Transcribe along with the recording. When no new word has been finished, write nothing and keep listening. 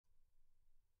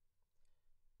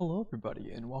Hello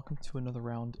everybody and welcome to another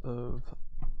round of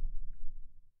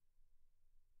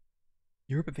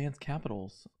Europe Advanced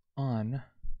Capitals on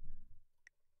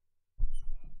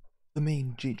the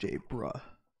main JJbruhh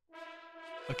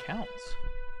accounts.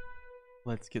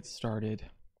 Let's get started.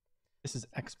 This is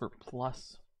Expert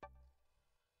Plus.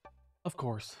 Of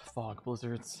course, fog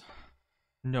blizzards,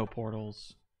 no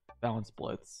portals, balance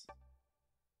splits,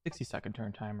 60-second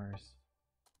turn timers.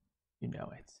 You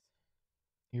know it.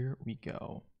 Here we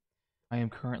go. I am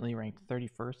currently ranked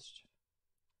 31st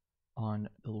on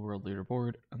the world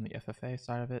leaderboard on the FFA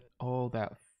side of it. Oh,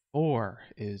 that 4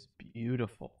 is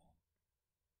beautiful.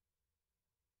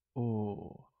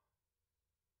 Oh,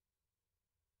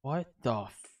 what the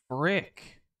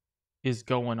frick is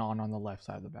going on the left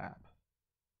side of the map?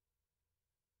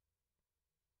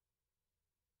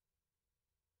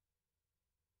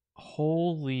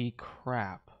 Holy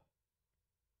crap.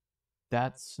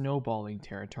 That's snowballing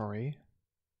territory.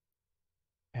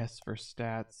 S for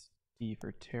stats, D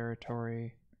for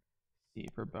territory, C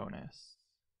for bonus.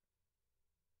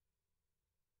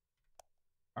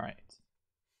 All right.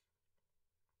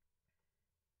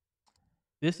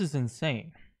 This is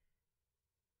insane.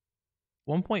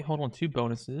 1 point hold on 2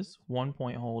 bonuses, 1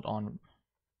 point hold on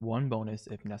 1 bonus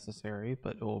if necessary,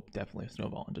 but it will definitely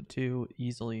snowball into 2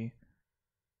 easily.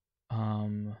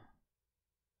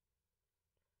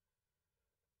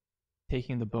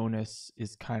 Taking the bonus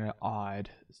is kind of odd,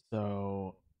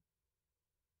 so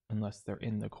unless they're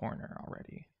in the corner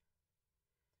already.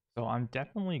 So I'm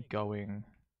definitely going.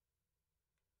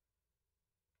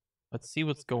 Let's see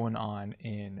what's going on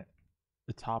in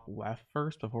the top left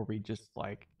first before we just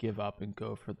like give up and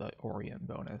go for the Orient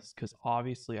bonus, because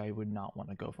obviously I would not want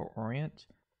to go for Orient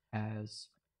as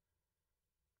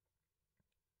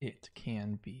it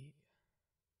can be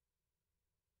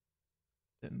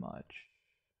a bit much.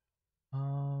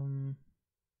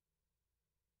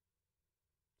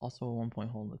 Also a 1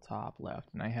 point hold in the top left,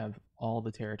 and I have all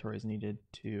the territories needed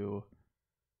to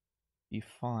be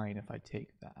fine if I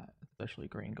take that, especially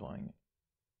grain going.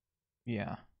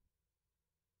 Yeah.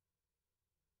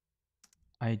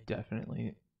 I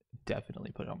definitely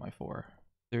put it on my 4.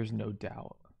 There's no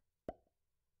doubt.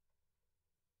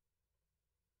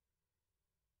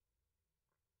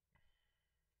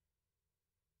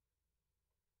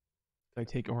 I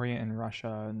take Orient and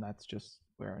Russia, and that's just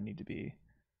where I need to be.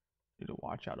 I need to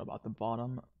watch out about the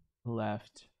bottom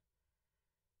left,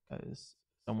 because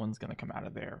someone's gonna come out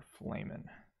of there flaming.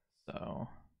 So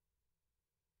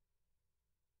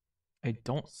I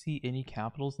don't see any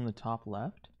capitals in the top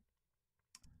left.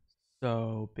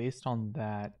 So based on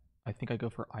that, I think I go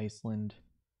for Iceland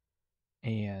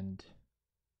and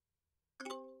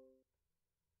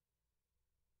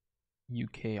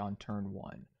UK on turn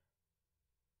 1.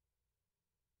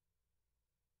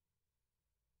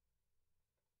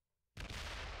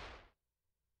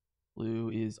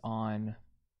 Blue is on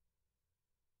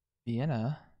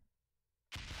Vienna,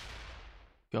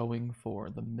 going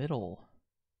for the middle.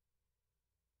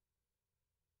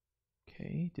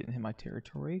 Okay, didn't hit my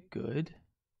territory. Good.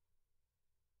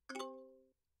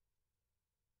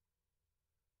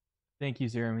 Thank you,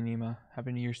 Zero Minima.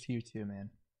 Happy New Year's to you too, man.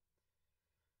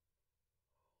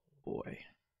 Boy.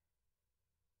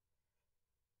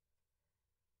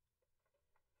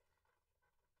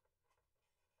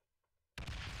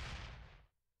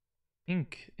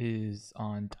 Pink is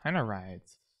on Dino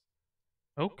Rides.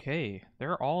 Okay,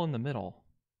 they're all in the middle.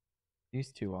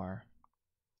 These two are.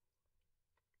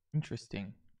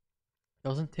 Interesting.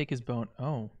 Doesn't take his bone.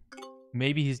 Oh.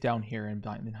 Maybe he's down here in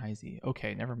Heisey.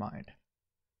 Okay, never mind.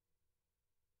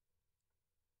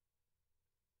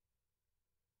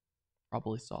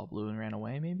 Probably saw blue and ran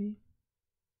away, maybe?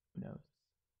 Who knows?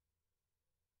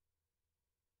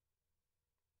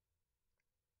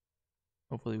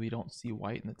 Hopefully we don't see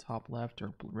white in the top left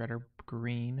or red or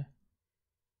green.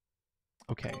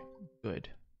 Okay, good.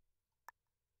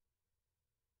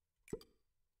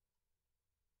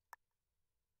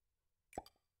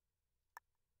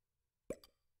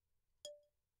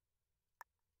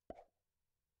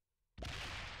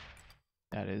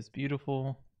 That is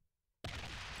beautiful.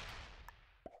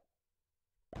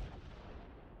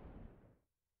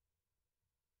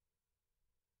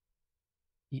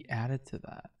 He added to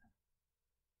that.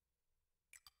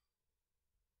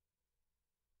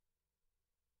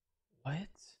 What?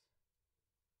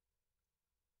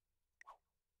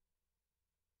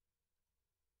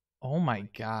 Oh my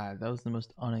god, that was the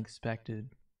most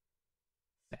unexpected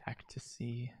fact to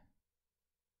see.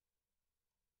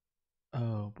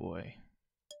 Oh boy.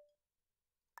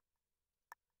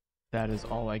 That is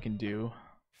all I can do.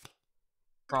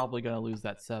 Probably gonna lose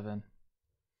that 7.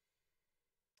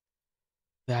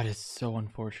 That is so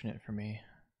unfortunate for me.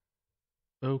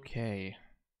 Okay.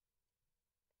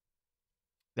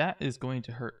 That is going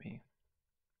to hurt me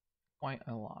quite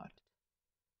a lot.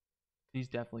 He's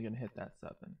definitely going to hit that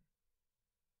 7.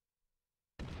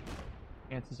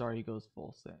 Chances are he goes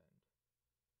full send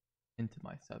into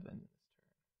my 7 this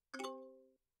turn.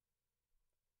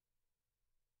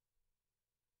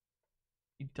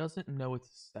 He doesn't know it's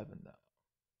a 7 though.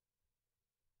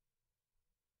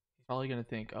 He's probably going to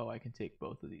think, oh, I can take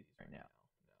both of these right now.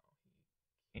 No,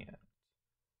 he can't.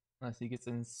 Unless he gets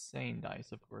insane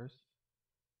dice, of course.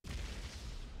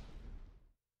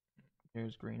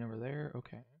 There's green over there.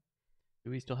 Okay.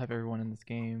 Do we still have everyone in this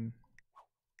game?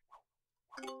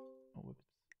 Oh, whoops.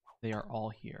 They are all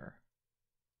here.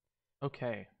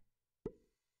 Okay.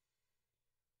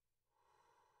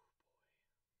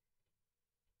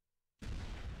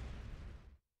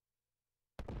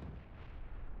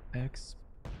 X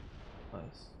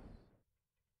plus.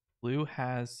 Blue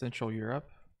has Central Europe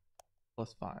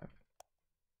plus 5.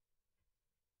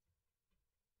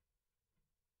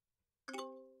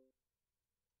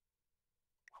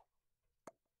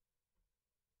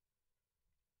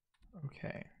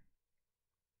 Okay.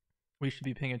 We should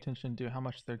be paying attention to how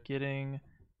much they're getting.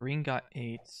 Green got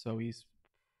 8, so he's...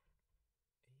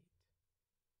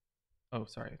 Oh,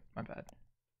 sorry. My bad.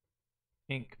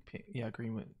 Pink, yeah,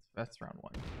 green wins. That's round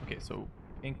 1. Okay, so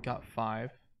pink got 5.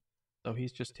 So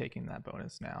he's just taking that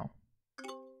bonus now.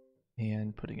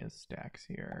 And putting his stacks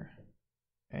here.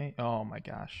 Okay. Oh my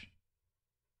gosh.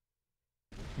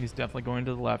 He's definitely going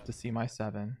to the left to see my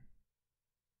 7.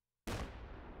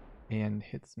 And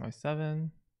hits my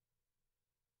 7.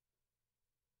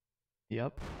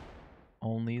 Yep.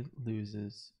 Only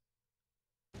loses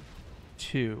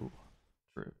 2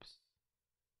 troops.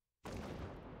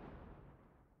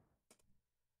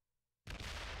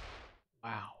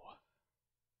 Wow.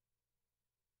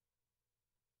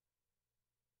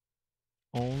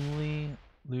 Only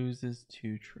loses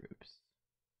 2 troops.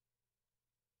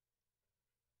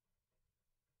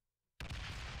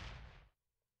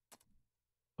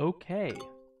 Okay.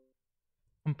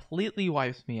 Completely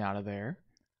wipes me out of there.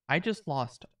 I just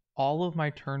lost all of my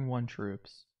turn 1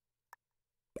 troops.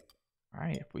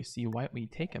 Alright, if we see white, we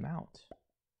take him out.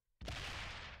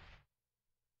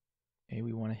 Okay,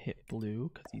 we want to hit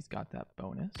blue because he's got that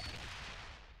bonus.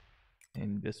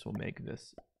 And this will make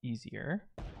this easier.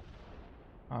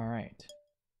 Alright.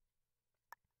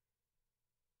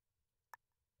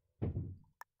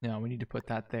 Now we need to put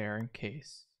that there in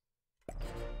case.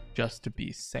 Just to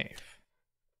be safe.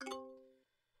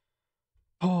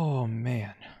 Oh,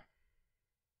 man.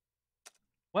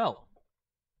 Well.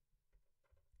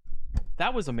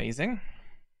 That was amazing.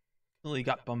 Really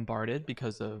got bombarded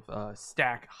because of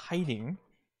stack hiding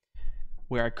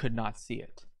where I could not see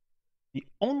it. The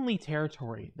only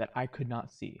territory that I could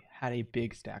not see had a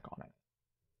big stack on it.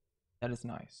 That is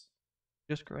nice.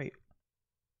 Just great.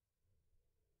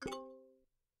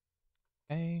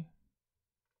 Okay.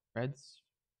 Red's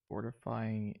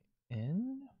fortifying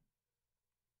in.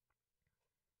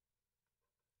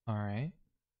 Alright.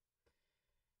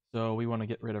 So we want to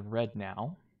get rid of red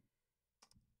now.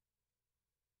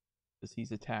 Because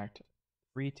he's attacked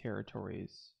 3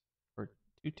 territories, or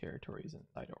 2 territories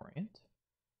inside Orient.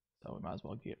 So we might as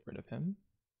well get rid of him.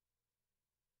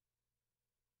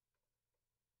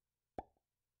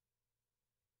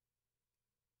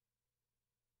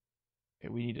 Okay,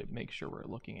 we need to make sure we're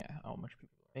looking at how much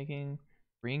people are making.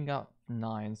 Green got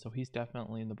 9, so he's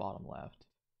definitely in the bottom left.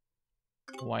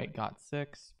 White got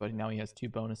 6, but now he has 2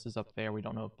 bonuses up there. We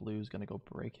don't know if blue's going to go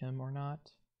break him or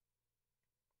not.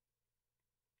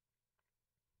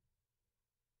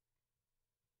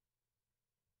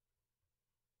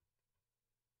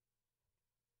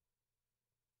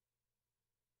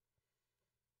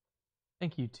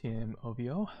 Thank you, Tim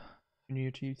Ovio. New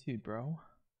to you too, bro.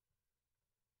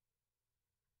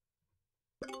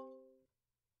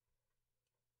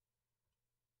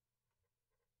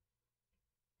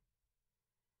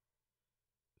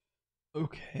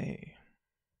 Okay.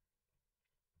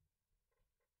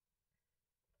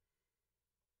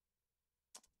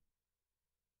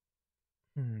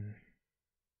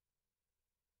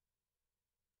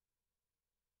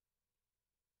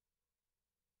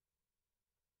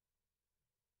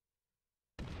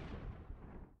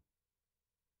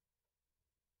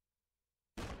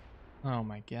 Oh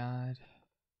my god.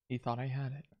 He thought I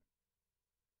had it.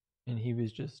 And he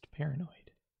was just paranoid.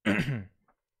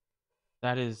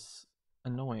 That is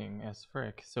annoying as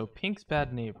frick. So pink's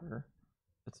bad neighbor.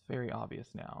 That's very obvious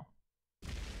now.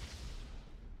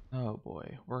 Oh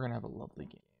boy, we're gonna have a lovely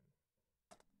game.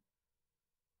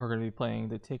 We're gonna be playing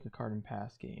the take a card and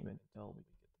pass game until we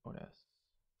get bonus,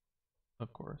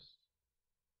 of course.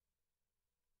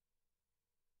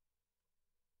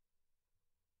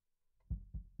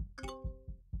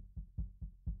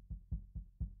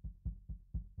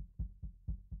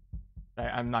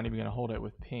 I'm not even going to hold it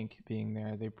with pink being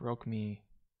there. They broke me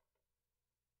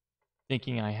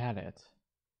thinking I had it.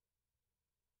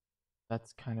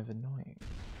 That's kind of annoying.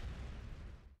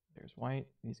 There's white.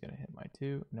 He's going to hit my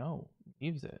 2. No,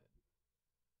 leaves it.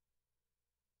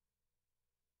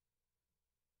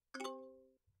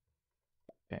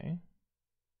 Okay.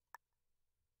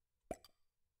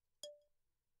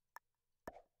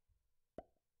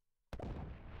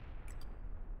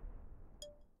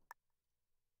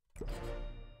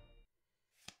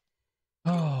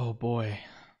 Oh boy.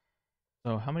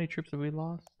 So how many troops have we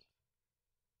lost?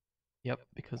 Yep,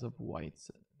 because of white's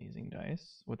amazing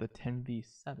dice with a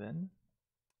 10v7.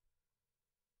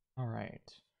 All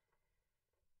right.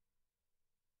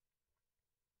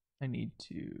 I need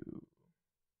to...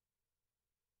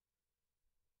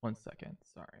 1 second,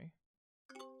 sorry.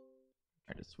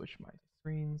 Try to switch my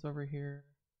screens over here.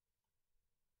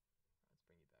 Let's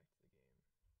bring you back to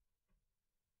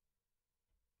the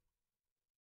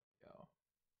game. Go.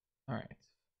 All right.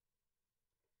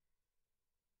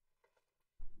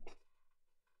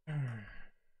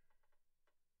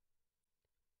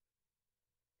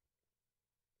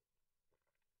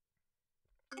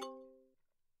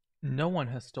 No one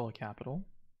has stole a capital.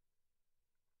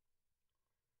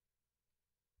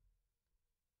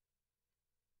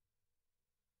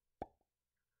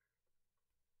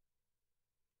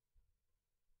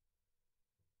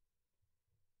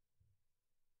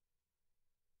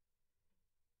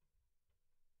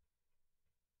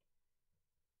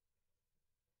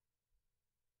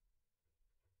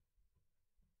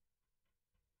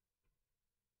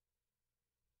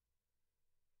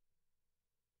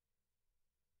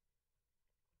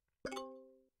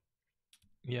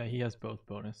 Yeah, he has both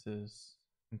bonuses,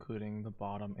 including the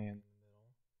bottom and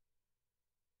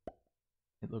the middle.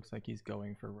 It looks like he's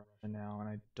going for Russia now, and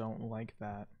I don't like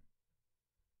that.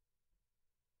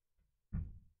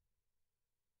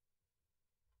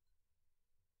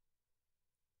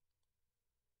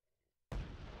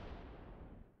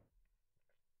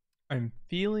 I'm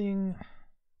feeling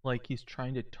like he's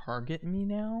trying to target me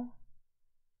now.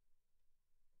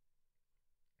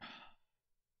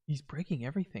 He's breaking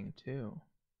everything too.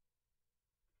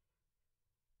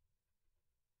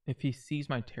 If he sees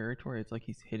my territory, it's like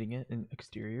he's hitting it in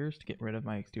exteriors to get rid of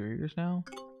my exteriors now.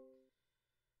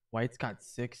 White's got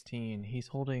 16. He's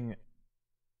holding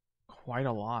quite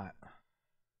a lot.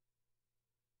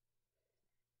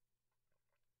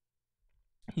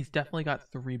 He's definitely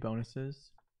got 3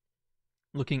 bonuses.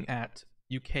 Looking at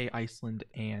UK, Iceland,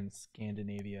 and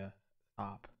Scandinavia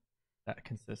top, that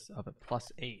consists of a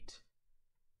 +8.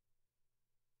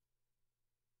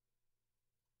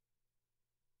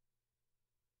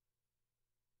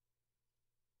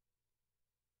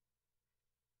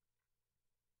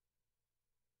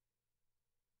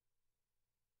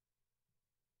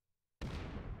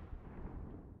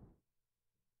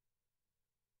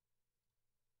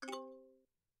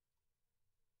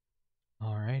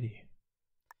 Alrighty.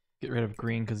 Get rid of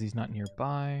green because he's not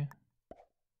nearby.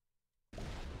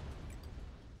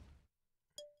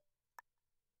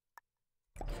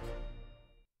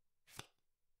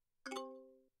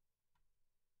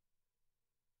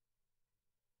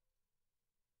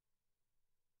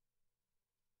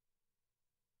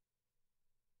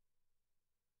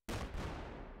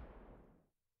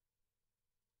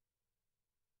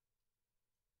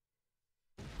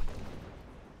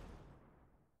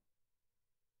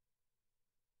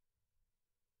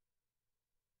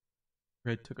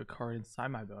 Red took a card inside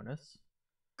my bonus.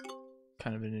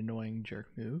 Kind of an annoying jerk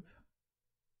move.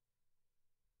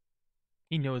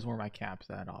 He knows where my cap's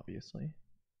at, obviously.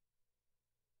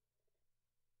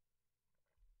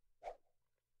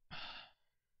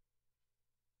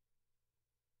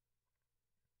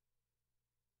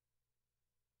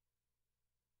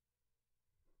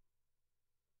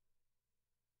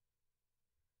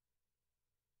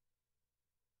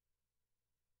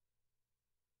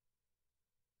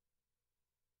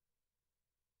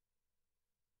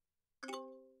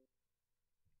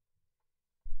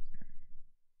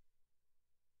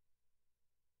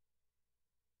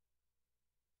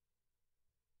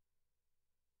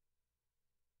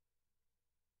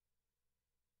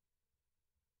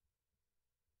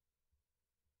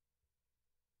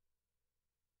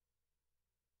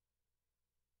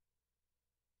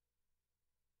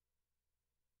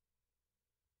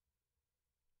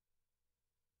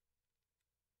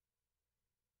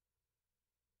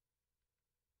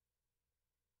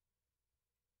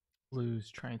 Blue's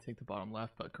trying to take the bottom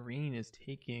left, but green is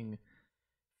taking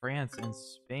France and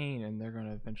Spain, and they're going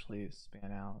to eventually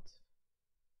span out.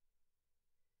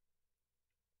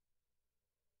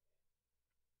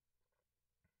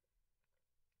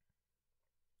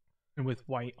 And with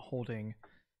white holding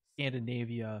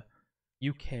Scandinavia,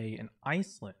 UK, and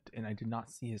Iceland, and I did not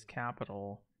see his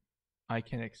capital, I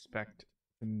can expect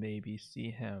to maybe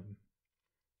see him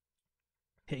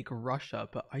take Russia,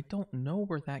 but I don't know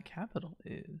where that capital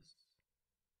is.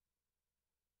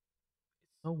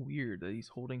 It's so weird that he's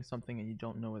holding something and you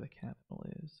don't know where the capital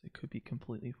is. It could be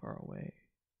completely far away.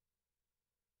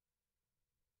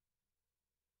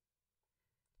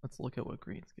 Let's look at what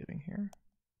green's getting here.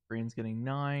 Green's getting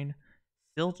 9.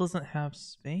 Still doesn't have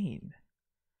Spain.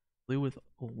 Blue with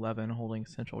 11 holding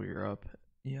Central Europe.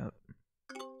 Yep.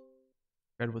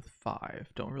 Red with 5.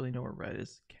 Don't really know where red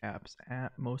is caps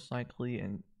at. Most likely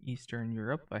in Eastern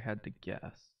Europe, I had to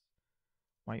guess.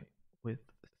 White with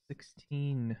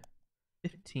 16.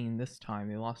 15 this time.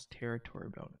 They lost territory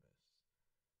bonus.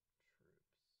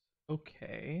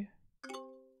 Okay.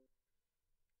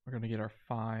 We're going to get our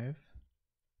 5.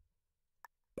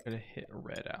 We're going to hit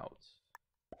red out.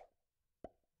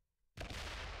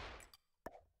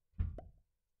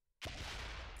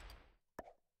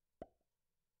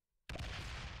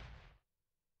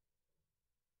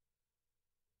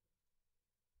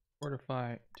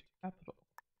 Fortify to capital.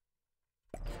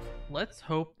 Let's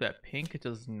hope that pink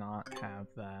does not have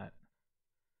that.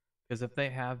 Because if they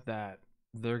have that,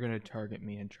 they're going to target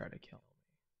me and try to kill me.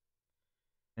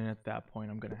 And at that point,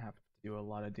 I'm going to have to do a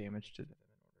lot of damage to them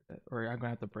in order to, or I'm going to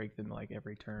have to break them like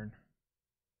every turn.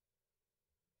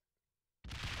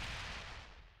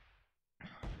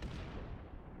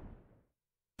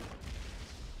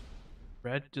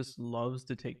 Red just loves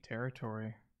to take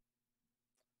territory.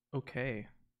 Okay.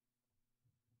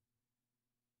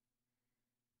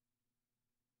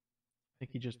 I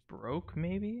think he just broke,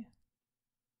 maybe?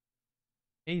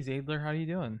 Hey, Zadler, how you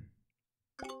doing?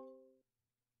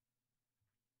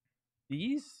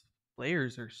 These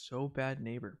players are so bad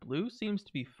neighbor. Blue seems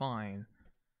to be fine,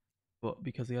 but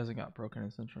because he hasn't got broken in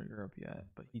Central Europe yet,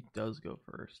 but he does go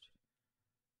first.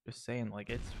 Just saying, like,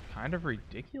 it's kind of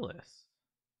ridiculous.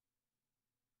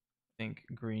 I think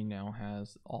green now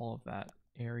has all of that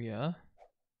area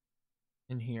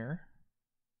in here.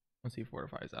 Once he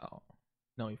fortifies out.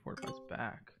 No, he fortifies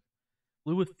back.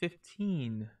 Blue with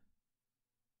 15.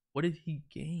 What did he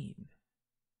gain?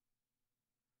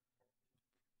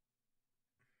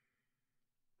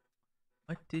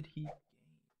 What did he gain?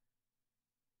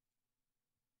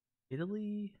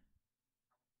 Italy?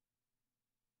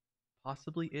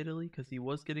 Possibly Italy, because he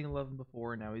was getting 11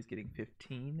 before, and now he's getting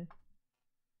 15.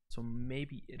 So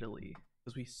maybe Italy,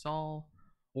 because we saw,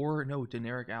 or no,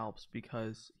 Dinaric Alps,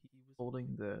 because he was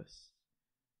holding this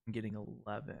and getting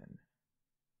 11.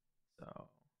 So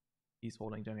he's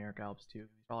holding Dinaric Alps too.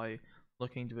 He's probably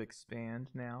looking to expand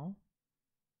now.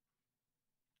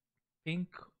 Pink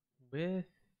with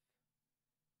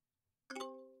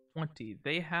 20.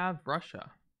 They have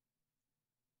Russia.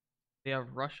 They have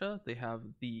Russia. They have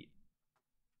the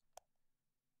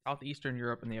Southeastern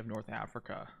Europe, and they have North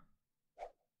Africa.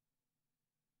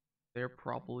 They're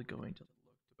probably going to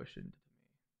look to push into me.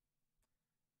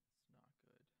 It's not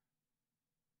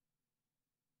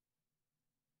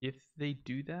good. If they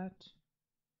do that,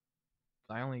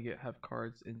 I only have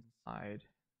cards inside. They don't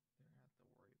have to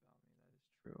worry about me. That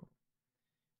is true.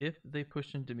 If they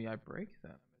push into me, I break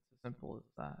them. It's as simple as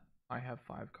that. I have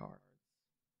 5 cards.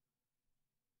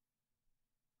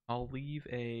 I'll leave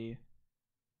a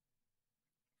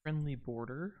friendly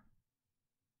border,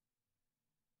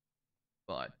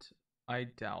 but I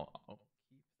doubt I'll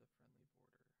keep the friendly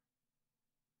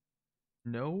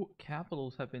border. No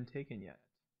capitals have been taken yet.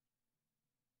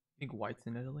 I think white's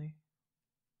in Italy.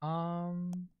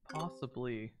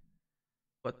 Possibly.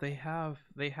 But they have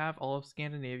all of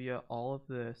Scandinavia, all of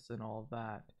this, and all of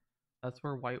that. That's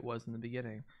where white was in the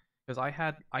beginning. Because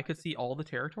I could see all the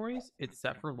territories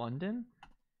except for London,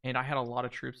 and I had a lot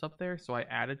of troops up there, so I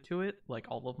added to it like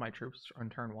all of my troops on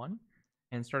turn 1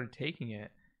 and started taking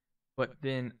it. But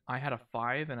then I had a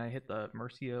 5 and I hit the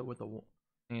Mercia with a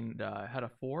and had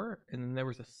a 4, and then there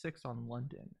was a 6 on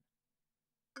London.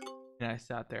 And I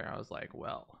sat there and I was like,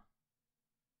 well,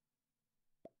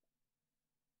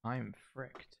 I'm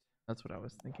fricked. That's what I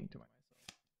was thinking to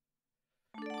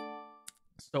myself.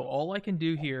 So all I can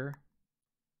do here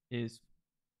is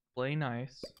play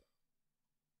nice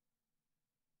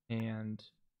and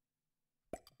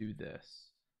do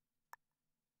this.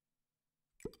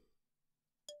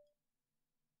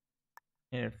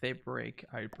 And if they break,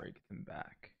 I break them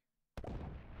back.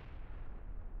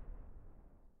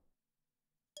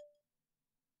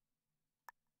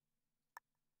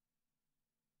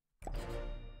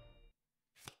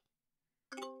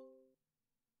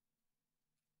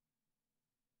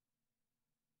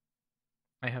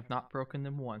 I have not broken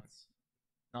them once.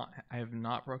 I have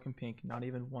not broken pink, not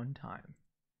even one time.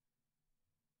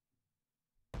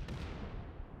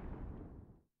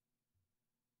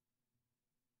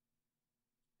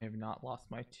 I have not lost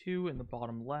my 2 in the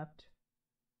bottom left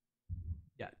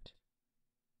yet.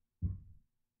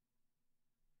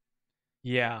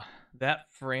 Yeah,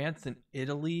 that France and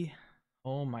Italy.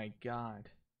 Oh my god.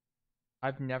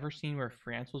 I've never seen where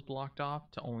France was blocked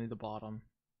off to only the bottom.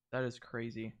 That is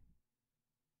crazy.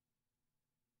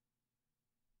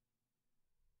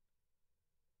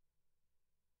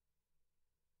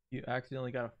 You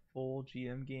accidentally got a full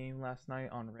GM game last night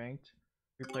on ranked.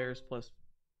 3 players plus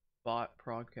bot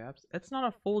prog caps. It's not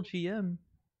a full GM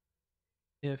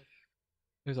if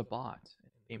there's a bot in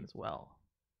the game as well.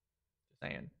 Just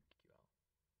saying.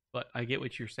 But I get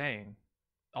what you're saying.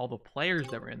 All the players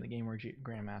that were in the game were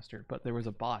Grandmaster, but there was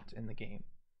a bot in the game.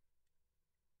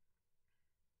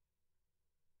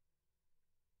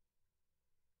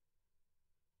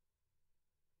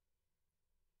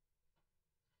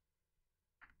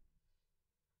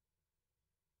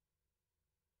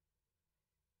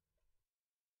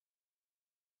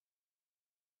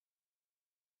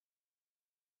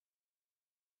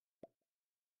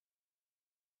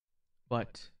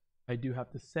 But I do have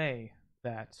to say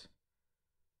that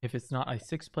if it's not a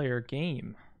 6-player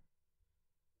game,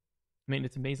 I mean,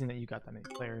 it's amazing that you got that many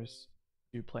players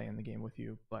to play in the game with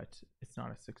you, but it's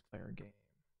not a 6-player game.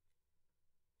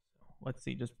 So let's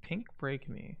see. Does pink break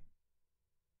me?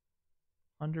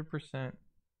 100%.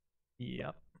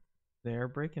 Yep. They're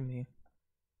breaking me.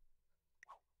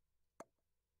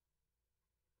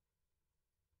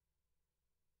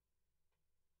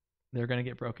 They're going to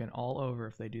get broken all over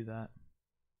if they do that.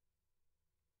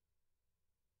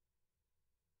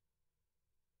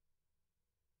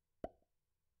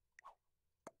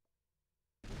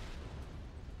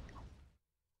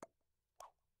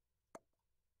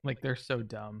 Like, they're so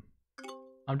dumb.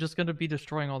 I'm just going to be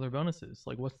destroying all their bonuses.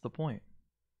 Like, what's the point?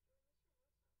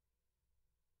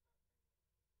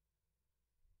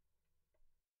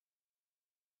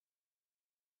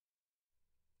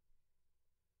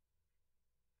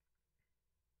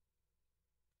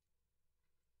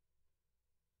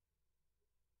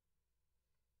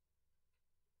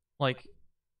 Like,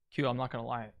 Q, I'm not going to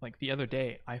lie. Like, the other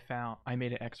day, I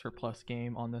made an Expert Plus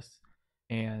game on this,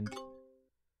 and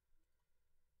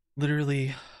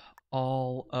literally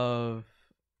all of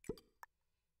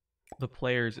the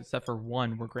players except for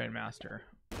one were Grandmaster,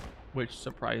 which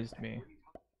surprised me.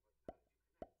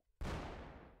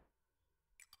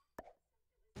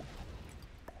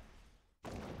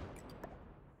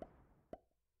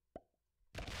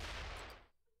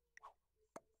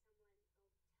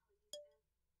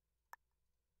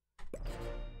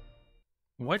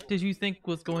 What did you think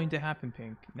was going to happen,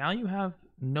 Pink? Now you have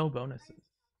no bonuses.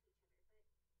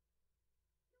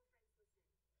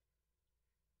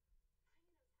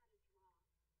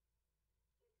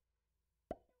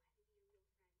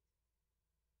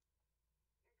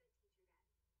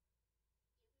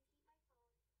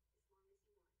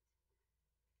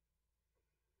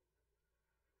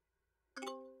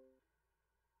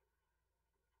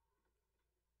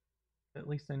 At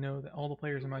least I know that all the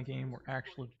players in my game were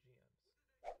actually GMs.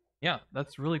 Yeah,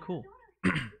 that's really cool.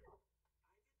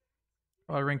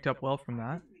 I ranked up well from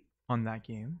that on that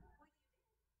game.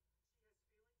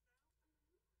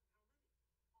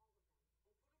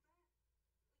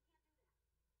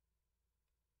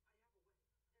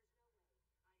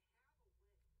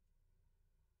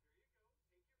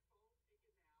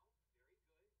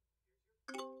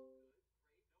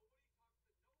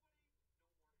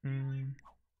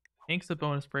 Pink's a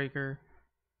bonus breaker.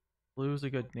 Blue's a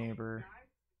good neighbor.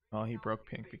 Well, he broke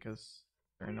pink because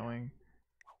they're annoying.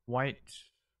 White,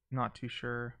 not too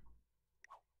sure.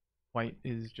 White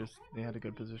is just, they had a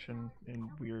good position and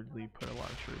weirdly put a lot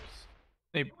of troops.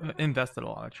 They invested a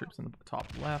lot of troops in the top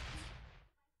left.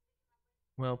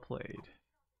 Well played.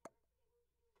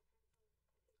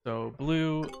 So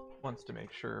blue wants to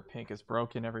make sure pink is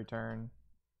broken every turn.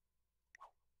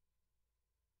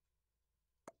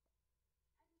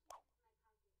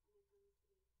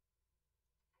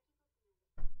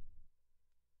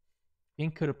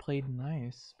 Pink could have played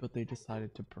nice, but they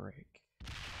decided to break.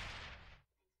 I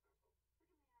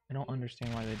don't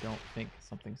understand why they don't think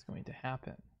something's going to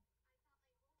happen.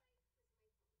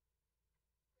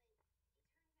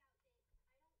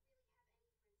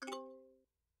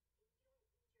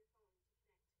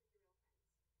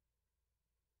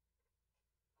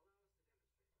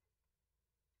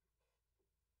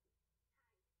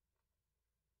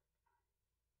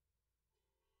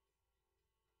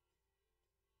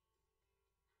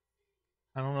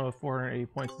 I don't know if 480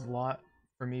 points is a lot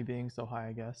for me being so high,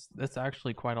 I guess. That's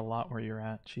actually quite a lot where you're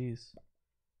at. Jeez.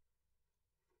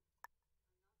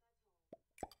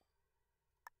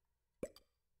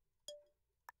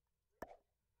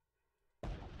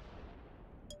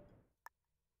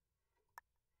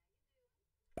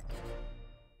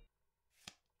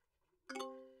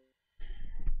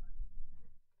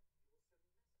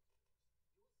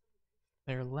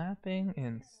 They're laughing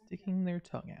and sticking their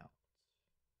tongue out.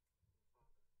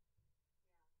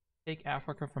 Take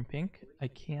Africa from Pink. I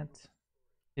can't.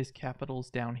 His capital's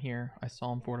down here. I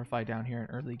saw him fortify down here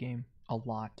in early game. A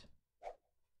lot.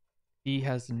 He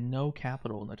has no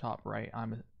capital in the top right.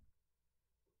 I'm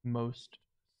most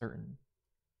certain.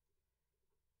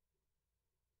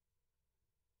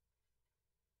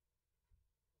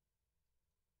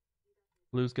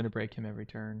 Blue's gonna break him every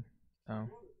turn. So.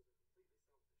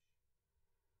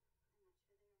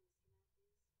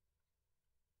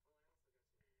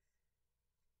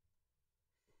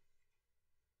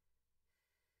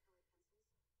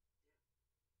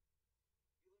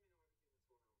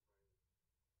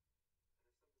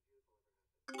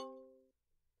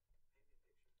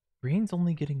 Green's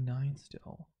only getting 9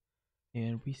 still.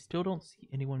 And we still don't see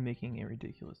anyone making a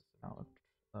ridiculous amount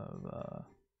of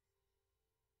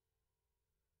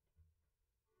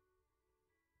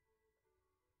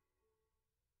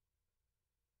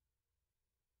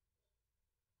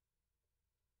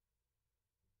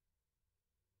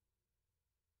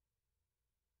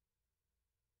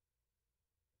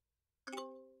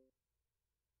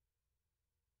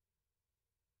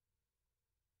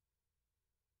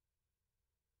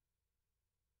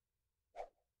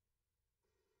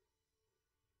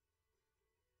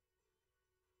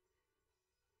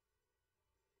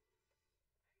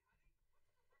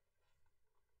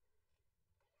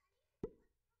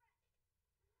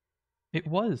It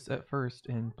was at first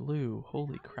in blue.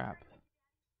 Holy crap.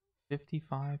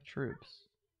 55 troops.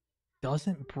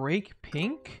 Doesn't break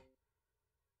pink?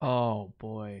 Oh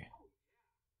boy.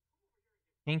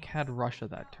 Pink had Russia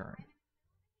that turn.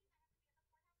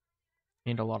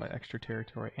 Gained a lot of extra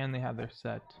territory, and they have their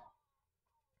set.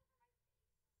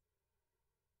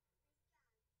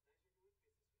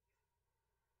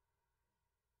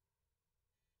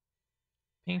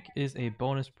 Pink is a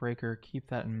bonus breaker, keep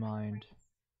that in mind.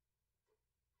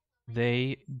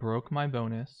 They broke my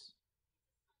bonus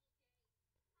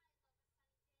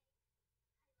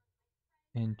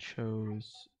and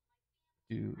chose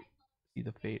to see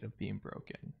the fate of being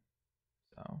broken.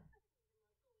 So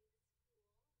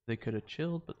they could have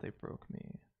chilled, but they broke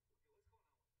me.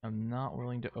 I'm not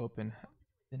willing to open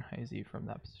Sennheiser from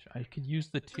that position. I could use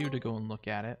the 2 to go and look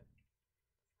at it.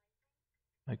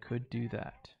 I could do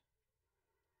that.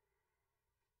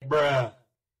 Bruh.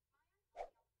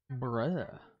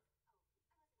 Bruh.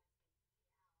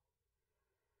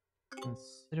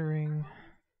 Considering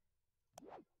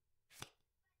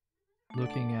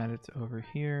looking at it over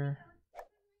here,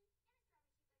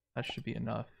 that should be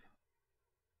enough.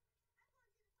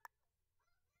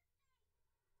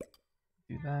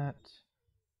 Do that.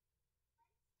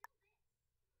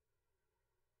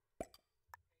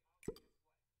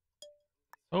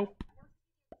 Oh.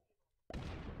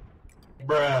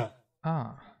 Bruh.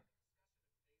 Ah.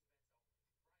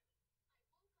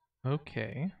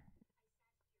 Okay.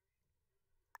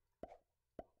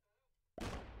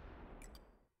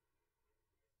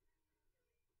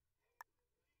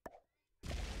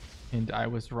 And I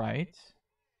was right.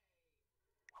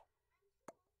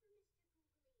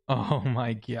 Oh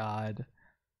my god.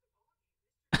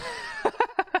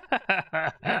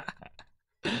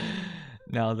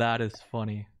 Now that is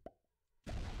funny.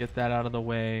 Get that out of the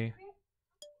way.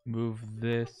 Move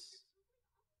this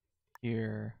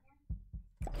here.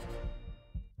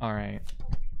 Alright.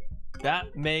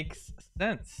 That makes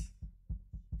sense.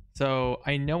 So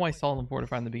I know I saw them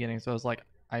fortify in the beginning, so I was like,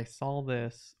 I saw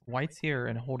this. White's here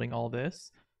and holding all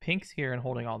this. Pink's here and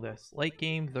holding all this. Late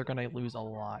game, they're going to lose a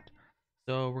lot.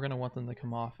 So we're going to want them to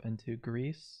come off into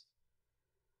Greece,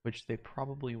 which they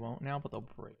probably won't now, but they'll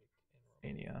break in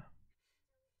Romania.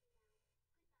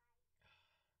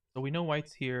 So we know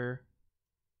White's here.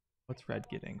 What's red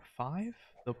getting? 5?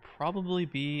 They'll probably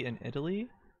be in Italy,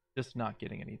 just not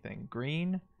getting anything.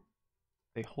 Green,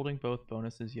 they holding both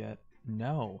bonuses yet?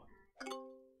 No.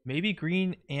 Maybe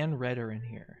green and red are in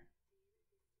here.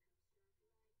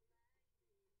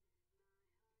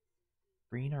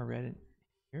 Green or red in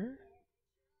here?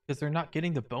 Because they're not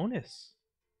getting the bonus.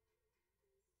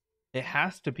 It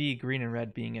has to be green and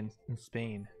red being in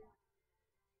Spain.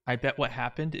 I bet what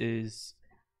happened is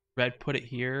red put it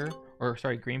here, or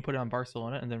sorry, green put it on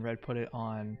Barcelona, and then red put it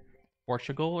on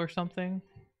Portugal or something.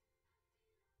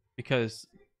 because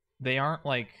they aren't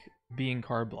like being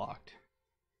card blocked.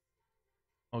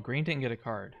 Oh, green didn't get a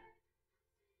card.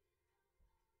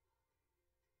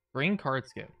 Green card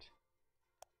skipped.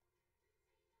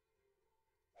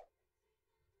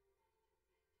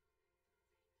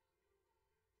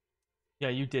 Yeah,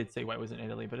 you did say white was in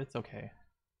Italy, but it's okay.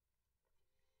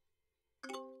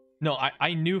 No,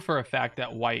 I knew for a fact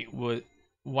that white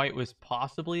was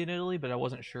possibly in Italy, but I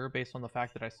wasn't sure based on the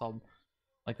fact that I saw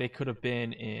like they could have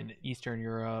been in Eastern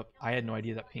Europe. I had no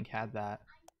idea that pink had that.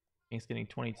 Pink's getting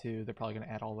 22. They're probably going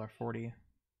to add all their 40.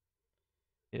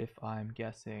 If I'm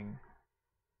guessing.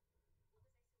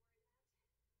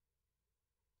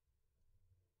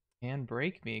 And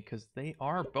break me, because they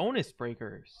are bonus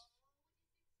breakers.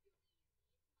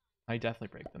 I definitely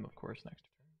break them, of course, next turn.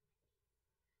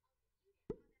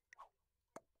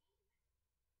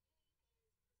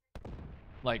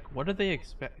 Like, what do they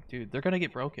expect? Dude, they're going to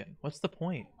get broken. What's the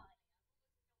point?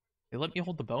 They let me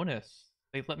hold the bonus.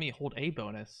 They let me hold a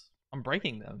bonus. I'm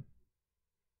breaking them.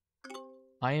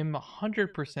 I am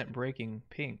 100% breaking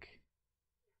pink.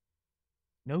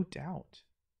 No doubt.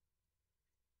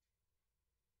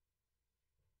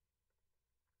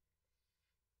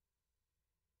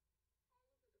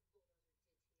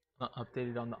 Not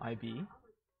updated on the IB.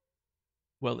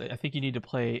 Well, I think you need to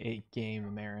play a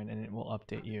game, Marin, and it will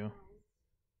update you.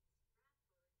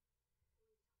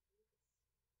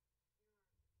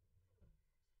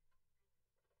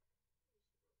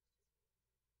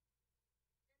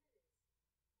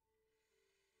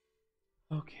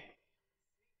 Okay.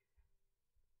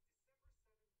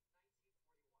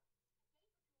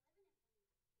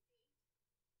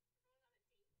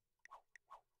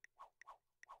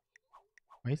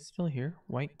 White's still here.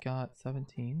 White got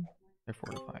 17. They're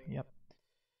fortifying. Yep.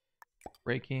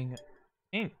 Breaking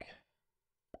ink.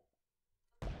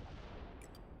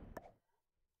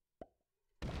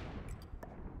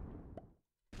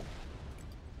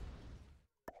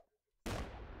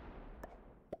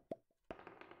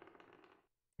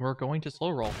 We're going to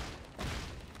slow roll.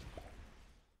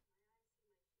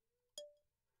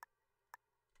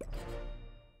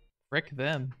 Frick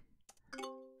them.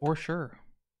 For sure.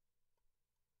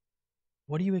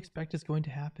 What do you expect is going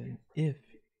to happen if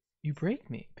you break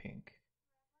me, pink?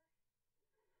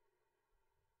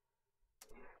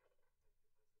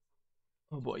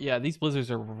 Oh boy, yeah, these blizzards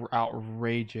are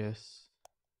outrageous.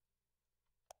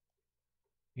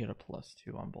 You get a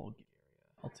 +2 on Bulgaria.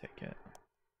 I'll take it.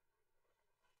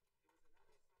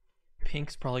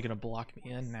 Pink's probably gonna block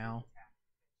me in now.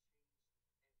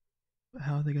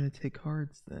 How are they gonna take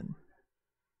cards then?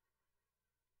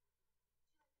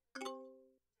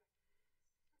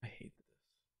 I hate this.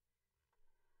 This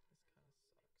kind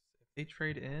of sucks. If they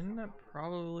trade in,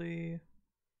 probably.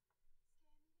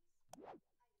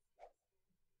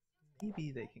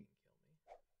 Maybe they can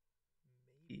kill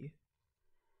me. Maybe.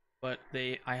 But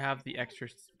I have the extra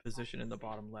position in the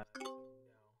bottom left. So no.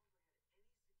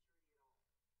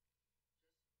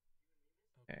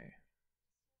 Okay.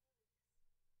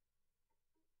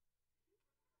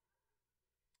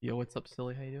 Yo, what's up,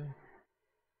 silly? How you doing?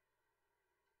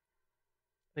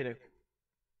 Played a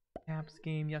caps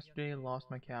game yesterday.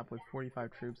 Lost my cap with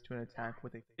 45 troops to an attack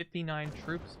with a 59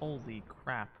 troops. Holy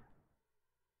crap.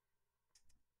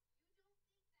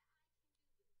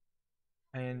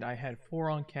 And I had 4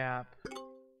 on cap.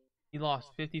 He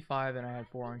lost 55 and I had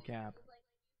 4 on cap.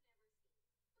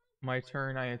 My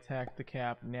turn, I attacked the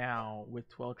cap now with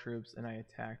 12 troops and I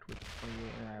attacked with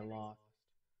 28 and I lost.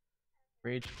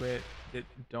 Rage quit.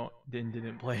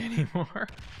 Didn't play anymore.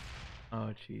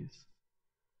 Oh jeez.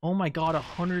 Oh my god,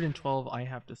 112 I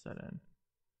have to set in.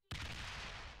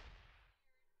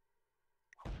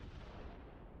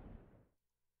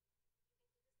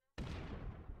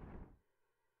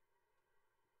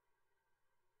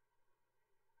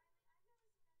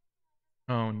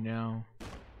 Oh no.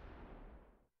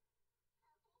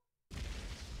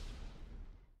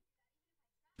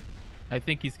 I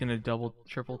think he's gonna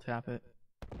triple tap it.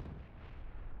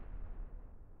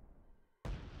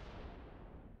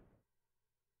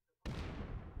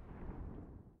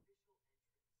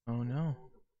 Oh no.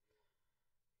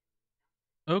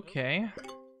 Okay.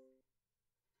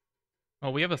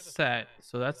 Oh, we have a set,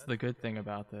 so that's the good thing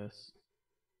about this.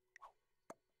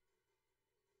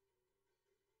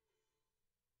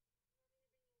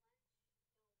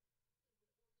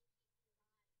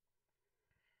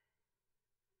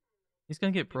 He's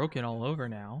gonna get broken all over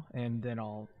now, and then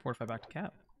I'll fortify back to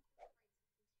cap.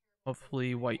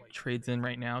 Hopefully white trades in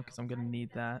right now, because I'm gonna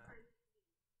need that.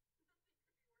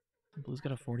 Blue's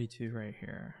got a 42 right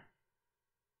here.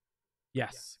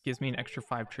 Yes, gives me an extra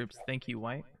 5 troops. Thank you,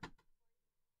 white.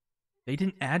 They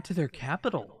didn't add to their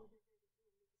capital.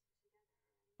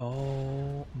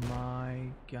 Oh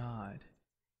my god.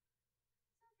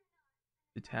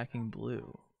 Attacking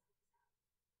blue.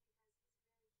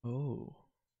 Oh.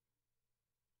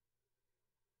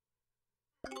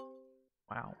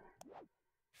 Wow.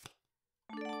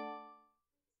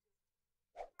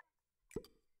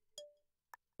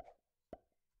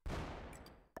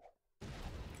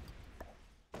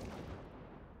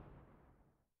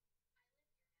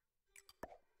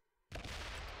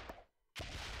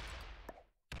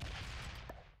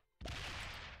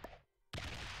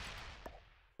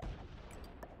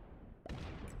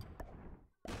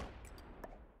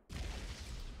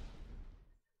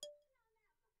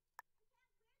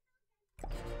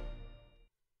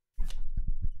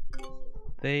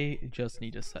 They just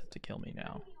need a set to kill me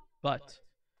now. But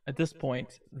at this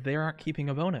point, they aren't keeping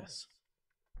a bonus.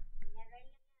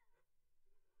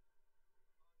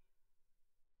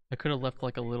 I could have left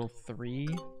like a little 3,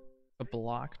 a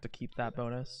block to keep that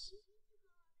bonus.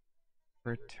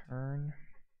 Return.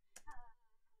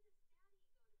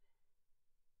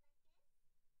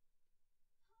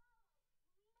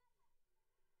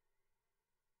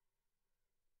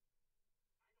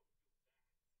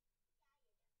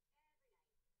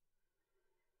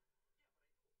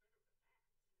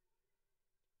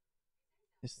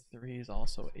 This 3 is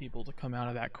also able to come out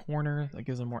of that corner. That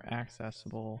gives them more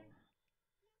accessible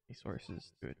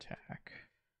resources to attack.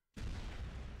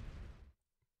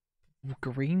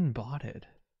 Green botted.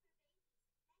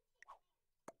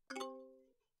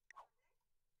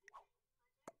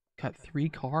 Got 3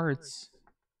 cards.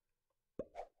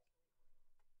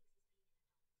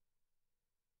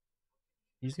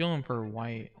 He's going for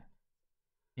white.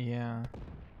 Yeah.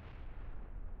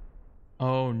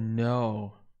 Oh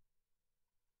no.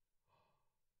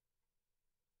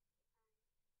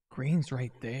 Green's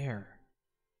right there.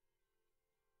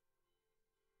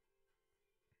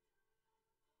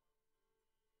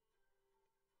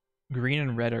 Green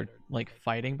and red are like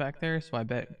fighting back there, so I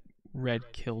bet red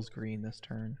kills green this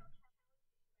turn.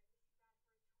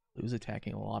 Blue's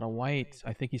attacking a lot of white.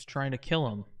 I think he's trying to kill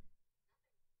him.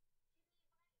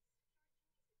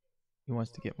 He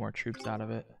wants to get more troops out of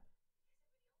it.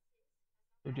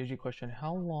 So JJ question,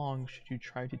 how long should you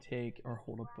try to take or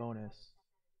hold a bonus?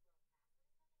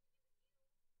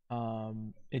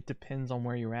 It depends on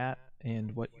where you're at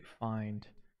and what you find.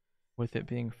 With it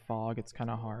being fog, it's kind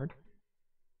of hard.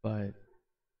 But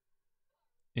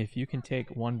if you can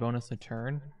take 1 bonus a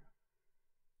turn,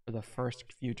 for the first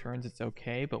few turns it's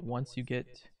okay, but once you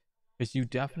get, because you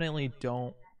definitely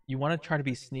don't, you want to try to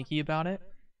be sneaky about it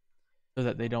so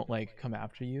that they don't like come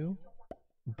after you,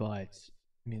 but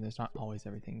I mean there's not always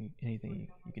anything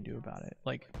you can do about it.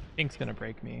 Like Pink's gonna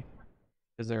break me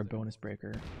because they're a bonus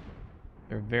breaker.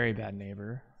 They're a very bad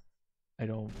neighbor.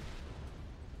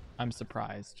 I'm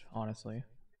surprised, honestly.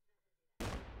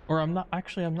 Or I'm not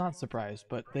surprised,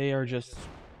 but they're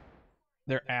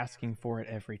asking for it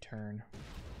every turn.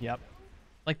 Yep.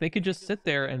 Like they could just sit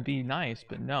there and be nice,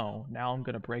 but no, now I'm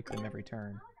gonna break them every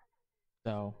turn.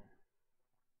 So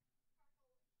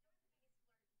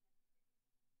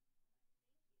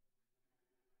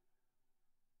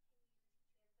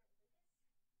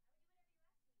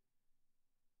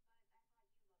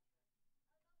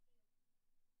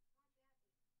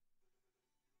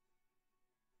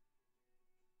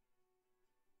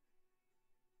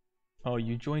oh,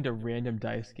 you joined a random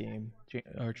dice game.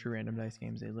 Or true random dice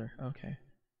game, Zadler. Okay.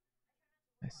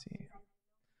 I see.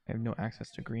 I have no access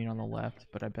to green on the left,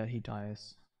 but I bet he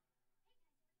dies.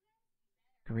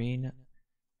 Green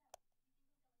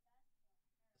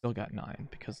still got 9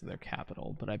 because of their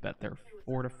capital, but I bet they're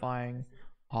fortifying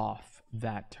off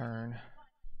that turn.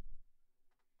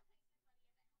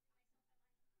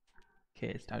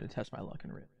 Okay, it's time to test my luck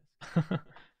and risk.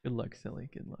 Good luck, silly.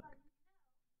 Good luck.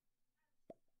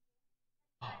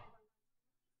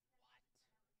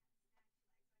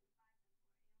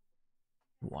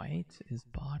 White is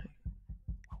botting.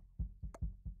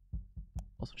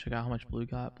 Also check out how much blue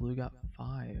got. Blue got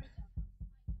 5.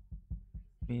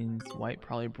 Means white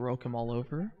probably broke him all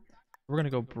over. We're gonna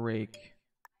go break.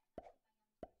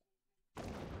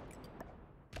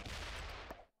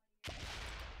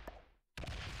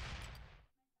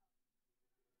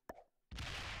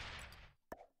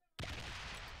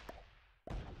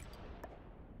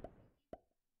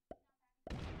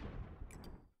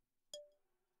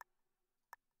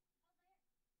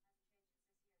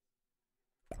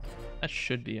 That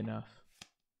should be enough.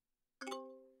 I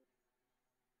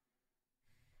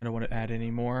don't want to add any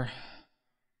more.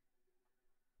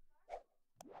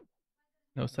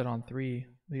 No set on 3.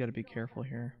 We gotta be careful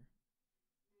here.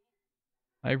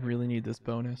 I really need this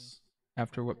bonus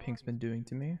after what Pink's been doing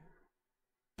to me.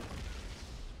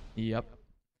 Yep.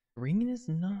 Green is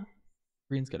not...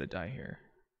 Green's gotta die here.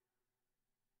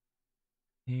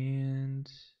 And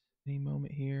any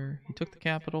moment here. He took the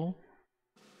capital.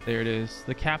 There it is.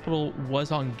 The capital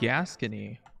was on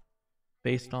Gascony.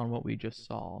 Based on what we just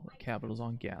saw. The capital's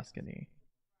on Gascony.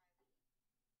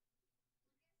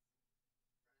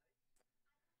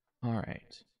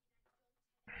 Alright.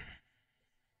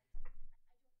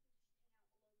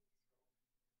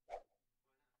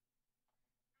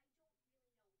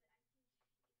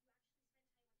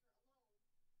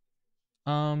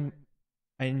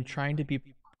 I'm trying to be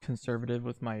conservative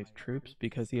with my troops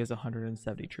because he has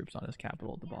 170 troops on his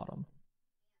capital at the bottom.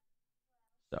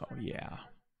 So, yeah.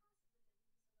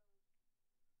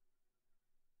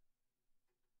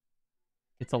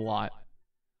 It's a lot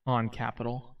on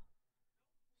capital.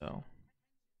 So.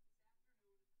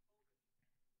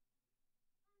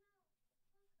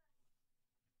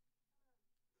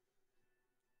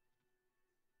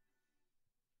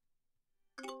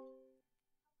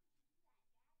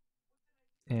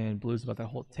 And blue's about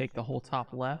to take the whole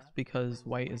top left because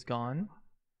white is gone.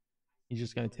 He's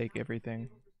just going to take everything.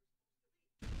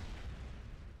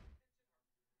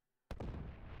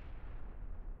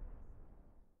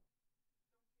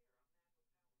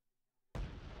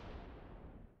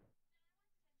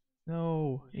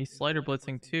 No, he's slider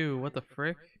blitzing too. What the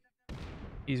frick?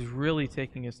 He's really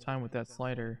taking his time with that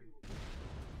slider.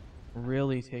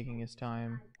 Really taking his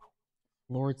time.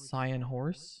 Lord Cyan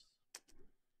Horse.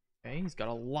 Okay, he's got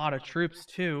a lot of troops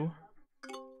too.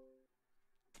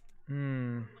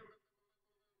 And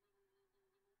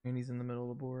he's in the middle of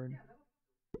the board.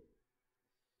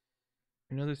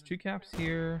 I know there's two caps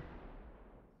here.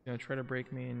 He's gonna try to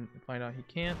break me and find out he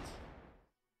can't.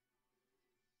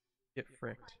 Get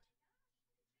fricked.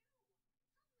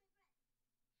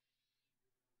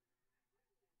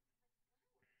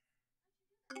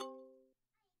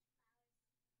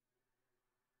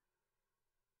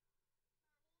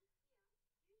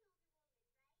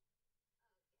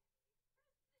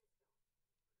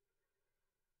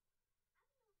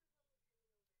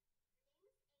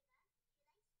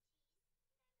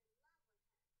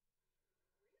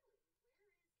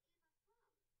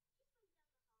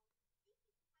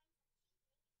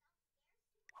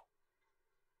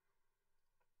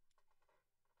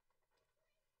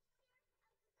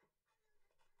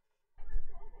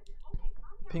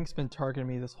 Pink's been targeting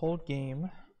me this whole game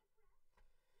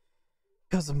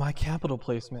because of my capital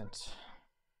placement.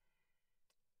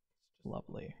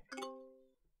 Lovely.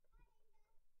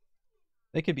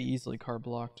 They could be easily card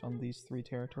blocked on these three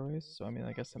territories, so I mean,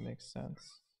 I guess that makes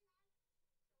sense.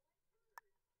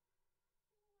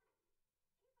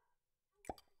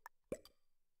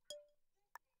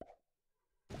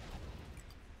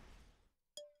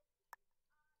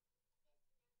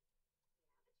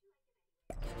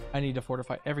 I need to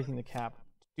fortify everything to cap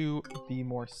to be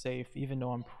more safe, even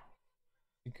though I'm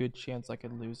a good chance I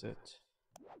could lose it.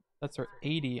 That's our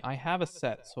 80. I have a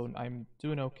set, so I'm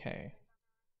doing okay.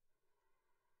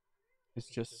 It's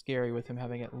just scary with him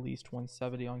having at least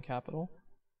 170 on capital.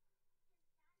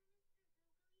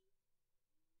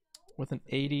 With an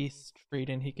 80 straight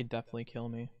in, he could definitely kill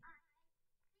me.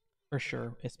 For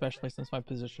sure, especially since my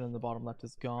position in the bottom left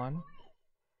is gone.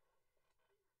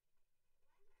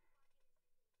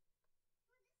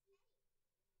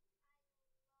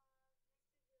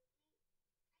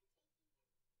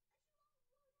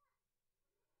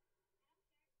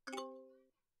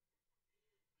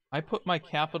 I put my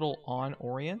capital on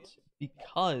Orient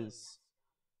because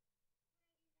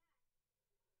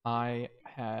I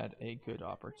had a good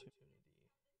opportunity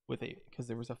with because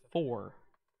there was a 4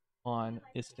 on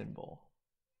Istanbul.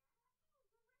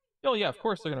 Oh yeah, of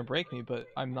course they're gonna break me, but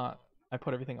I'm not. I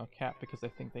put everything on cap because I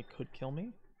think they could kill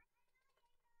me.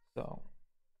 So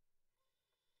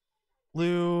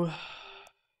blue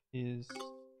is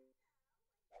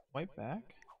white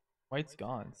back. White's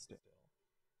gone still.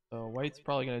 So white's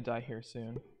probably gonna die here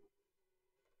soon.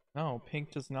 No,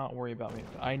 pink does not worry about me.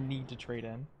 I need to trade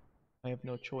in. I have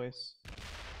no choice.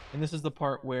 And this is the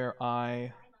part where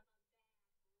I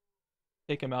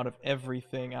take him out of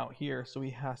everything out here, so he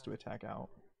has to attack out.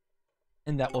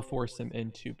 And that will force him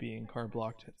into being card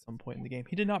blocked at some point in the game.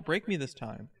 He did not break me this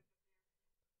time.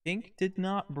 Pink did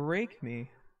not break me.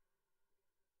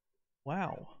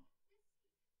 Wow.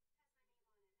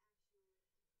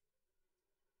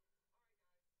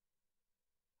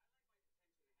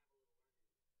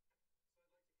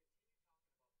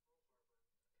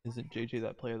 Isn't JJ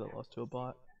that player that lost to a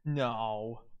bot?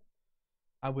 No.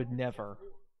 I would never.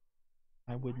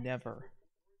 I would never.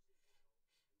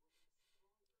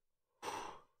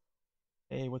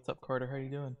 Hey, what's up, Carter? How you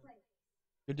doing?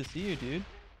 Good to see you, dude.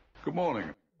 Good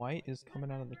morning. White is coming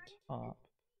out of the top.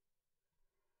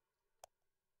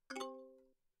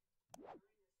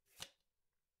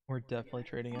 We're definitely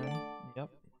trading in. Yep.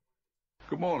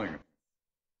 Good morning.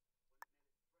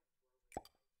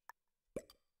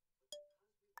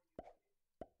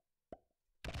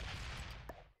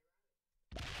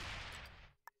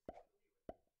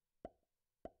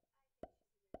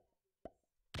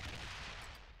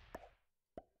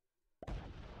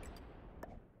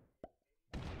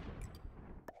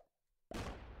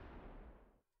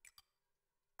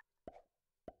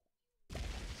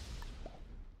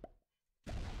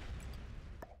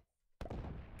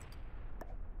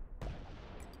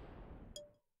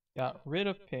 Got rid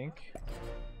of pink.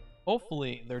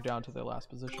 Hopefully, they're down to their last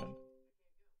position.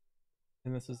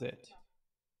 And this is it.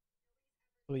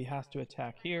 So he has to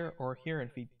attack here or here, and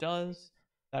if he does,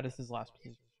 that is his last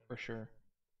position for sure.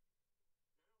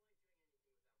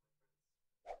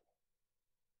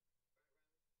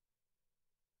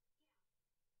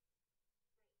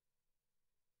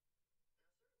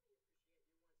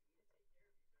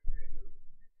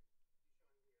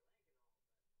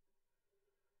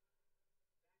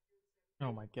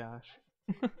 Oh my gosh.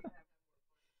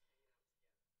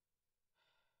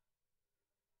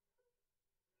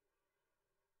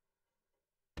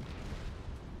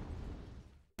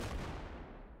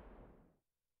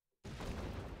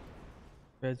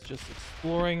 Red's just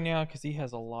exploring now because he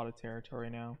has a lot of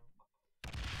territory now.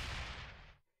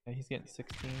 Yeah, he's getting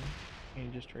 16. And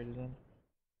he just traded in.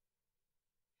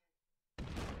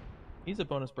 He's a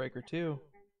bonus breaker too.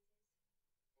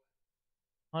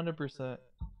 100%.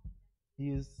 He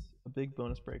is a big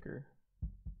bonus breaker.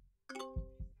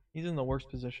 He's in the worst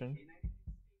position.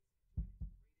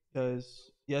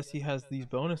 Because, yes, he has these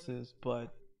bonuses,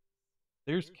 but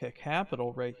there's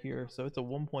capital right here. So it's a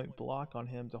 1 point block on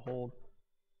him to hold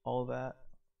all of that.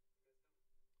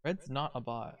 Red's not a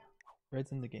bot.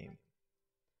 Red's in the game.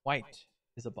 White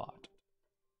is a bot.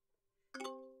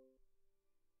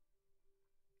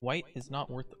 White is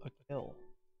not worth a kill.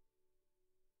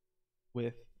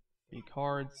 With 3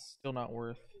 cards, still not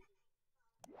worth.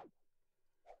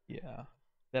 Yeah,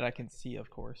 that I can see, of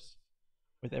course.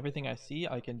 With everything I see,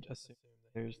 I can assume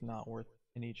that there's not worth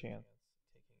any chance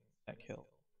taking that kill.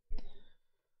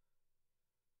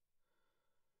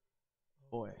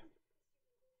 Boy.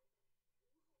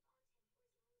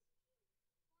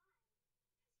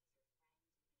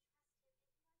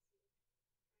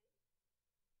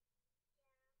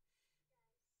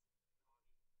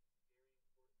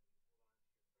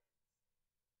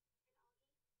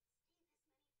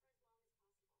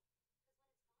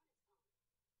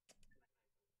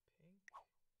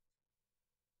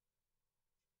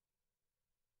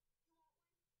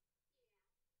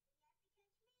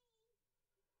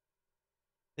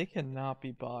 They cannot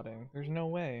be botting. There's no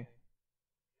way.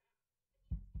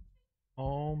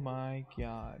 Oh my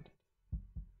god.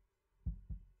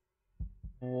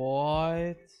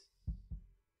 What?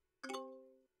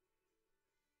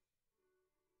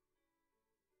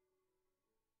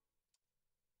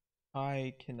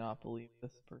 I cannot believe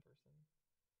this person.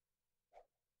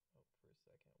 Oh, for a second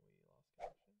we lost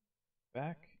connection.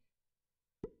 Back.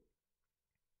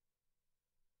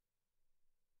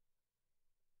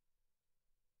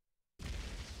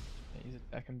 Yeah, he's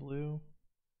attacking blue.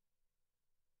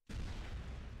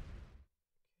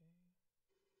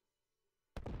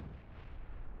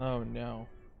 Oh no.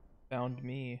 Found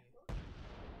me.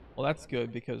 Well, that's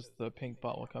good because the pink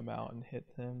bot will come out and hit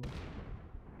him.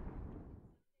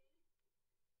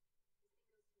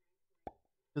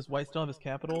 Does white still have his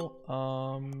capital?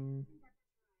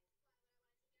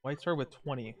 White started with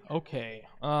 20. Okay.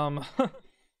 Um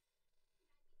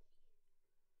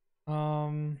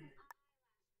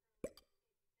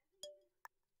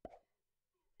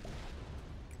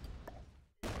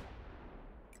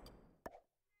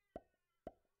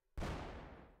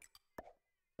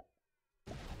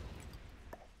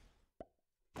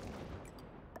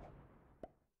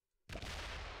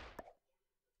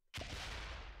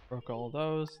Broke all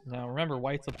those. Now remember,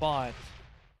 white's a bot,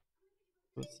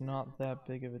 so it's not that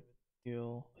big of a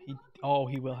deal.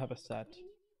 He will have a set.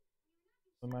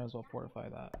 We might as well fortify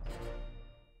that.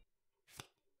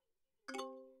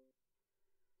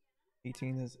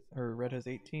 18 is, or red has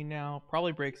 18 now.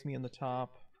 Probably breaks me in the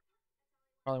top.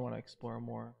 Probably want to explore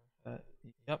more.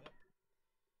 Yep.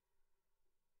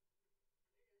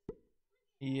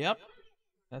 Yep.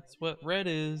 That's what red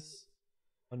is.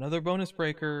 Another bonus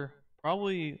breaker.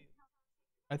 Probably,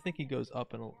 I think he goes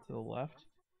up and to the left.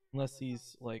 Unless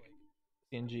he's like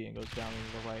CNG and goes down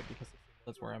to the right because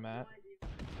that's where I'm at.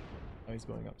 Oh, he's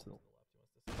going up to the left.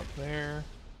 there.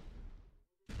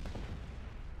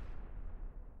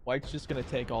 White's just gonna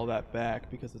take all that back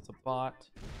because it's a bot.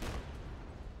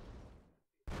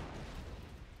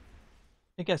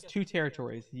 Pink has 2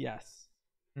 territories, yes.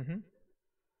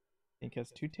 Pink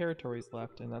has 2 territories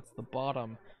left, and that's the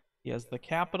bottom. He has the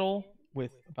capital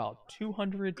with about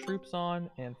 200 troops on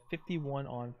and 51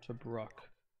 on Tobruk.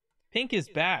 Pink is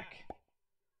back.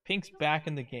 Pink's back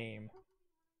in the game.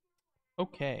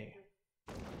 Okay.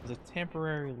 There's a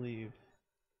temporary leave.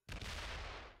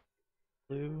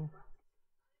 Blue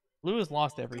has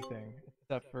lost everything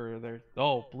except for their...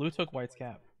 Oh, blue took white's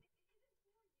cap.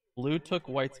 Blue took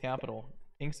white's capital.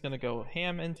 Pink's gonna go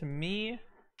ham into me.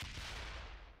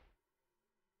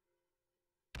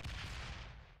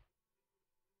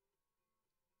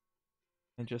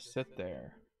 And just sit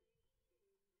there.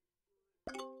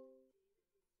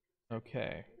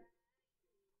 Okay.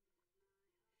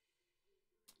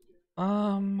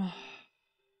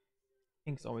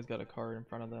 Pink's always got a card in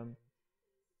front of them.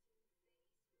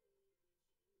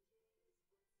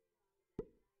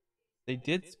 They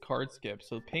did card skip,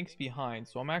 so Pink's behind,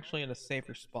 so I'm actually in a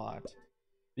safer spot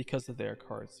because of their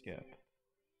card skip.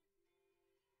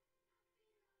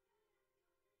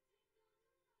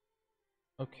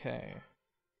 Okay.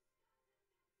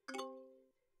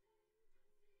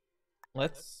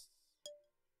 Let's...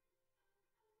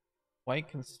 White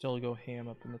can still go ham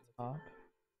up in the top.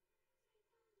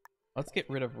 Let's get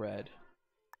rid of red.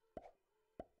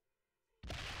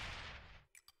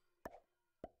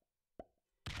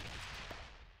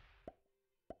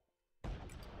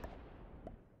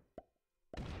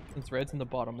 Since red's in the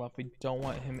bottom left, we don't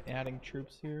want him adding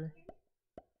troops here.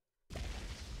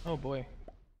 Oh boy.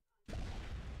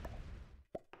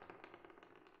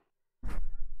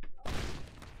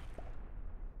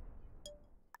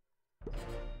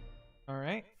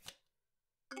 Alright.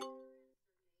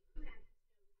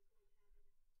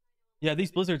 Yeah,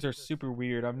 these blizzards are super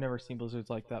weird. I've never seen blizzards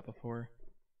like that before.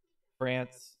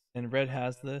 France, and red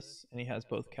has this, and he has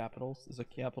both capitals. There's a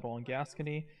capital in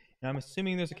Gascony, and I'm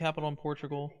assuming there's a capital in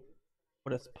Portugal,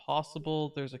 but it's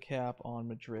possible there's a cap on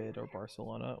Madrid or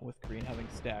Barcelona, with green having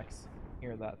stacks.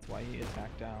 Here, that's why he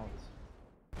attacked out.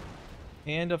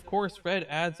 And of course, red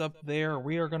adds up there.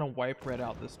 We are going to wipe red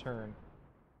out this turn.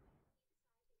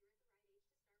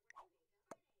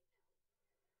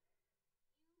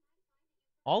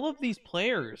 All of these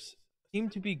players seem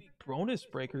to be bonus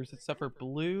breakers, except for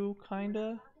blue,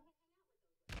 kinda.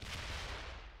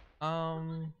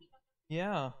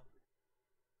 Yeah.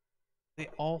 They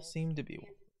all seem to be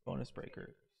bonus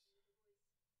breakers.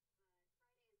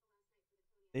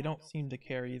 They don't seem to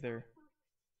care either.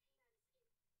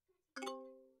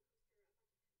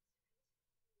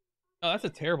 Oh, that's a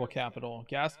terrible capital.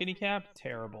 Gascony cap?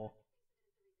 Terrible.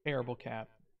 Terrible cap.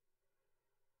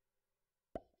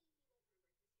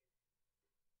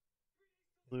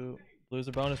 Blue's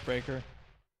a bonus breaker.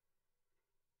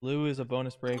 Blue is a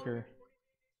bonus breaker.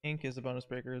 Pink is a bonus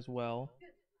breaker as well.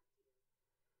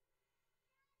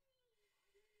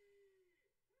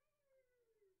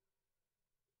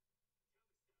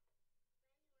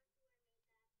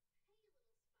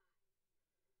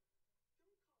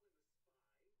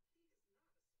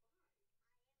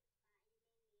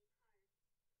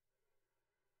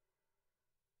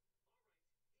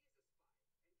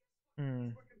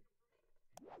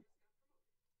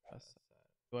 Yes.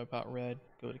 Wipe out red,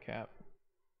 go to cap.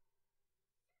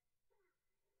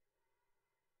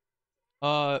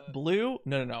 Blue?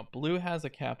 No. Blue has a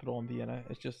capital in Vienna.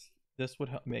 It's just, this would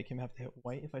make him have to hit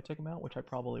white if I took him out, which I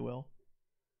probably will.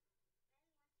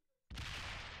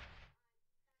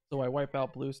 So I wipe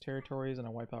out blue's territories and I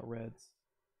wipe out red's.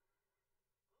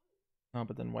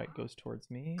 But then white goes towards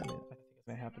me. I think it's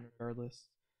gonna happen regardless.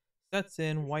 Sets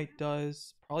in, white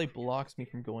does. Probably blocks me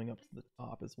from going up to the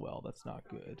top as well. That's not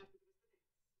good.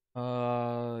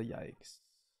 Yikes.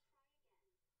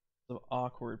 So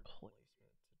awkward placement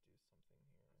to do something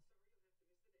here.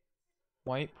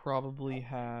 White probably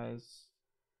has...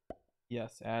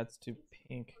 Yes, adds to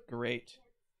pink. Great.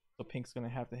 So pink's gonna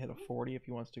have to hit a 40 if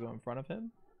he wants to go in front of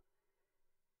him.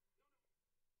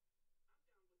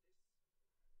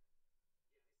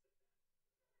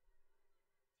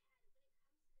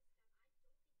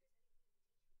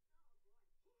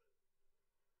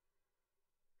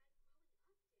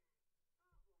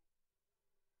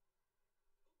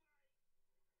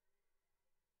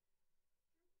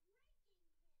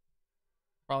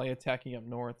 Probably attacking up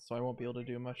north, so I won't be able to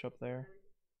do much up there.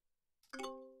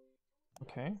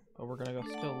 Okay, but we're gonna go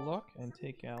still look and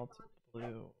take out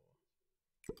blue.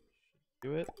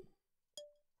 Do it.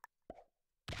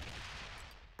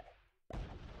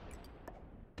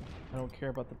 I don't care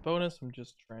about the bonus. I'm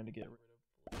just trying to get rid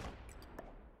of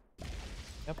blue.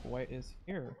 Yep, white is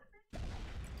here.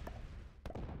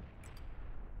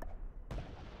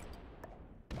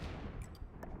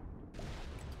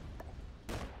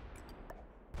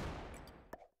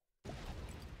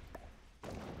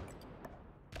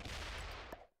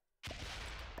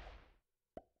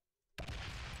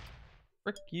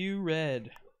 Frick you,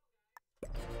 red.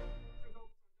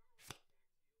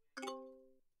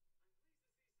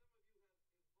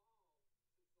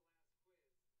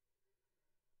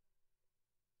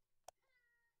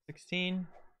 $16.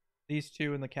 These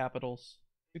two in the capitals.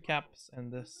 2 caps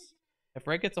and this. If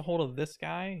red gets a hold of this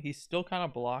guy, he's still kind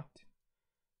of blocked.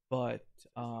 But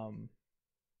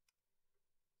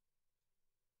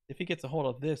if he gets a hold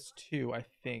of this too, I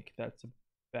think that's a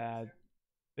bad,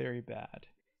 very bad.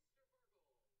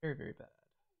 Very, very bad.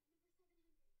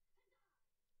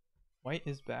 White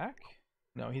is back?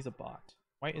 No, he's a bot.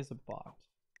 White is a bot.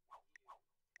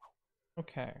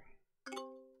 Okay.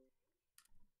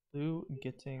 Blue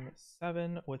getting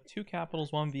 7 with 2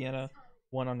 capitals, 1 Vienna,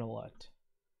 1 on the LUT.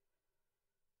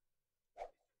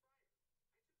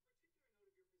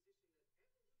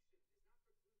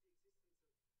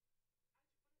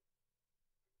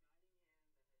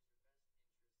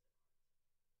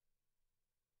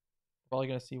 Probably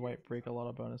gonna see white break a lot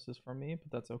of bonuses from me, but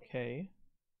that's okay.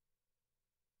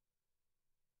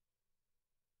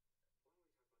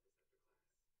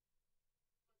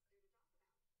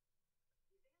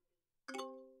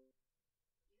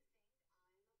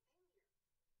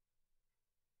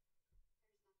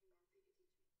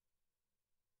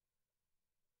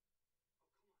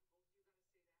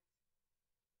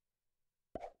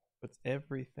 Puts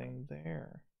everything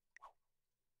there.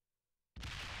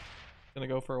 Gonna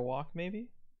go for a walk, maybe?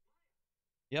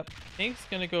 Yep, Pink's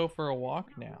gonna go for a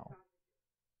walk now.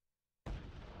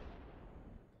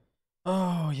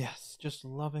 Oh, yes, just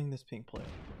loving this pink play.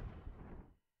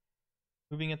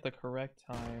 Moving at the correct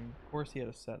time. Of course he had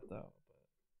a set, though.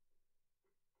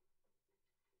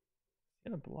 He's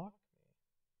gonna block me.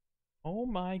 Oh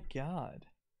my god.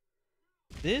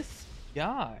 This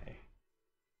guy.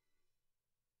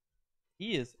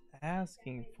 He is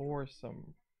asking for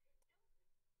some...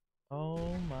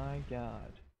 Oh my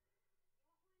god.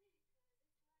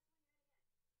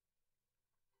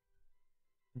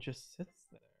 And just sits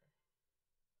there.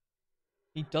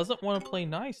 He doesn't want to play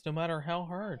nice no matter how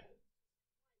hard.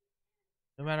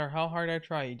 No matter how hard I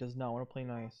try, he does not want to play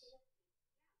nice.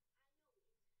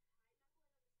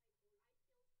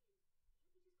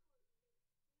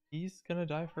 He's gonna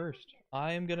die first.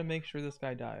 I am gonna make sure this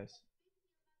guy dies.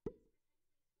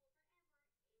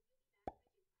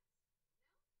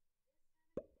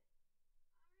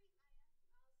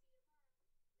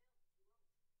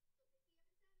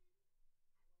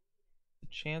 The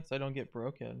chance I don't get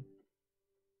broken.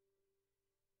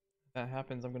 If that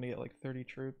happens, I'm gonna get like 30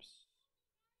 troops.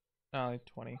 No, like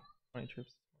 20. 20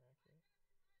 troops.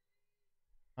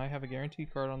 I have a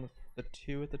guaranteed card on the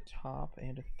 2 at the top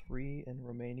and a 3 in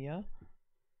Romania.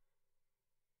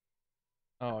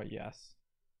 Oh, yes.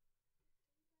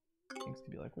 Things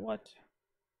could be like, what?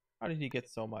 How did he get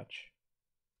so much?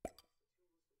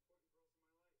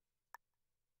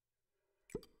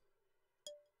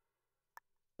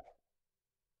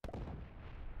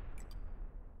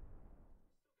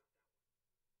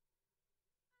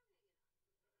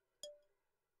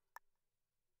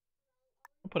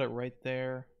 I'll put it right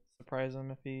there. Surprise him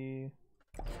if he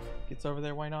gets over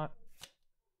there, why not?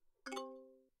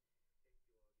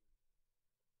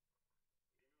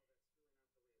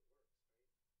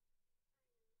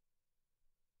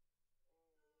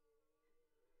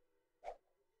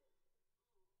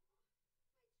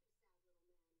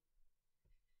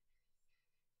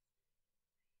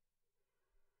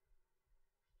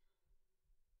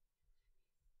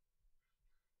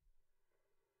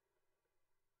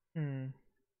 Hmm.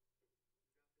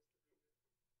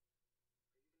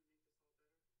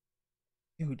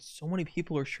 Dude, so many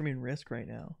people are streaming Risk right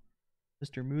now.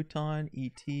 Mr. Mouton,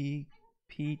 ET,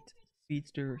 Pete,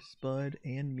 Speedster, Spud,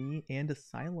 and me, and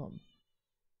Asylum.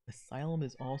 Asylum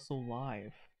is also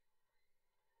live.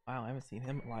 Wow, I haven't seen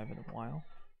him live in a while.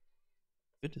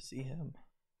 Good to see him.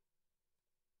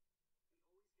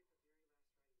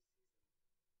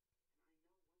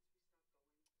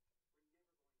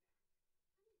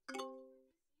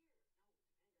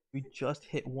 We just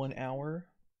hit 1 hour.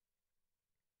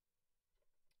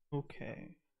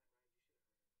 Okay.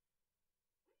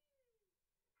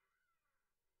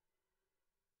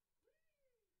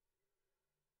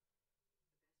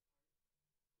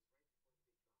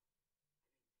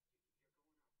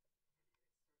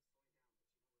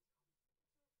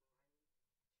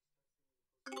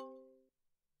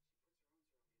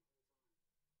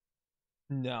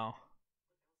 No.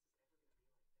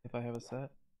 If I have a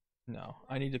set? No.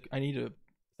 I need to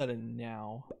set it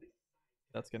now.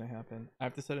 That's gonna happen. I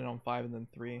have to set it on 5 and then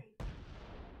 3.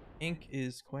 Ink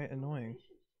is quite annoying.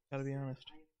 Gotta be honest.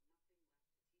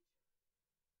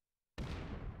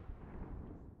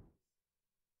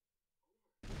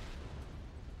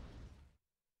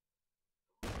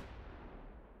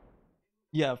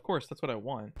 Yeah, of course, that's what I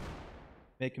want.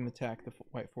 Make him attack the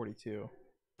white 42.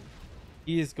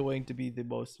 He is going to be the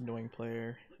most annoying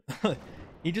player.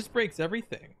 He just breaks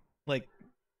everything. Like,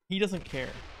 he doesn't care.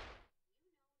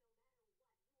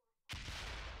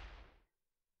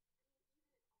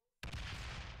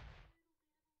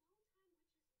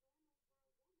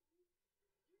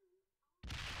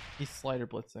 He's slider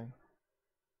blitzing.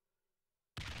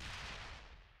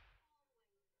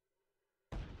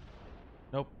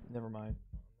 Nope, never mind.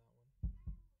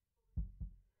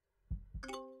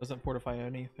 Doesn't fortify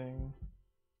anything.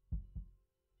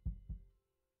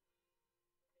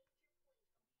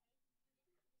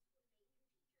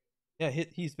 Yeah,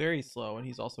 he's very slow, and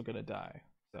he's also gonna die.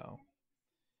 So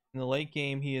in the late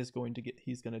game, he's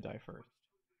gonna die first.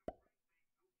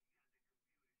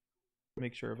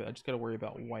 Make sure of it. I just gotta worry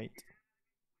about white.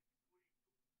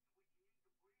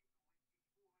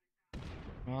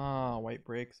 Ah, white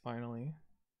breaks finally.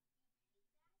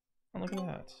 Oh, look at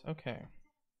that. Okay.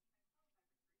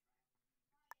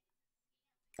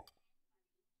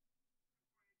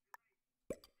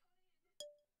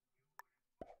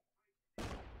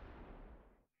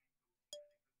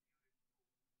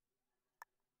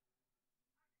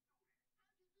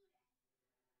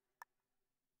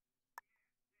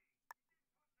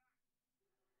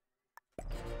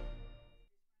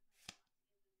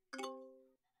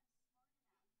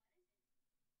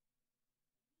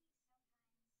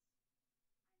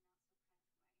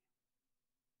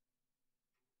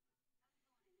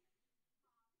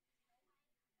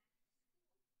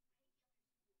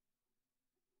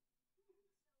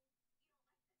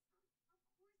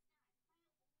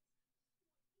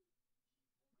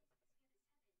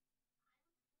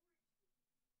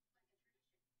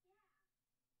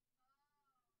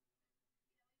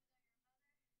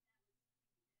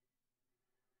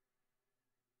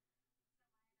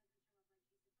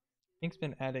 Pink's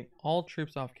been adding all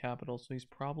troops off capital, so he's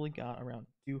probably got around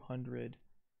 200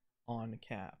 on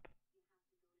cap.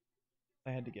 I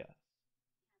had to guess.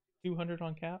 200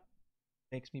 on cap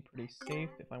makes me pretty safe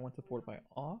if I want to fortify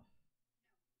off.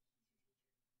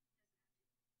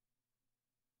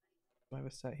 Do I have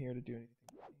a set here to do anything?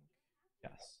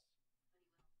 Yes.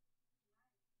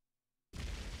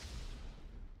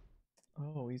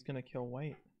 Oh, he's gonna kill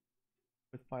white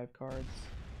with 5 cards.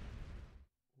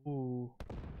 Ooh.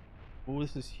 Ooh,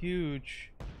 this is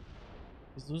huge.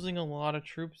 He's losing a lot of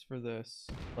troops for this.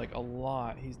 Like, a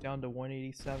lot. He's down to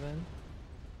 187,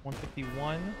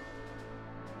 151,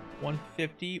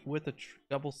 150 with a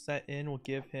double set in will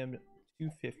give him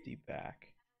 250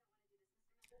 back.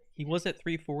 He was at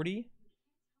 340.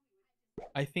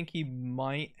 I think he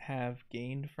might have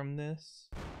gained from this.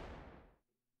 It's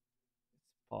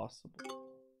possible.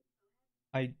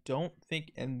 I don't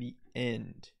think in the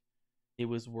end it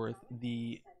was worth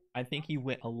the... I think he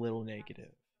went a little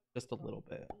negative. Just a little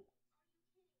bit.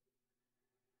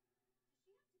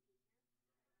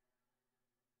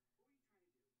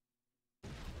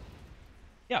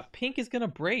 Yeah, pink is gonna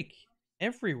break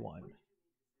everyone.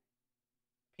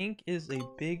 Pink is a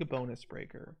big bonus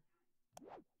breaker.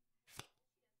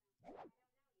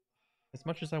 As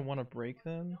much as I want to break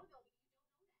them,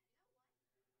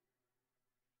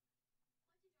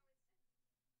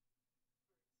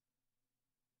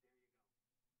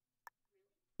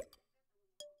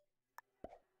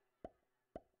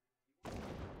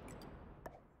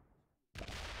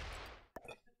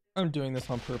 I'm doing this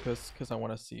on purpose because I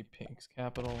want to see pink's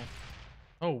capital.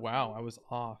 Oh wow, I was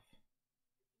off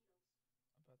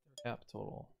about their cap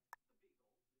total.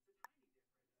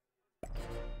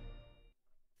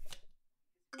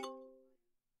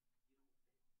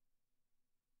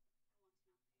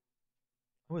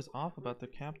 I was off about their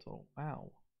cap total.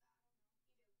 Wow.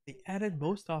 They added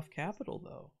most off capital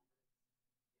though.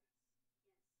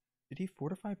 Did he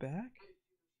fortify back?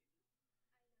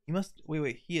 He must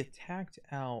wait, he attacked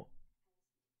out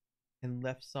and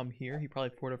left some here. He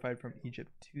probably fortified from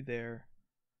Egypt to there.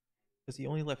 Because he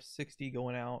only left 60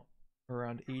 going out,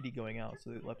 around 80 going out,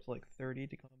 so they left like 30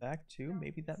 to come back too.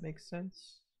 Maybe that makes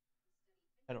sense.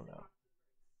 I don't know.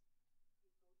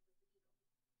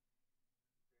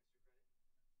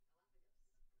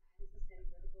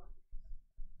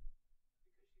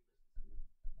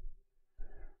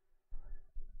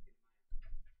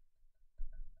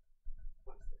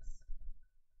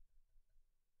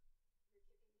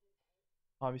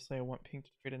 Obviously, I want pink to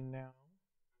trade in now.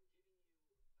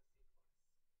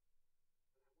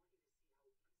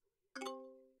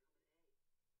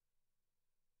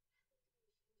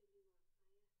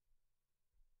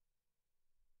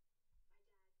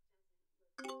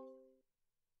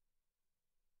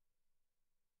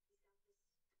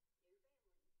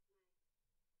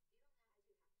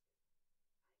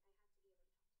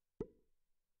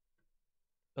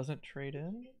 Doesn't trade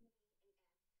in?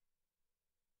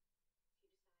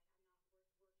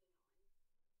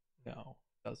 No,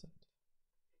 doesn't.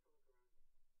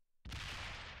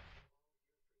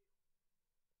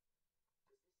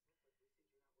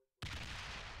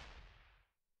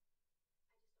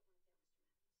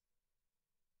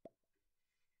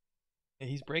 Yeah,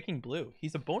 he's breaking blue.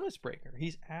 He's a bonus breaker.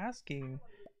 He's asking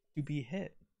to be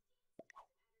hit.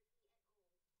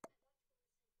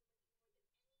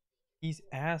 He's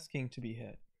asking to be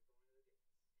hit.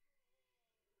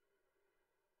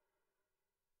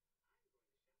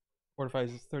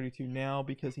 Fortifies is 32 now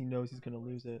because he knows he's going to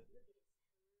lose it.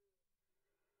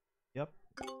 Yep.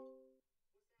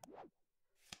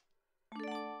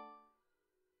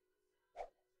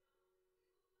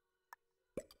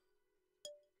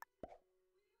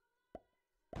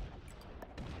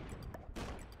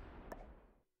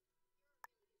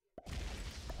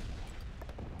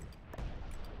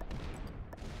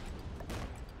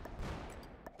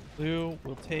 Blue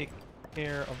will take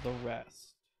care of the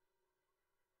rest.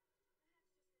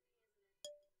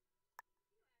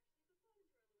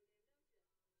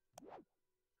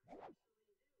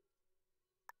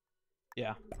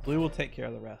 Yeah, blue will take care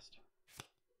of the rest.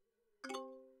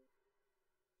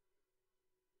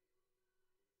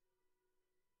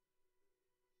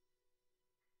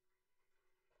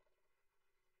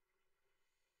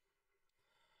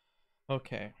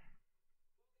 Okay.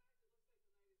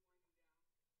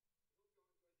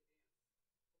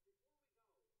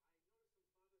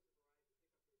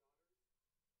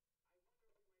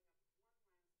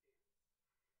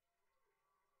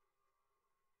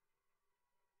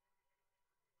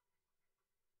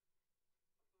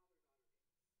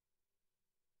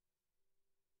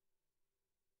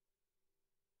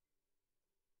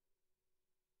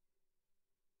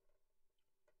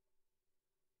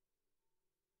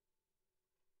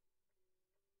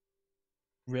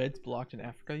 Red's blocked in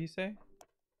Africa, you say?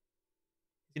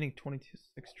 He's getting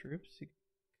 26 troops.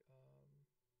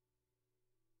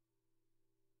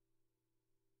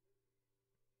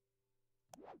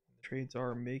 Trades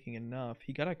are making enough.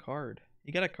 He got a card.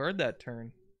 He got a card that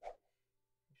turn.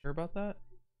 You sure about that?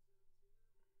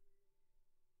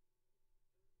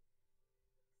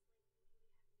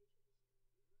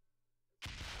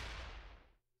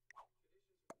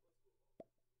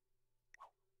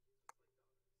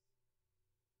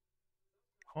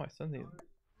 Oh, I suddenly...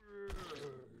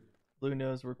 Blue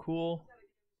knows we're cool.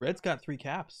 Red's got 3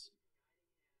 caps.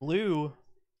 Blue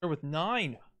are with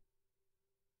 9.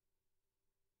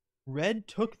 Red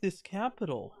took this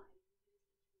capital.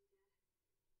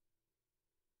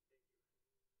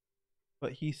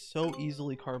 But he's so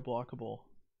easily card blockable.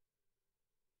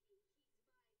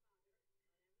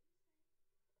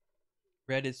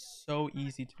 Red is so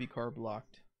easy to be card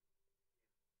blocked.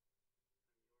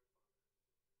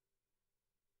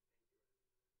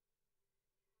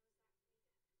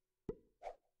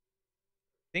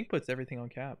 Pink puts everything on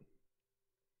cap.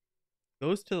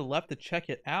 Goes to the left to check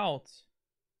it out.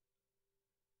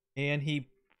 And he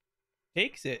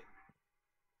takes it.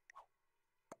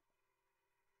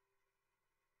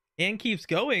 And keeps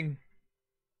going.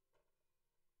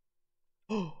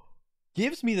 Oh,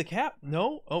 gives me the cap.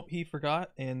 No. Oh, he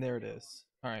forgot. And there it is.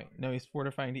 All right. No, he's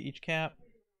fortifying to each cap.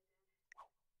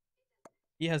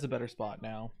 He has a better spot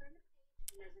now.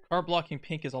 Card blocking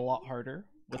pink is a lot harder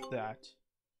with that.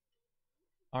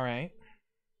 All right.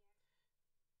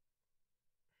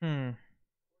 All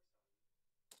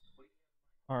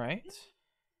right.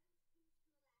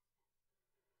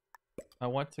 I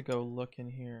want to go look in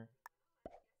here.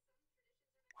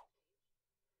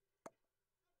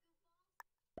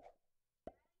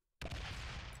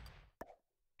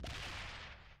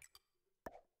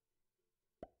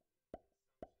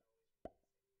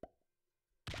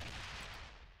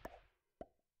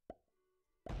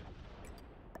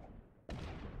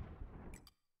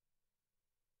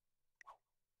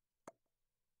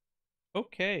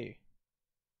 Okay.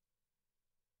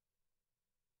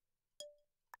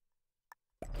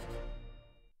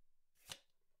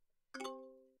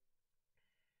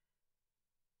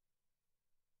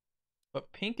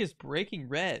 But pink is breaking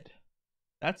red.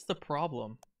 That's the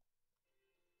problem.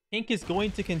 Pink is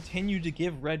going to continue to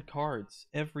give red cards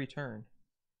every turn.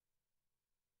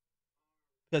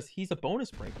 because he's a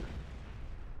bonus breaker.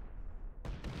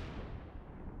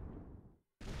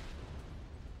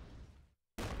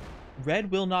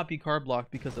 Red will not be card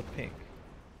blocked because of pink.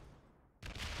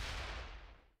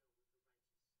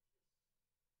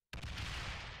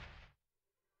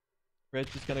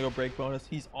 Red's just gonna go break bonus.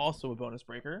 He's also a bonus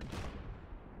breaker,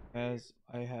 as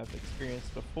I have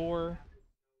experienced before.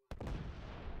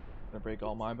 Gonna break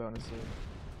all my bonuses.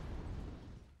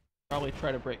 Probably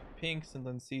try to break pink's and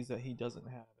then sees that he doesn't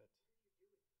have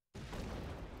it.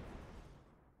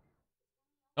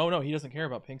 Oh no, he doesn't care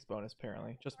about pink's bonus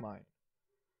apparently, just mine.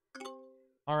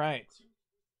 Alright.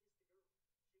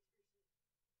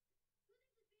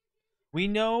 We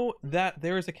know that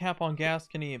there is a cap on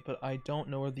Gascony, but I don't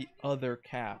know where the other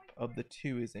cap of the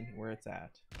two is in where it's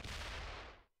at.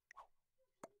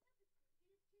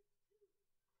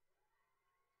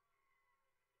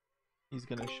 He's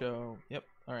gonna show. Yep.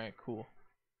 Alright, cool.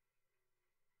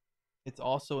 It's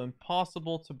also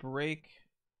impossible to break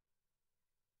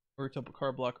or to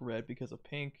card block red because of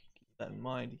pink. Keep that in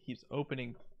mind. He keeps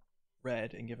opening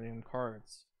red and giving him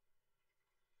cards.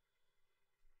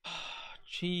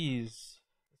 Jeez.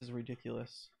 This is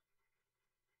ridiculous.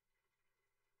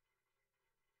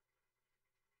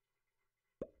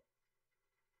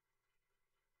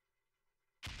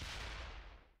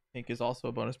 Pink is also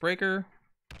a bonus breaker,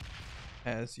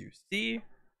 as you see.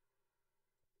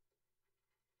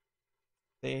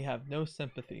 They have no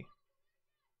sympathy.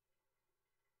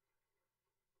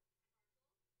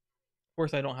 Of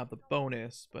course, I don't have the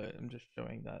bonus, but I'm just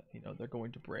showing that, you know, they're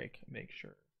going to break and make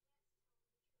sure.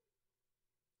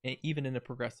 And even in a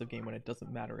progressive game when it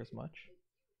doesn't matter as much.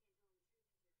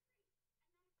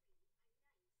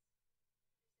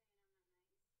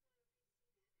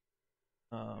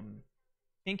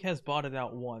 Pink has bought it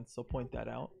out once, so point that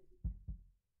out.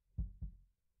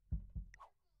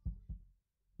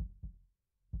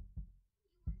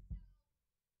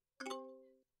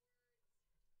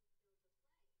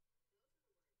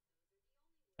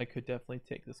 I could definitely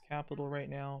take this capital right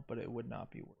now, but it would not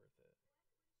be worth it.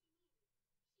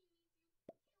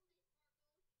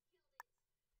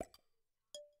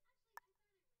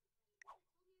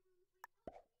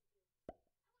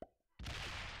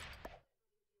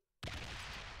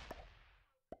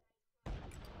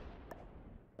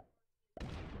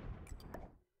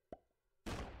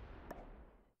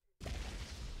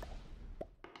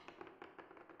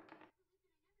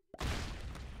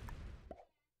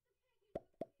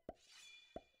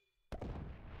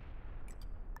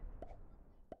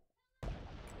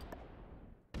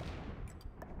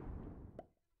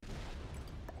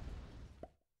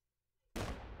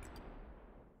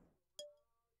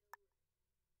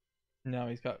 Now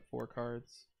he's got 4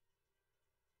 cards.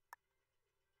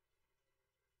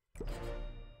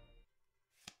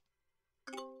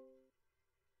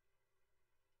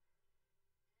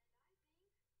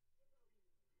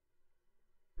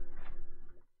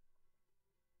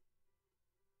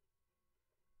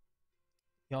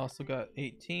 He also got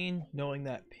 18, knowing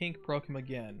that pink broke him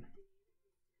again.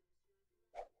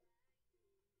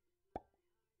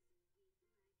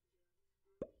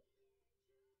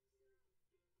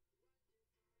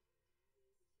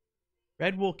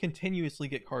 Red will continuously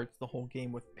get cards the whole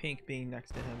game with pink being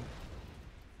next to him.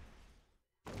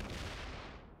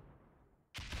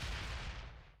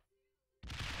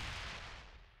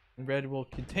 And red will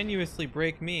continuously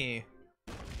break me,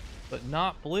 but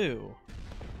not blue.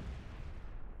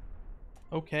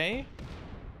 Okay.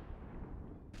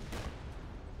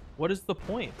 What is the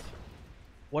point?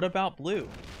 What about blue?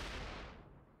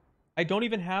 I don't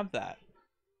even have that.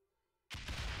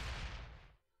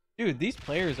 Dude, these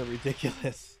players are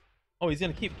ridiculous. Oh, he's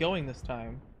gonna keep going this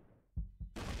time.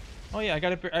 Oh yeah, I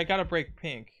gotta break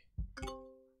pink.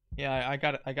 Yeah, I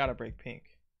gotta break pink.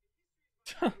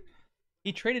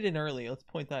 He traded in early, let's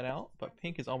point that out, but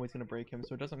pink is always gonna break him,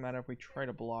 so it doesn't matter if we try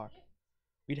to block.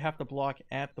 We'd have to block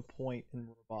at the point in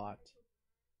Robot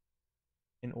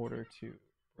in order to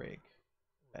break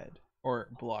red or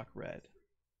block red.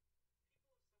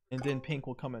 And then pink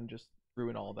will come and just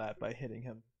ruin all that by hitting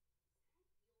him.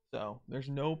 So there's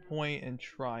no point in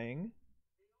trying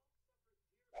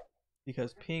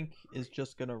because pink is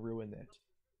just gonna ruin it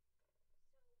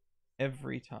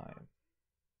every time.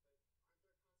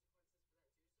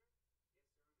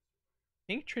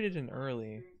 Pink traded in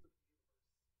early.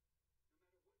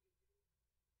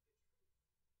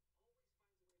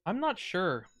 I'm not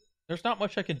sure. There's not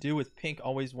much I can do with pink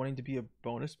always wanting to be a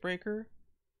bonus breaker.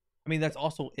 I mean, that's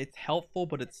also, it's helpful,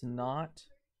 but it's not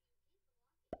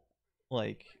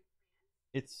like,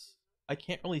 it's, I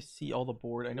can't really see all the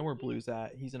board. I know where blue's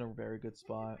at. He's in a very good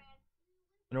spot.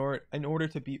 In order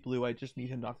to beat blue, I just need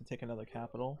him not to take another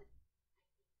capital.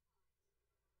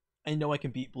 I know I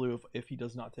can beat blue if he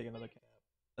does not take another cap.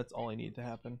 That's all I need to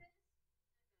happen.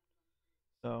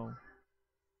 So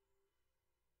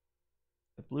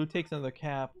if blue takes another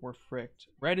cap, we're fricked.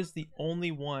 Red is the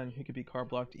only one who could be card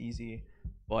blocked easy,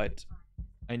 but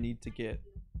I need to get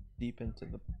deep into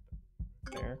the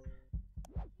there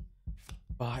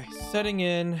by setting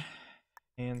in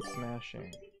and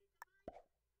smashing.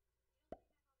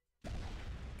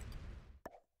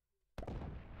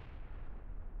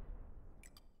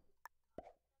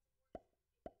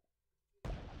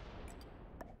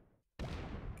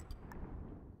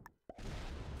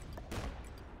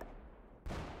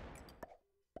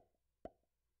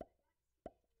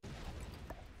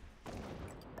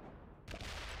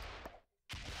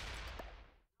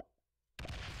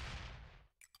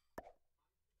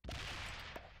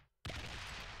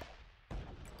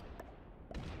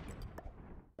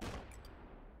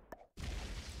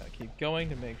 Keep going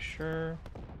to make sure.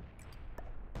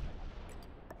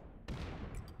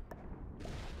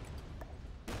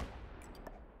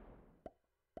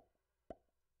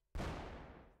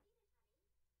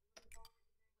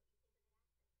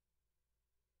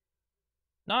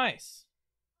 Nice.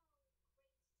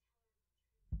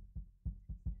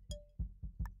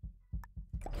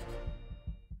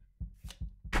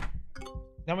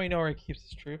 Now we know where he keeps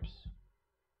his troops.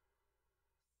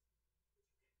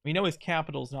 We know his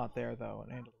capital's not there though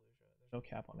in Andalusia. There's no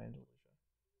cap on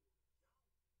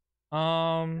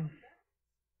Andalusia.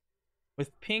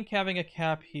 With pink having a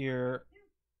cap here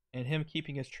and him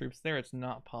keeping his troops there, it's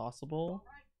not possible.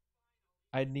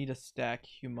 I'd need a stack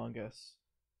humongous.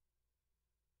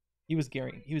 He was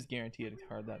guaranteed a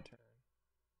card that turn.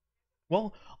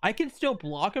 Well, I can still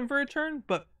block him for a turn,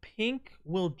 but pink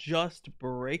will just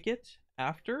break it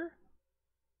after.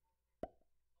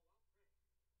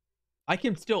 I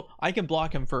can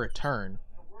block him for a turn,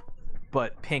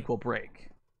 but pink will break.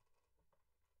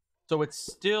 So it's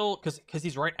still because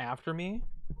he's right after me.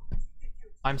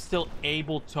 I'm still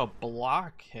able to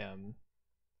block him,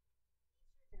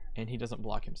 and he doesn't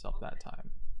block himself that time.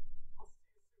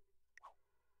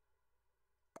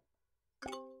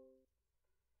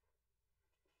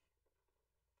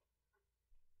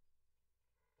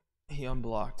 He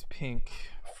unblocked pink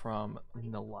from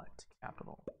Nalut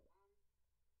capital.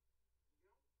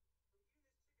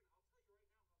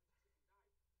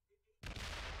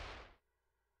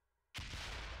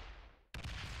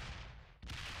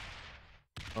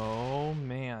 Oh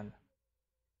man.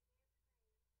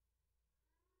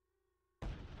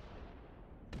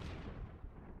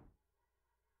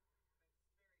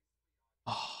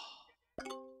 Oh.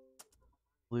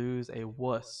 Blue's a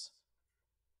wuss.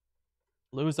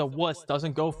 Blue's a wuss,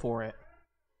 doesn't go for it.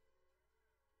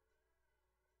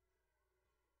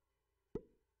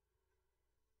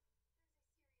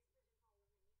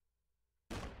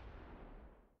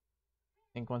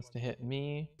 Pink wants to hit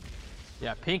me.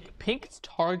 Yeah, Pink's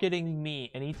targeting me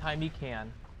anytime he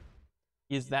can.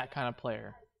 He's that kind of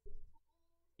player.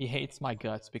 He hates my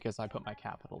guts because I put my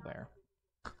capital there.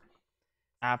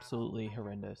 Absolutely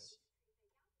horrendous.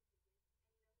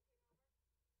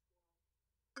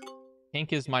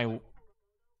 Pink is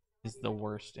the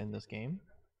worst in this game.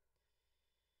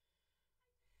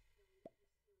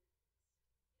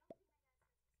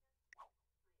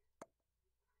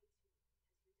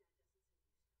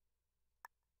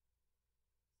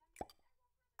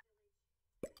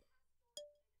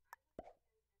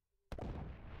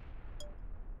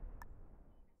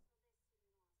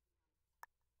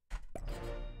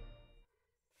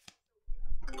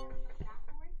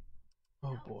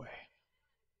 Oh boy.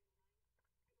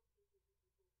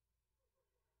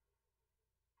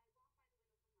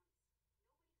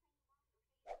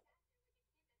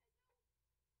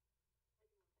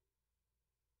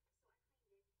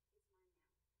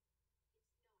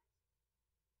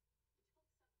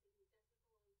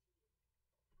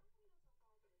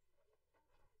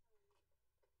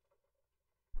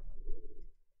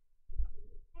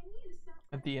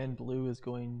 At the end, blue is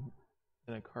going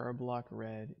to card block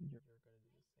red.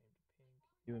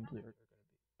 You're going to do the same to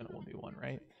pink. You and blue are going to 1v1,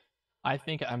 right? I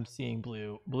think I'm seeing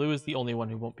blue. Blue is the only one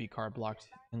who won't be card blocked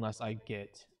unless I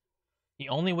get... The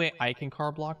only way I can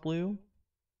card block blue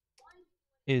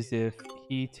is if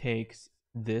he takes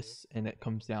this and it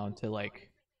comes down to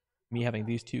like me having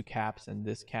these two caps and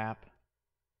this cap.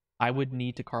 I would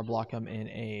need to card block him in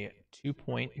a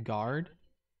 2-point guard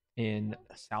in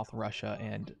South Russia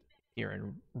and here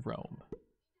in Rome.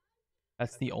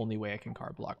 That's the only way I can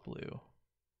card block blue.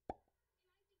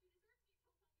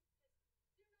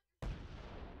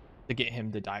 to get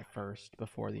him to die first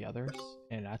before the others,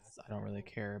 and I don't really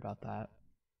care about that.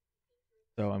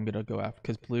 So I'm gonna go after,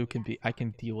 because blue can be, I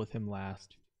can deal with him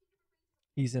last.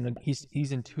 He's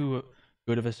in too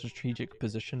good of a strategic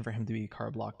position for him to be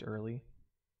card blocked early.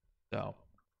 So,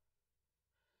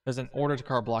 because in order to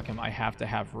card block him, I have to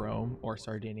have Rome or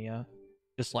Sardinia,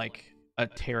 just like a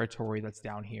territory that's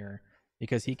down here,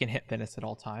 because he can hit Venice at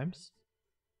all times,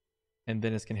 and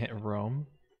Venice can hit Rome.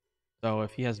 So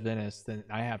if he has Venice, then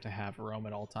I have to have Rome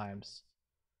at all times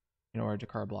in order to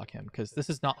card block him, because this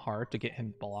is not hard to get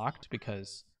him blocked,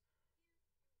 because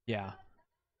yeah,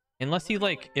 unless he,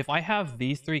 like, if I have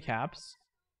these 3 caps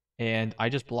and I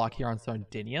just block here on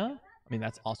Sardinia, I mean,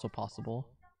 that's also possible.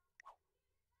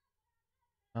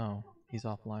 Oh, he's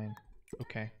offline.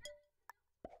 Okay.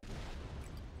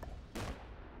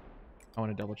 I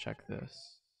want to double check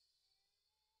this.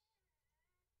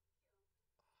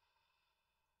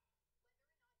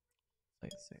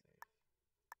 Let's see.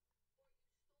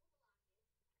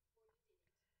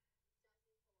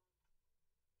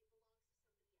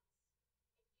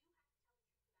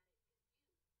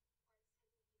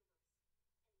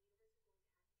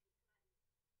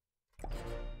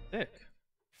 Sick.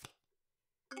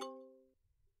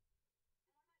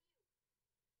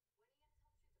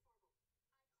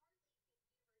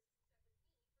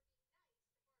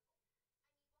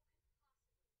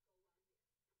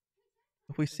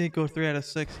 If we see it go 3 out of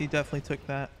 6, he definitely took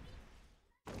that.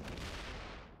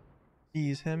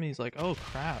 Sees him, he's like, oh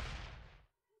crap.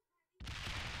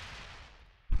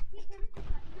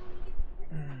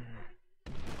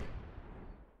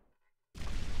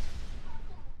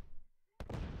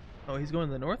 Oh, he's going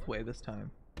the north way this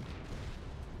time.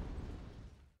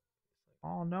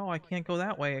 Oh no, I can't go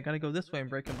that way. I gotta go this way and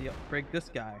break this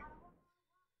guy.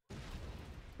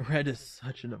 Red is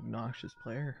such an obnoxious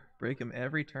player. Break him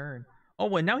every turn.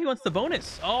 Oh, and now he wants the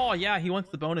bonus. Oh yeah, he wants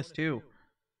the bonus too.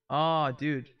 Oh,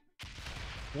 dude.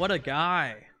 What a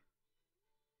guy.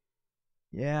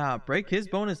 Yeah, break his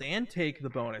bonus and take the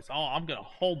bonus. Oh, I'm gonna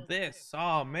hold this.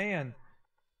 Oh man.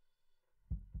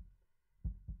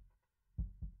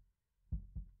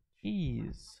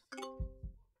 Jeez.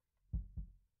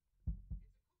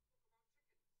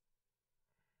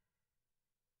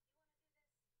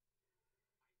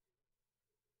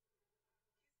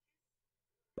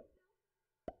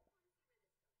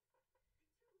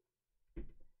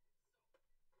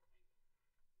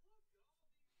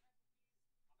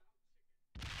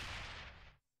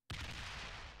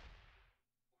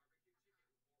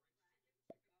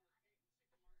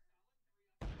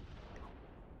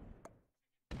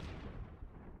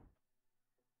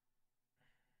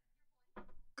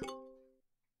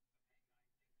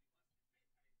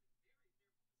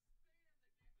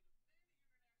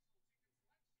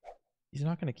 He's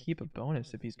not going to keep a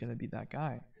bonus if he's going to be that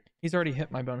guy. He's already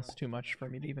hit my bonus too much for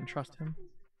me to even trust him.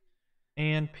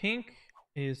 And pink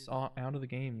is out of the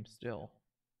game still.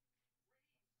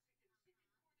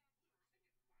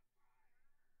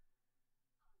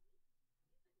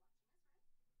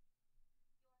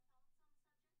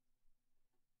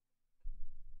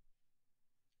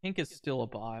 Pink is still a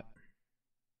bot.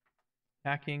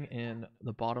 Hacking in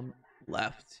the bottom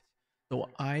left. So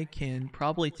I can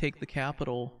probably take the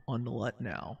capital on Nullet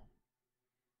now.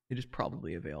 It is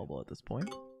probably available at this point.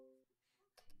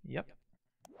 Yep.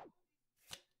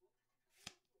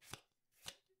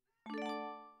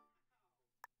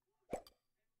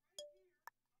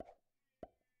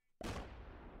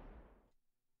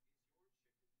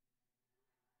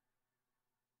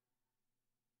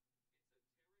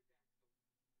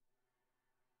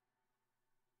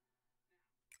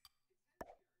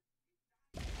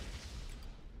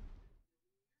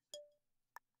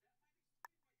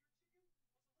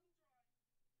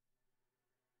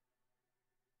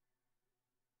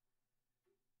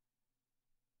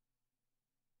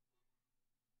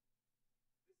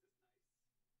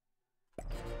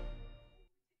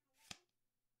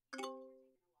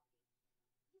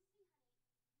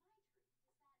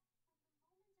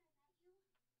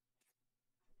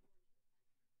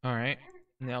 All right.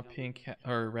 Now pink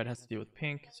or red has to deal with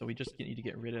pink, so we just need to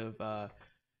get rid of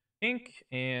pink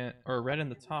and or red in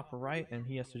the top right, and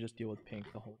he has to just deal with pink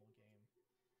the whole game.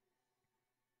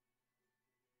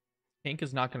 Pink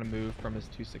is not going to move from his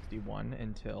 261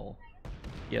 until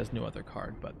he has no other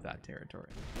card but that territory.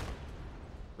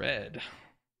 Red.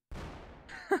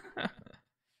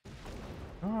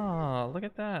 Oh, look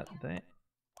at that.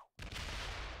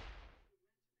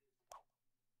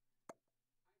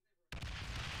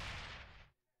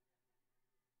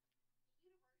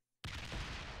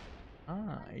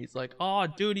 He's like, oh,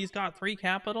 dude, he's got 3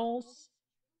 capitals.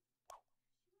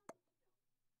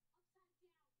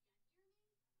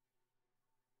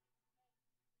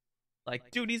 Like,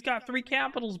 dude, he's got 3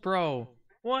 capitals, bro.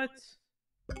 What?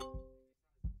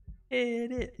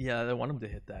 Hit it. Yeah, I want him to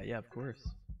hit that. Yeah, of course.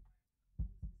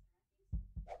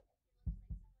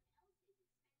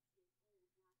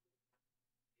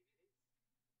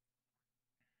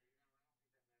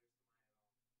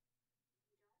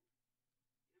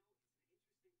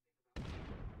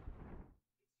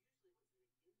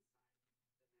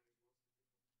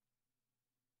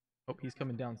 Oh, he's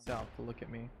coming down south to look at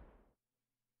me.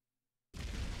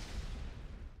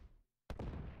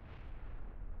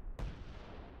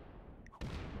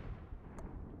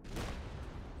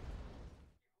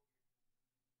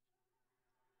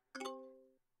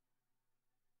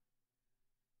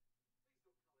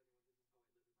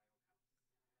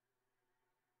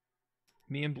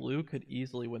 Me and blue could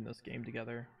easily win this game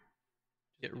together.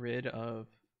 Get rid of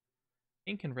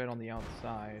pink and red on the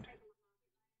outside.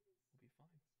 We'll be fine.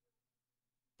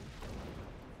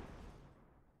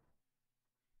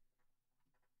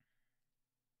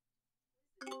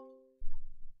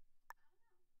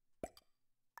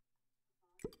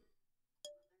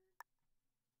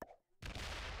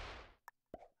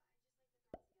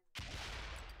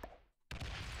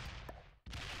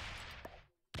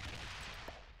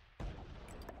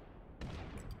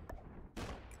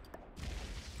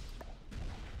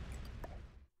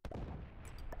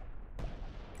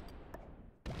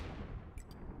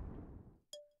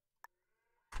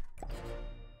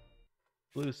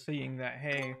 Blue's seeing that,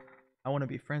 hey, I want to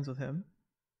be friends with him.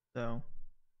 So,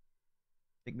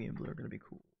 I think me and blue are going to be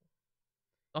cool.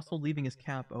 Also leaving his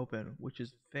cap open, which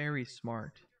is very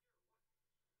smart.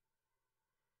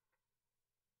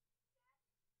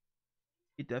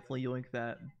 He definitely yoink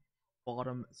that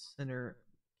bottom center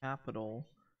capital.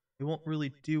 It won't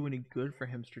really do any good for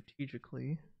him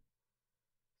strategically.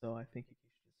 So I think he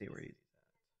should stay where he's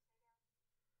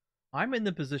at. I'm in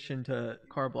the position to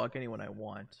card block anyone I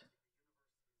want.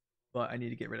 But I need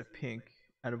to get rid of pink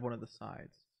out of one of the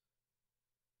sides.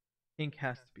 Pink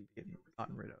has to be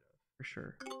gotten rid of, for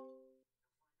sure.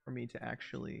 For me to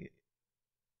actually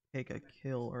take a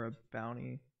kill or a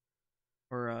bounty.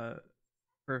 Or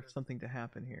for something to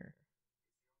happen here.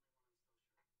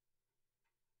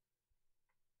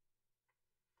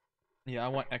 Yeah, I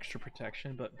want extra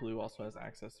protection, but blue also has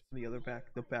access from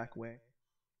the back way.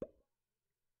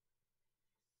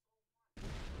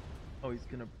 Oh, he's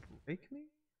gonna break me?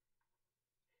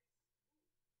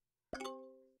 Okay.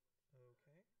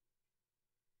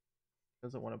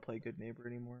 Doesn't want to play good neighbor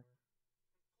anymore.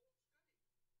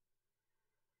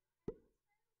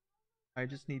 I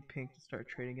just need pink to start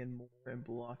trading in more and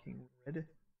blocking red.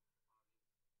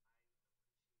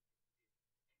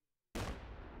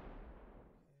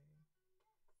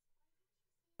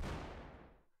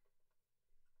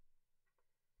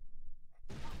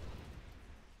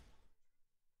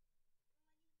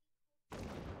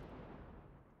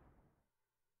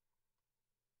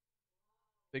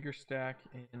 Bigger stack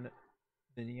in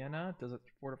Vienna. Does it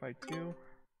fortify too? No.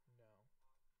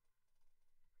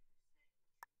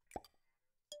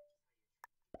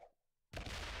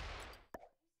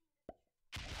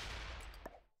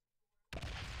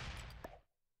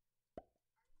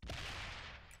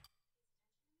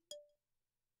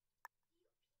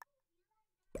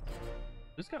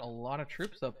 Blue's got a lot of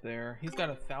troops up there. He's got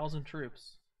 1,000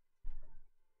 troops.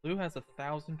 Blue has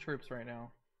 1,000 troops right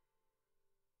now.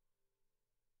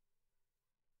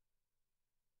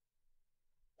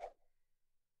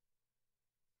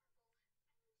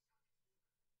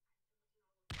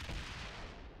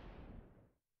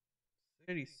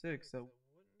 $86, so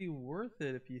wouldn't be worth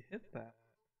it if you hit that.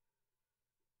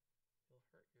 You'll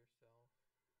hurt yourself.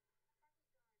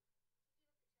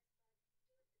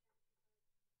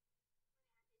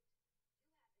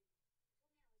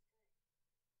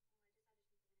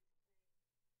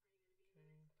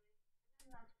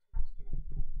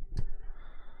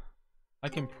 I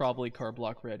can probably card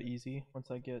block red easy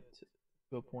once I get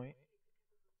to a point.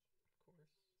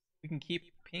 We can keep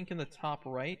pink in the top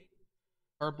right.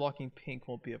 Card blocking pink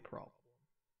won't be a problem.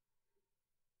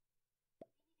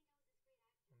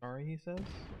 Sorry, he says.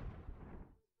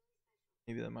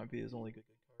 Maybe that might be his only good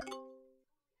card.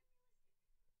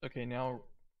 Okay, now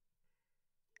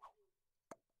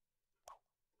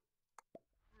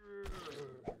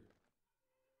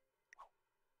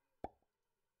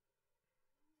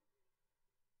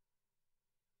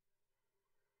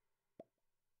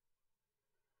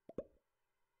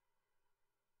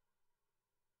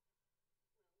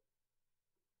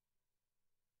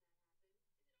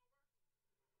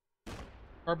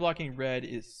card blocking red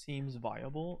seems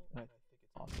viable, and I think it's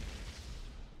awesome.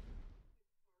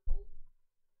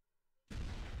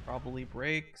 Probably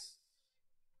breaks.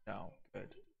 No.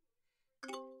 Good.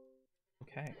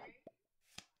 Okay.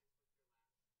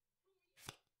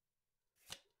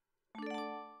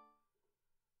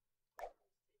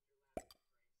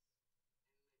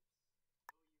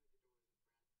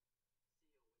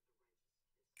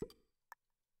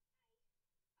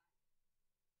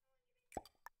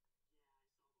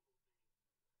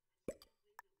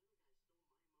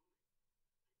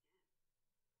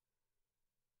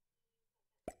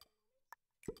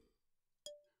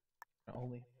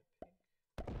 Only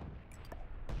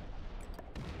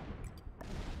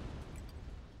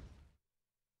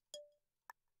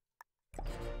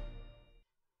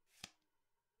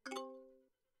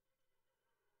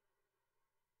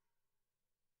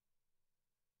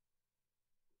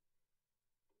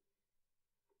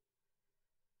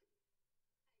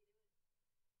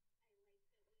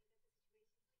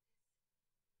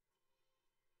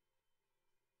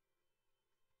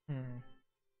Hmm.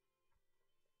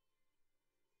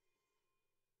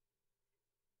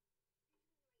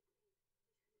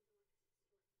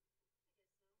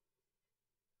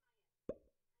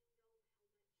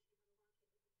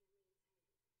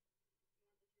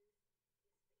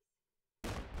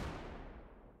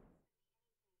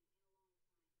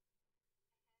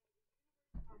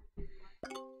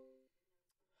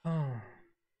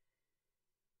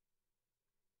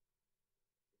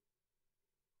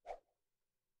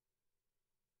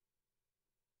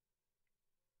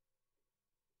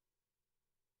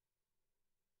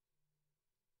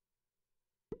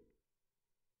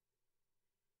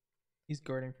 He's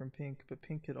guarding from Pink, but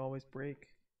Pink could always break.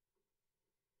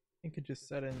 Pink could just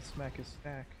set it and smack his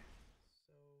stack.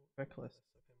 So reckless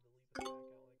of him to leave a stack out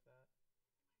like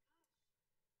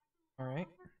that. Alright.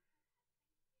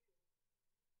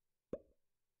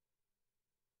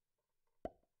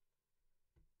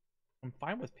 I'm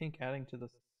fine with Pink adding to the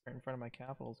right in front of my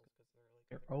capitals because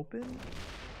they're open,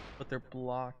 but they're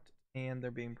blocked and they're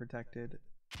being protected.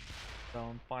 So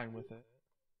I'm fine with it.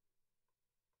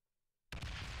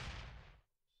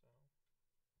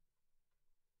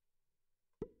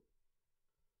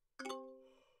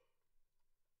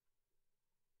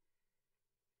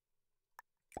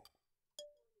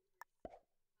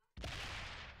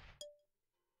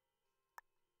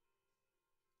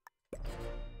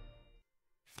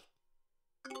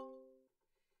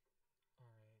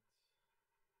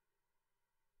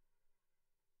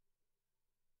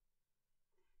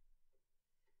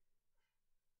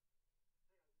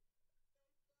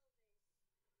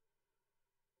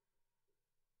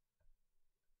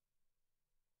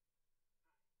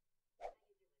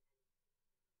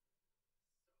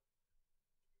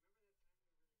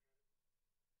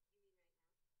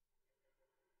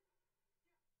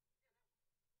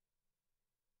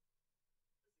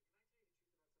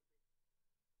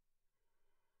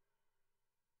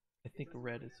 I think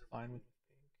red is fine with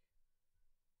Pink,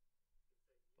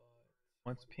 but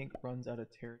once Pink runs out of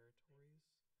territories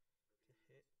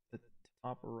to hit the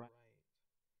top right,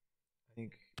 I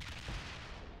think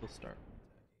we'll start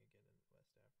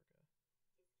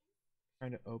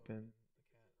trying to open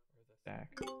the stack.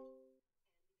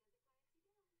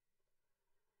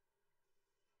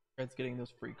 Red's getting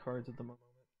those free cards at the moment.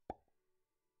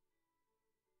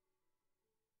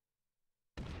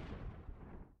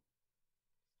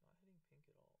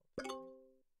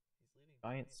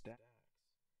 Giant stacks.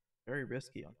 Very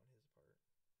risky on his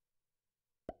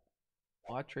part.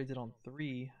 Bot trades it on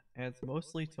 3, and it's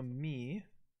mostly to me.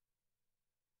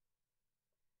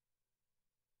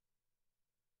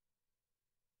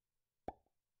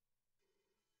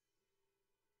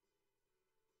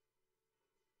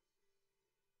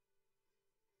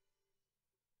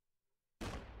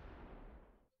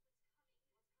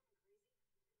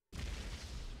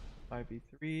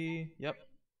 5v3. Yep.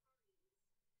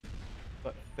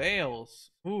 But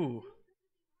fails. Ooh.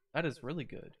 That is really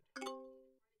good.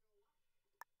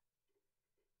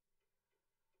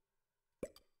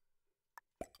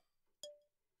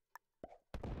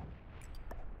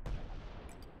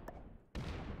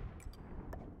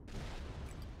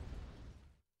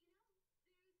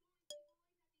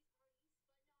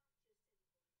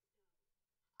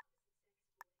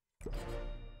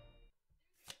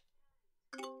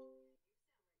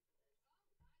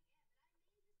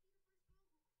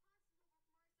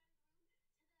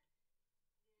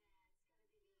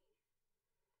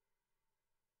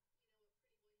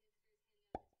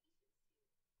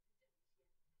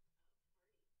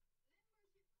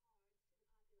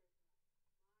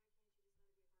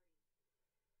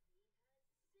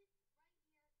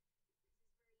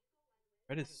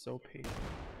 Red is so patient.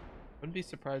 Wouldn't be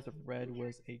surprised if red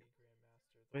was a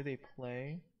way they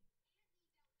play.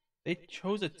 They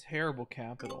chose a terrible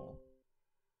capital,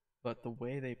 but the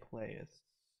way they play is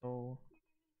so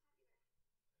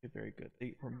very good.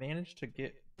 They managed to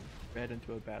get red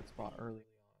into a bad spot early on,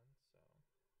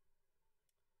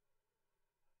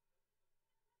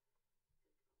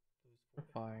 so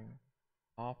fortifying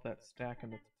off that stack in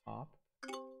the top.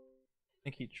 I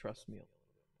think he trusts me a little bit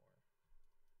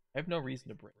more. I have no reason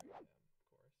to break him, of course.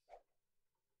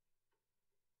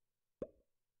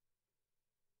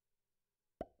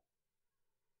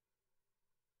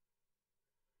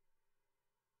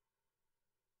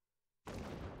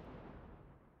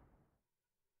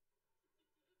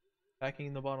 Attacking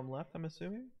in the bottom left, I'm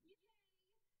assuming.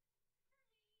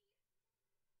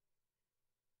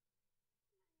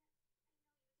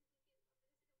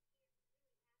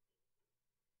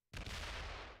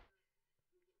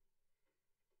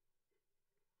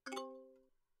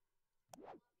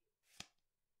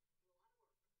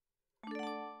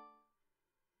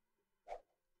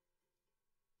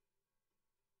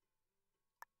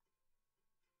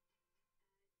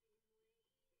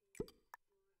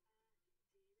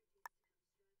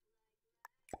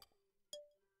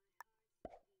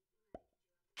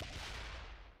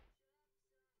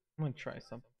 I'm gonna try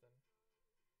something.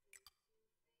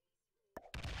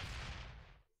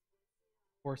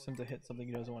 Force him to hit something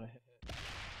he doesn't want to hit.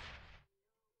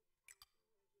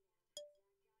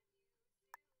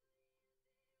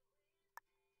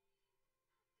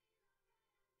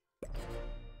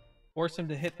 Force him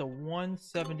to hit the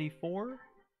 174.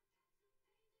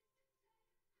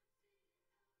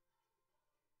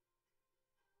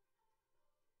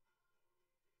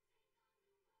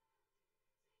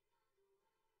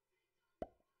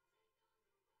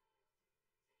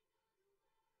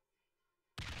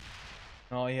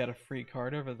 Oh, he had a free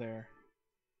card over there.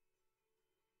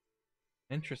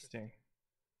 Interesting.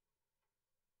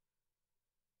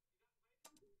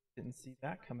 Didn't see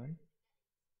that coming.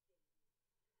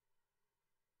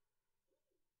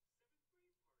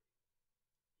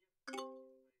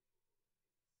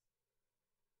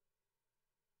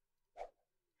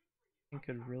 He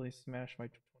could really smash my 24s.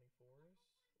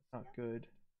 It's not good.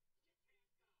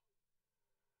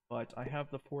 But I have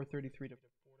the 433 to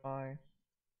fortify.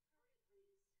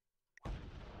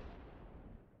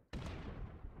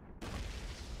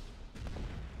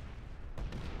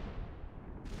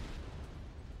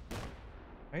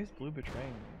 Why is blue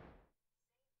betraying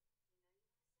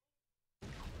me?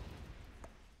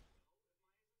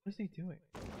 What is he doing?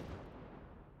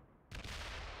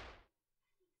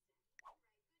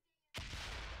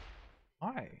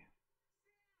 Why?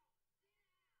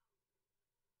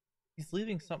 He's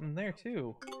leaving something there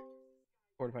too.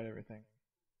 Fortified everything.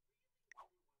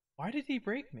 Why did he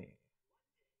break me?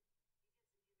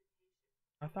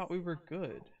 I thought we were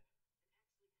good.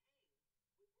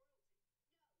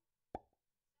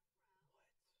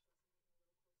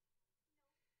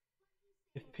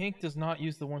 If pink does not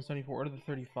use the 174 or the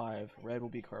 35, red will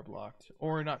be card blocked.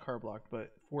 Or not card blocked,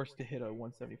 but forced to hit a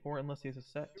 174 unless he has a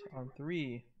set on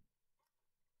 3.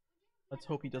 Let's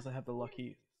hope he doesn't have the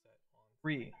lucky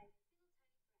 3.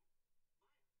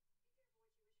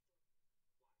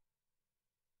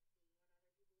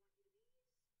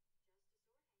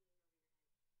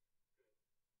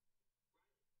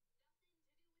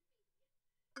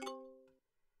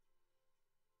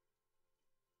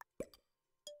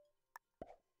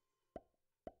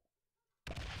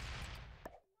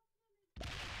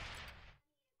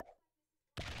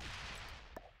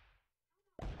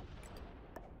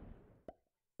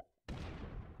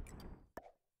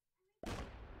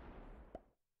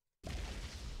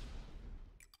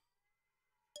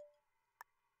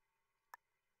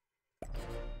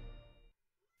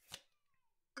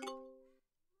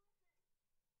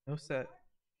 No set.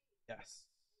 Yes.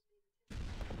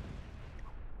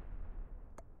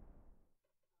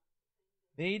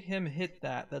 Made him hit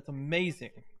that. That's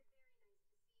amazing.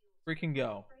 Freaking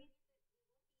go.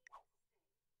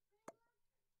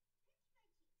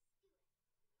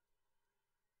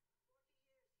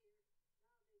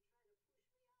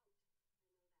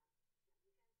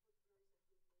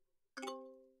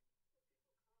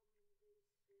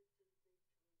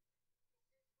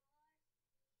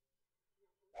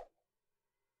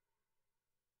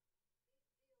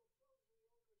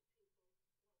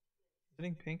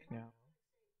 Hitting pink now.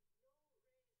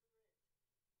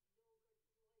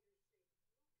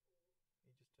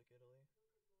 He just took Italy.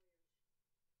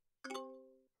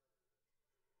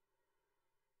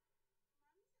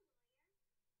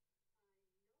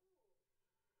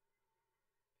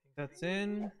 That's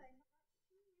in.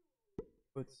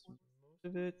 Puts most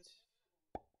of it.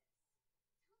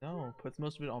 No, puts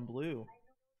most of it on blue.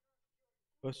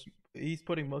 He's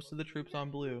putting most of the troops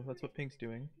on blue. That's what pink's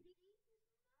doing.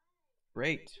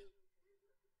 Great.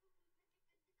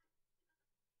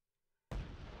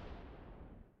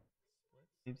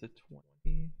 Leaves a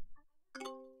 20.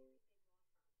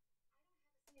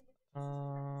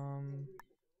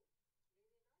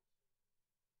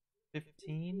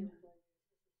 15.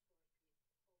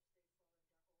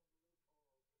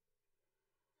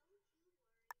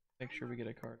 Make sure we get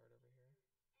a card right over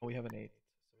here. Oh, we have an 8.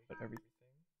 So we got everything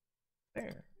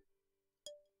there.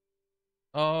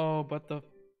 Oh, but the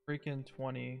freaking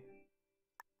 20.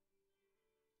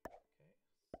 Okay,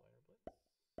 Blitz.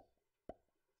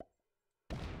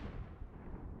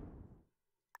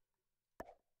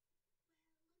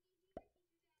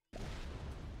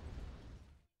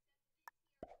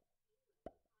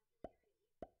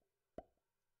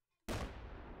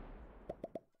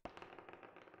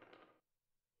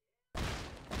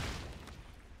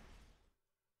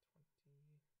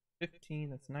 15,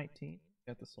 that's 19.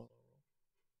 Got the slow roll.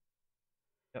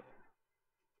 Yep.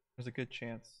 There's a good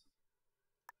chance.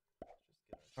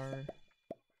 Just get a card.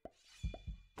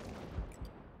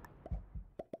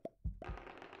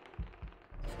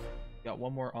 Got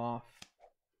one more off.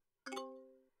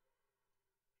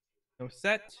 No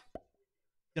set.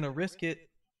 Gonna risk it.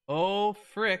 Oh,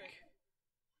 frick.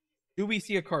 Do we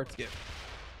see a card skip?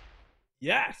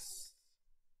 Yes!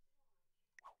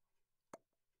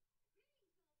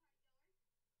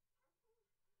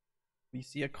 We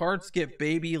see a card skip,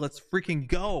 baby. Let's freaking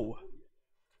go.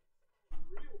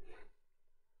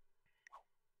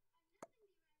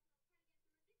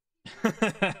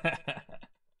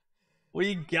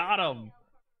 We got him.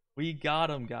 We got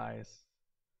him, guys.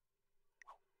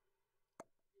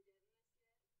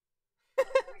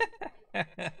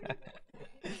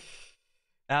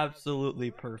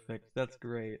 Absolutely perfect. That's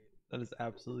great. That is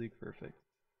absolutely perfect.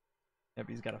 Yep,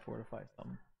 he's got to fortify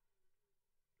something.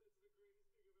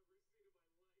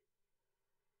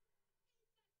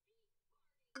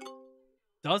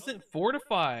 Doesn't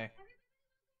fortify.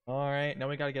 Alright, now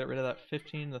we got to get rid of that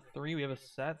 15 to 3. We have a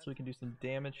set, so we can do some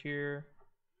damage here.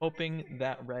 Hoping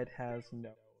that red has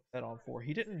no set on 4.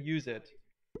 He didn't use it.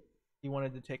 He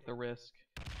wanted to take the risk.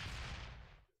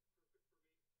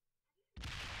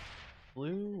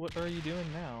 Blue, what are you doing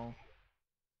now?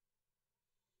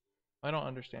 I don't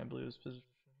understand Blue's position here.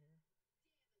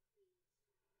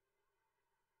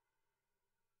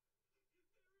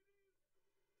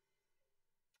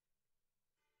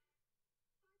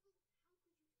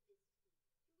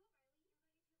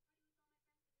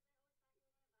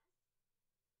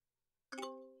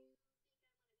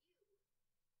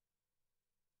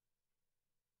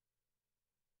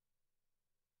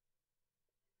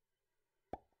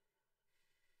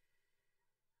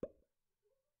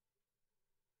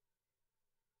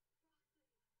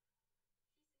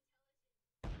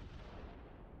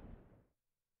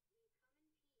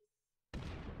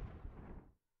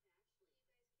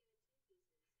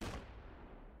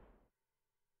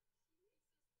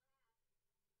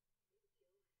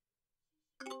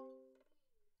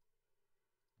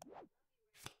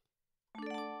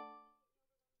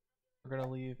 We're gonna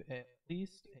leave at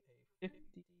least a 50,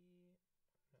 no,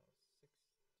 60,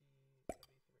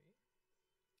 73.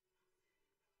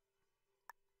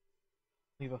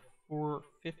 Leave a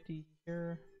 450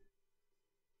 here.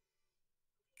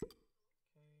 Okay.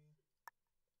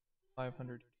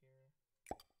 500 here.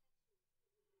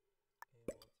 And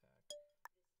we'll attack.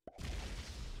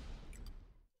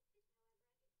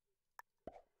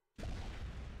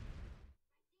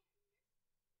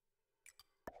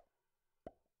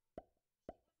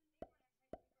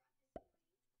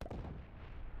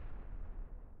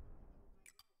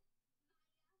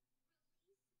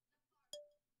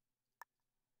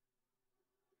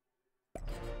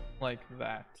 Like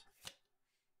that.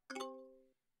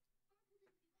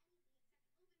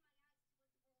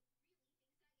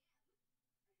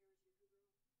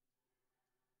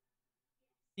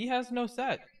 He has no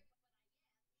set.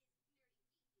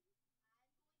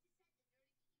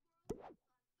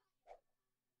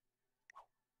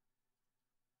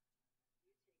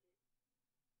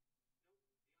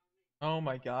 Oh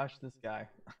my gosh, this guy.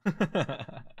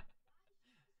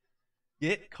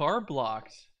 Get car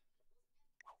blocked.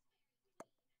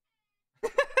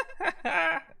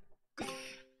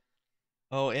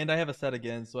 Oh, and I have a set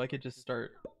again, so I could just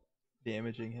start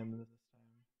damaging him this time.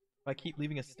 If I keep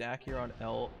leaving a stack here on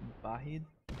El Bahid,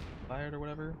 Bayard or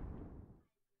whatever.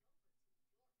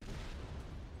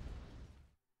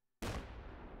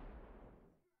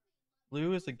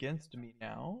 Blue is against me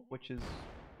now, which is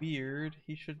weird.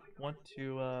 He should want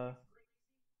to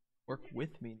work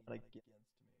with me, not against me.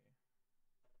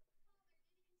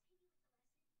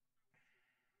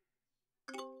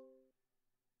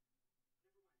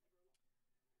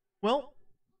 Well,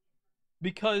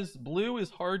 because blue is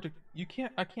hard to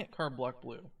I can't card block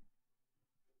blue.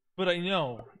 But I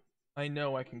know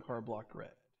I can card block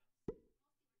red.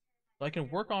 So I can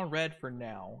work on red for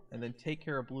now and then take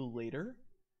care of blue later.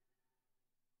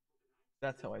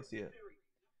 That's how I see it.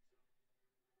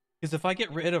 Because if I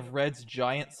get rid of red's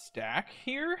giant stack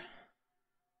here,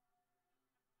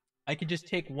 I can just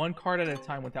take one card at a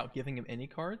time without giving him any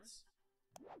cards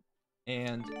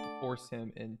and force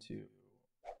him into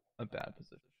a bad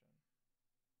position.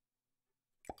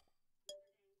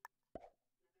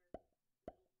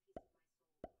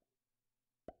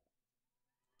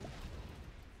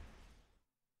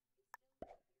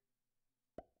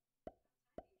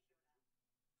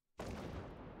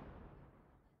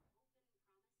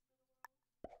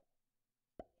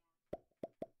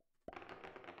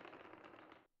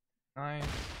 Nice.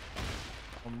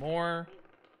 One more.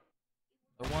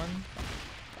 Another one.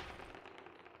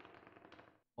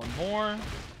 One more.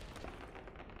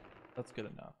 That's good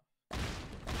enough.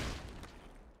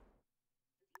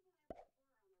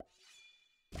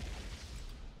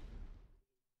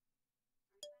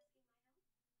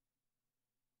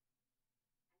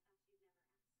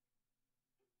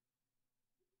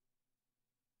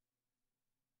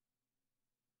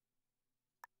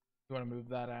 You want to move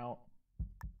that out?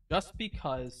 Just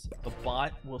because the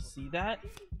bot will see that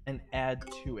and add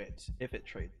to it if it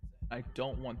trades. I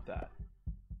don't want that.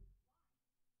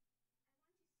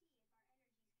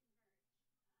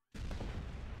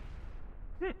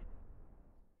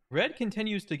 Red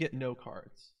continues to get no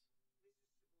cards.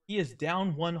 He is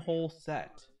down one whole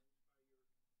set.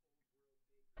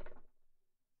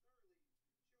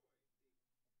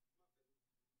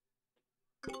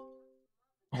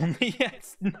 Only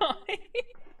it's 9.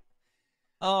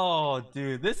 Oh,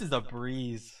 dude, this is a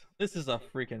breeze. This is a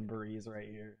freaking breeze right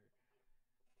here.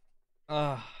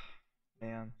 Ah,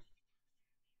 man.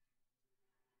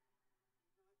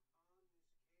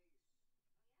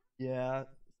 Yeah,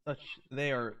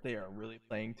 they are really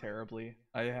playing terribly.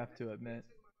 I have to admit.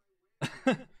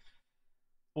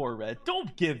 Poor red.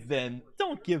 Don't give them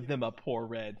a poor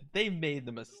red. They made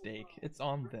the mistake. It's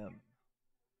on them.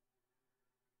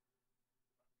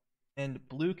 And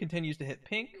blue continues to hit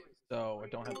pink, so I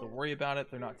don't have to worry about it.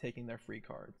 They're not taking their free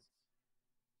cards.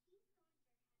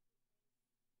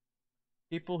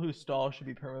 People who stall should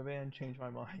be permabanned. Change my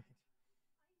mind.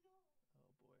 Oh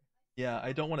boy. Yeah,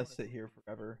 I don't want to sit here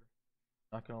forever.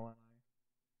 Not gonna lie.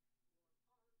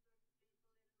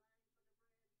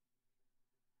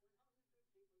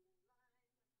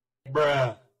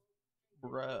 Bruh.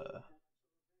 Bruh.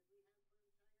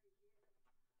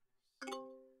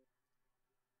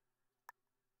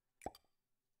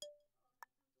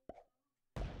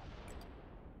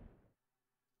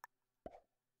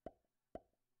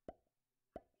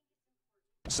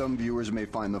 Some viewers may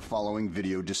find the following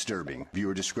video disturbing.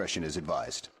 Viewer discretion is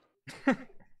advised.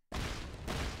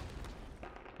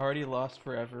 Already lost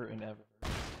forever and ever.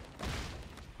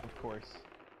 Of course.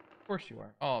 Of course you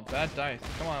are. Oh, bad dice.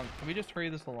 Come on. Can we just hurry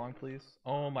this along, please?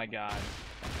 Oh my god.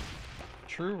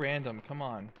 True random. Come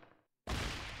on.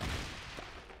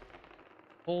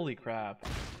 Holy crap.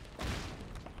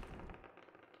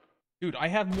 Dude, I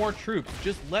have more troops.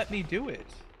 Just let me do it.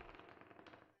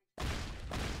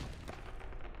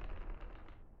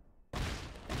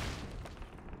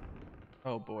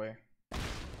 Oh boy.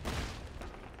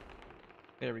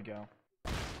 There we go.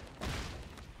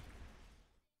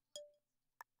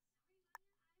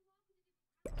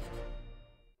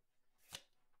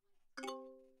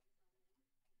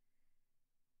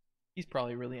 He's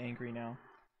probably really angry now.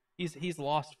 He's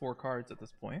lost 4 cards at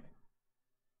this point.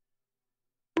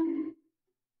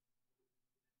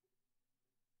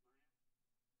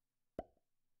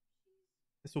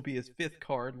 This will be his 5th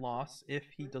card loss if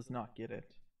he does not get it.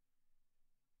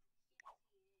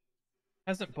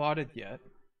 Hasn't bought it yet.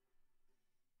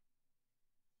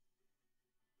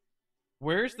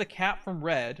 Where's the cap from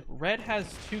red? Red has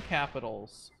 2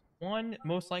 capitals. One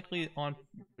most likely on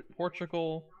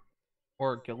Portugal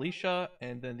or Galicia,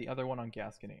 and then the other one on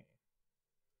Gascony.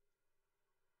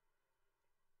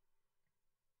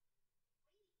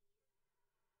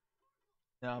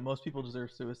 Now, most people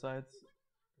deserve suicides.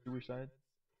 Suicides.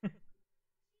 Okay.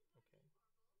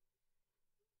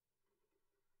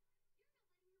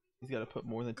 He's got to put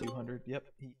more than 200. Yep,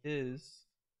 he is.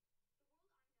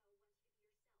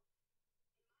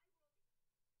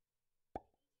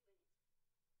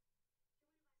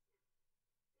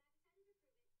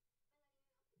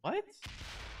 What?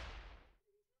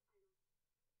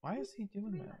 Why is he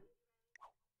doing that?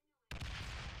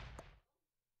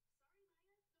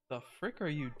 The frick are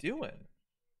you doing?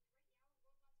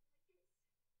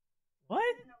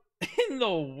 What in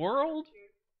the world?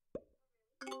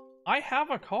 I have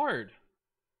a card.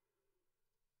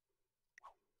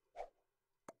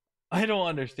 I don't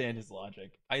understand his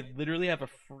logic. I literally have a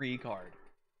free card.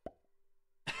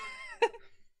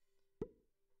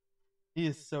 He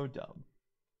is so dumb.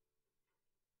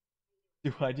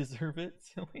 Do I deserve it,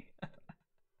 silly?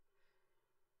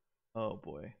 Oh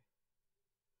boy.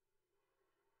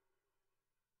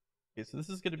 Okay, so this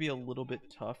is going to be a little bit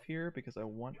tough here because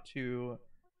I'm going to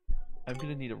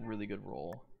need a really good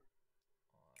roll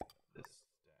on this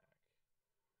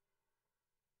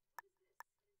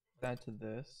stack. Add to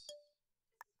this.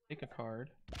 Take a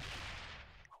card.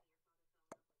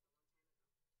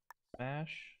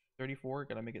 Smash. 34,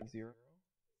 gotta make it 0.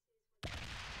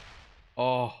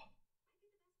 Oh.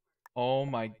 Oh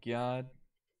my god.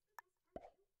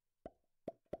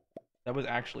 That was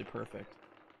actually perfect.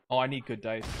 Oh, I need good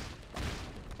dice.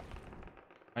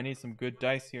 I need some good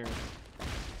dice here.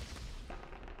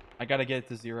 I gotta get it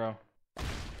to 0.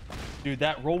 Dude,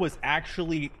 that roll was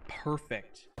actually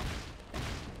perfect.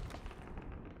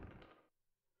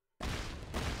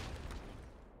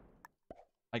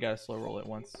 I gotta slow roll it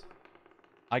once.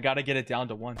 I gotta get it down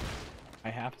to 1. I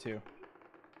have to.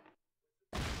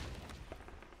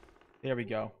 There we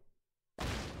go.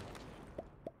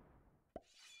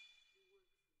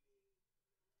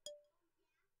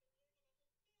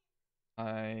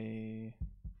 Right.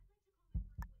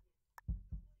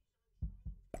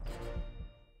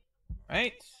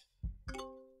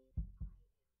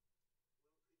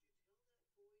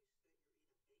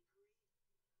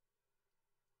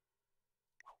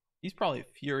 He's probably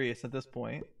furious at this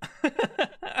point.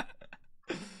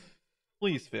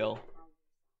 Please fail.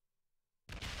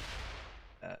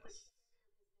 Yes.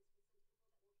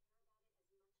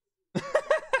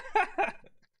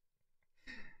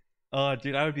 Oh,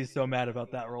 dude, I would be so mad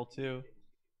about that roll too.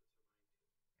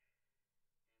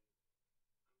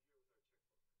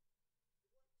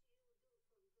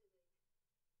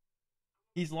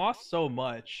 He's lost so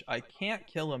much. I can't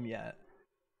kill him yet.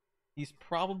 He's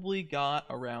probably got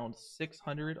around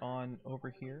 600 on over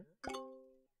here.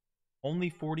 Only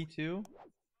 42.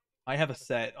 I have a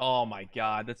set. Oh my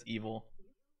god, that's evil.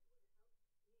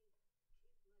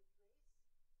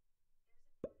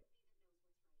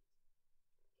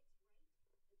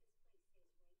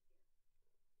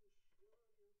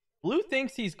 Blue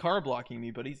thinks he's card blocking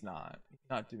me, but he's not. He's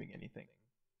not doing anything.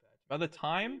 By the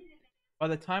time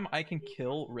I can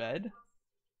kill red,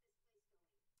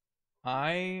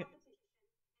 or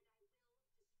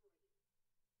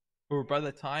by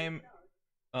the time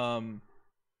um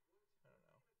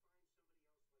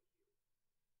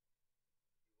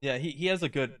yeah, he has a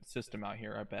good system out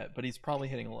here, I bet, but he's probably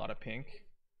hitting a lot of pink.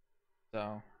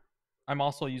 So I'm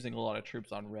also using a lot of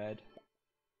troops on red.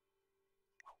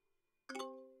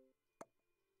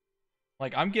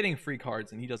 Like, I'm getting free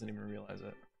cards and he doesn't even realize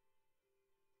it.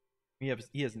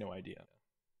 He has no idea.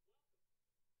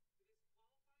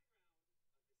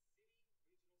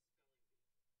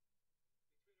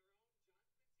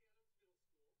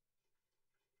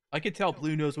 I could tell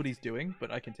blue knows what he's doing, but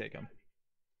I can take him.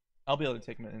 I'll be able to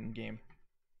take him in game.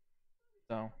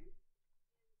 So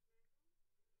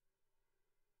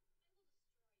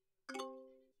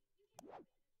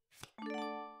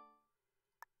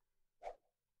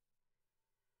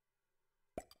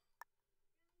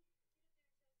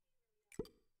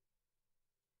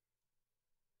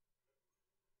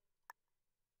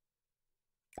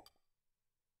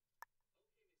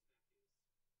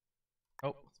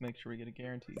oh, let's make sure we get a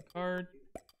guaranteed card.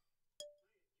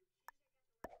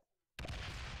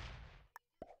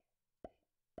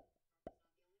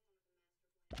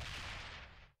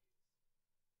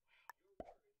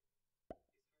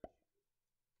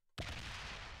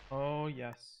 Oh,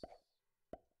 yes.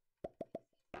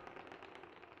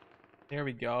 There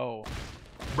we go.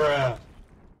 Bruh.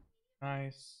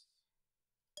 Nice.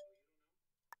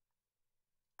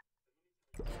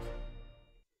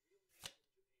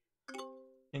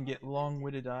 Can get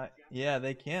long-witted eye. Yeah,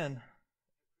 they can.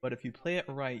 But if you play it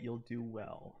right, you'll do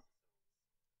well.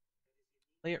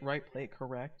 Play it right, play it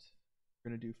correct.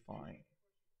 You're gonna do fine.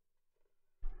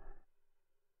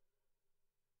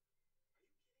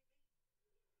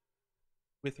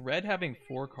 With red having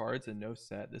 4 cards and no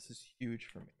set, this is huge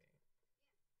for me.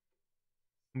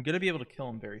 I'm gonna be able to kill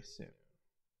him very soon.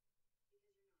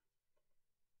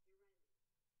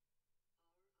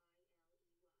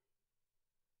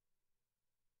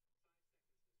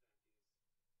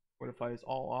 Fortify is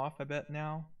all off, I bet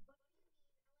now.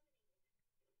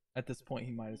 At this point,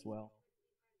 he might as well.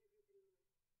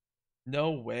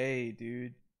 No way,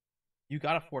 dude. You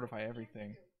gotta fortify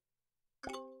everything.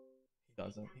 He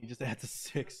doesn't. He just adds a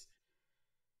 6.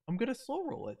 I'm gonna slow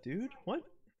roll it, dude. What?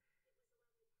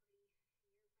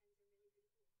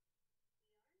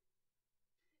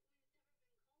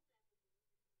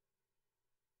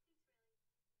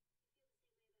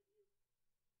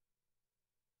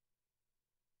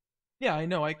 Yeah, I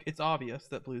know. It's obvious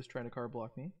that blue's trying to card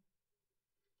block me.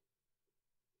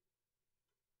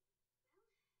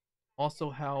 Also,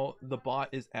 how the bot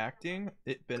is acting,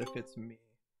 it benefits me.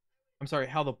 I'm sorry,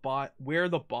 how the bot, where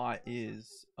the bot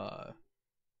is,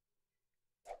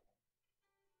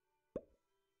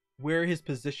 where his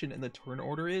position in the turn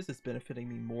order is benefiting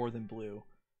me more than blue.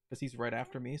 Because he's right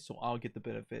after me, so I'll get the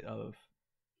benefit of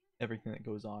everything that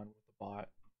goes on with the bot.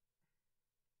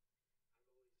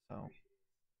 So.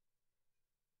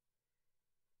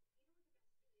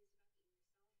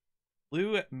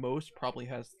 Blue at most probably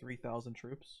has 3,000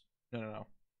 troops. No.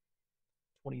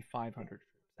 2,500 troops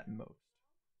at most.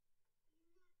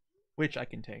 Which I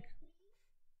can take.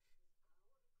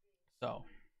 So.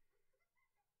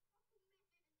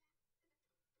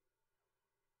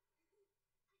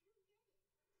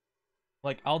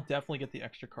 Like, I'll definitely get the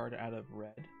extra card out of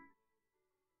red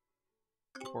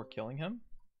before killing him.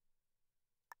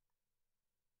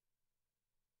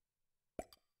 Get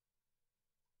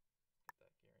that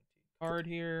guaranteed card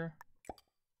here.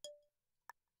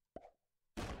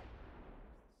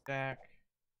 Stack.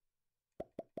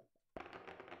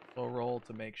 So roll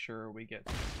to make sure we get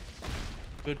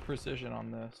good precision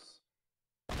on this.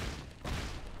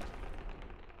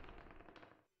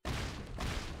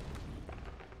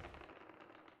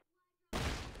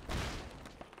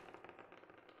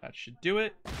 That should do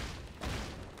it.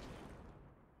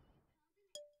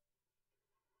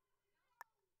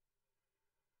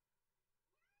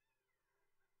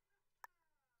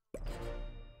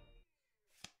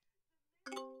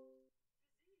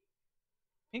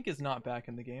 Pink is not back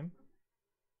in the game.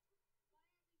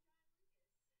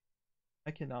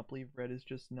 I cannot believe red is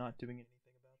just not doing anything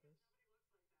about this.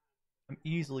 I'm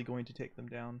easily going to take them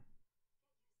down.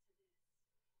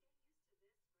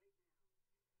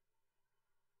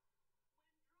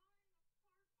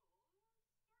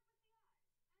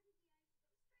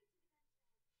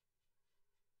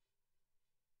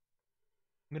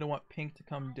 I'm going to want pink to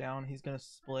come down. He's going to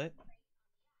split.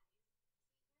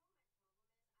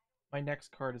 My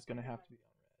next card is going to have to be on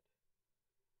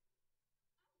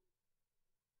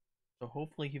red. So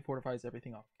hopefully he fortifies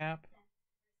everything off cap.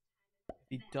 If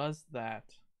he does that,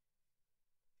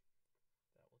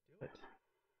 that will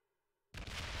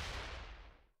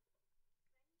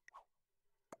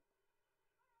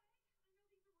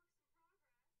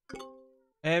do it.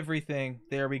 Everything.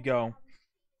 There we go.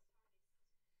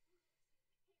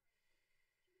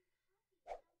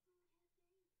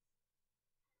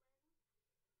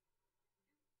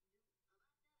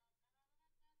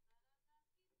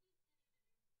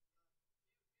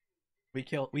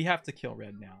 We have to kill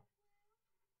red now.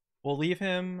 We'll leave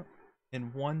him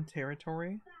in one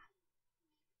territory.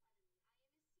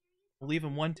 We'll leave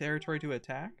him one territory to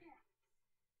attack.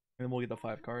 And then we'll get the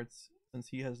 5 cards, since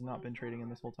he has not been trading in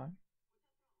this whole time.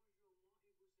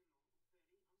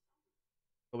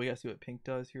 But we gotta see what pink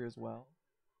does here as well.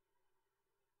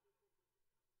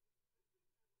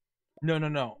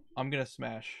 No. I'm gonna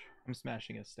smash. I'm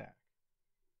smashing his stack.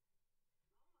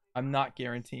 I'm not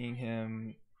guaranteeing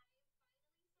him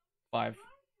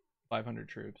 500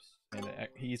 troops, and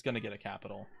he's gonna get a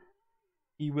capital.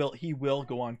 He will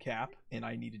go on cap, and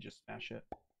I need to just smash it.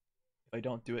 If I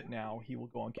don't do it now, he will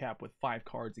go on cap with 5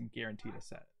 cards and guaranteed a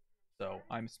set. So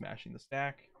I'm smashing the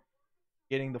stack,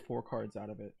 getting the 4 cards out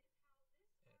of it,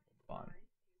 and move on.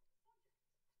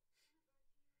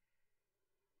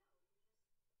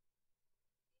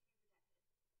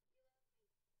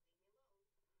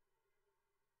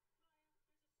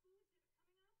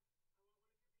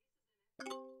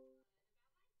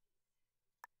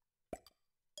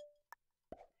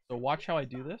 So watch how I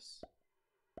do this.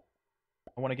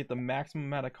 I want to get the maximum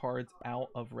amount of cards out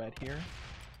of red here.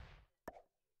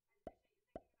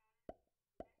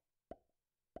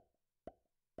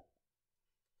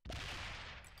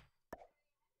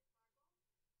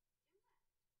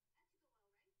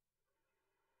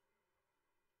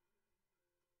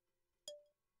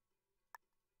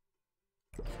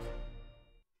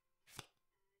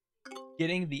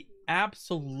 Getting the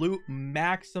absolute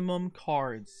maximum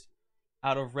cards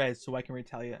out of red so I can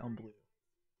retaliate on blue.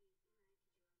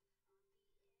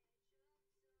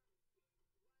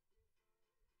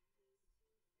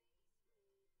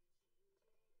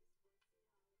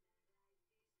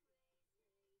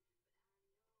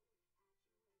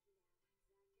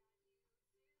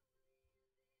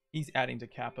 He's adding to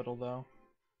capital though.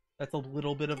 That's a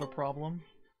little bit of a problem.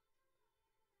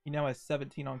 He now has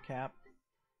 17 on cap.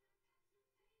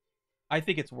 I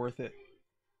think it's worth it.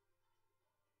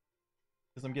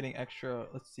 Because I'm getting extra,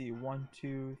 let's see, 1,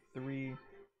 2, 3.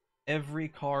 Every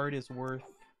card is worth...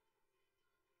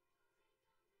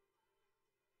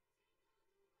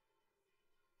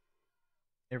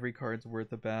 Every card's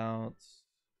worth about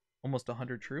almost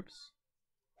 100 troops.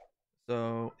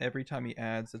 So every time he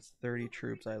adds, it's 30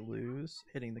 troops I lose,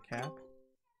 hitting the cap.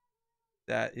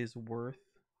 That is worth...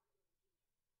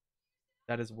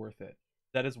 That is worth it.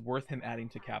 That is worth him adding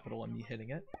to capital and me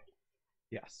hitting it.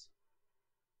 Yes.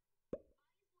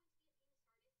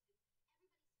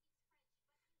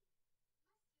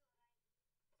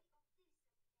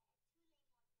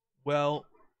 Well,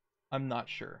 I'm not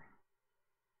sure.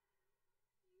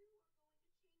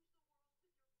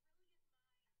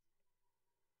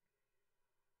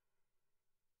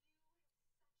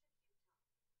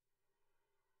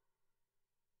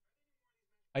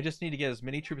 I just need to get as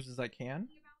many troops as I can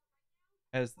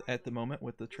as at the moment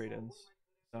with the trade-ins.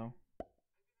 So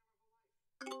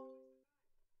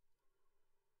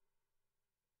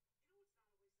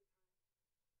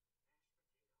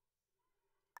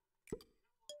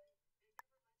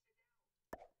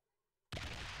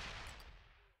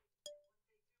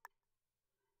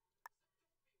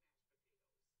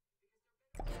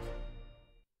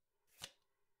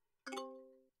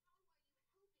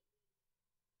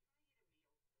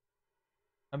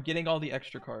I'm getting all the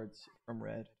extra cards from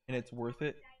red, and it's worth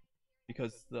it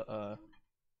because the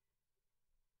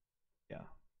yeah.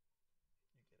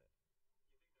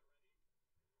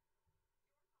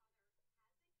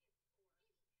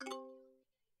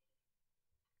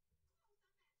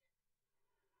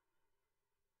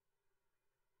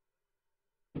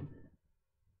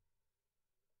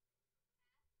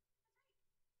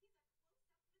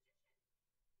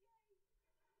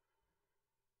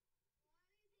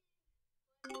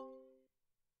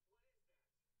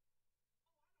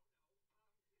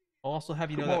 I'll also have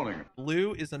you know Good that morning.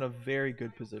 blue is in a very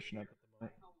good position at the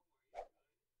moment.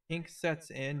 Pink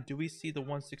sets in. Do we see the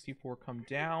 164 come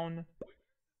down? It's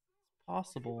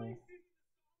possible.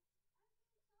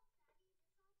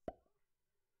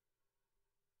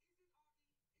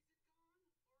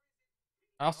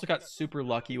 I also got super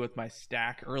lucky with my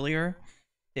stack earlier,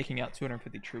 taking out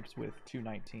 250 troops with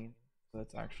 219. So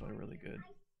that's actually really good.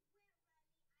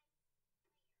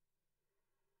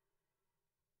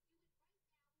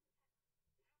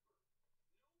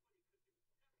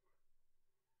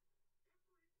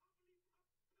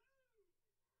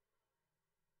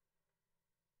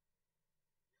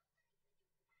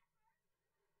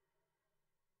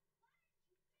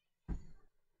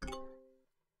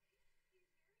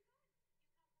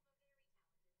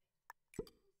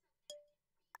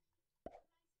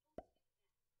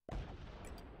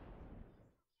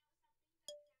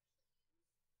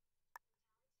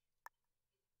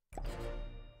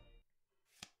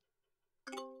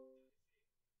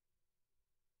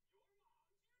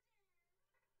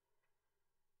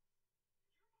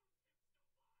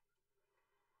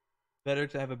 Better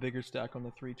to have a bigger stack on the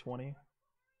 320.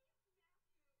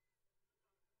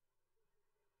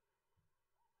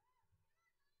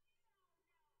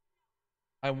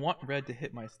 I want red to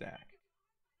hit my stack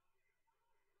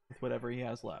with whatever he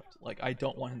has left. Like, I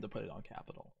don't want him to put it on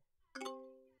capital. Is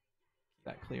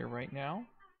that clear right now?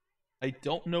 I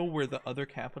don't know where the other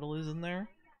capital is in there,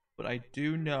 but I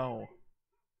do know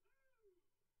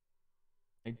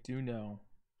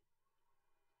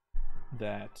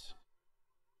that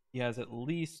he has at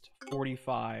least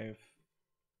 45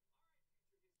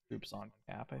 troops on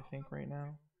cap, I think, right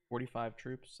now. 45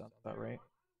 troops, sounds about right.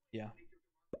 Yeah.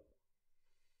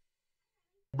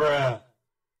 Bruh.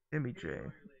 Jimmy J.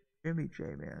 Jimmy J,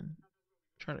 man.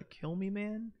 Trying to kill me,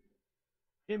 man?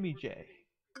 Jimmy J.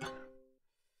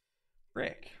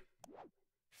 Frick.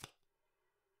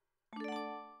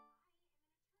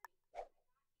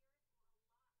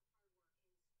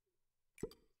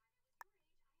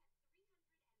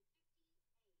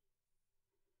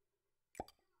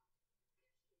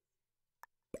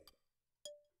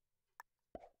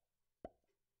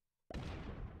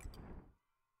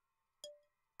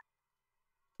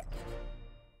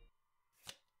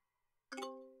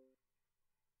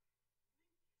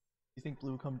 You think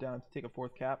blue come down to take a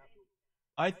fourth cap?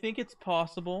 I think it's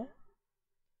possible.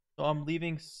 So I'm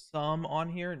leaving some on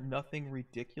here. Nothing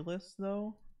ridiculous,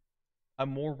 though. I'm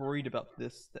more worried about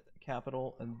this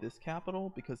capital and this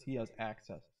capital because he has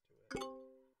access to it.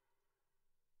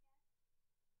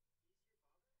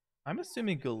 I'm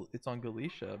assuming it's on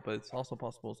Galicia, but it's also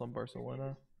possible it's on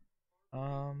Barcelona.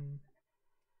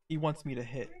 He wants me to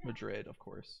hit Madrid, of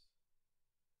course.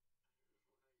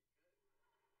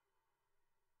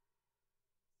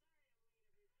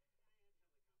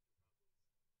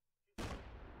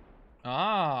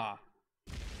 Ah.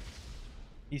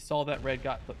 He saw that red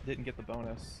didn't get the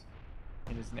bonus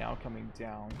and is now coming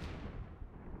down.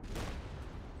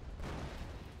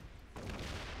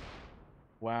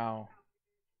 Wow.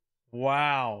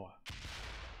 Wow.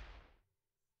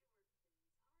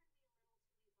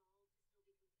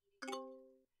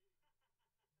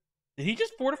 Did he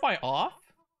just fortify off?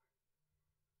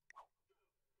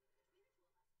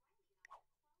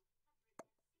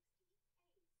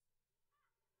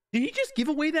 Did he just give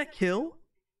away that kill?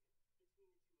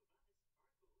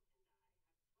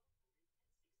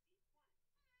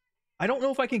 I don't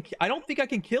know if I can. I don't think I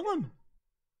can kill him.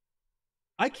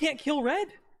 I can't kill red.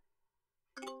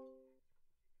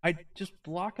 I just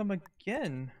block him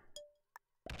again.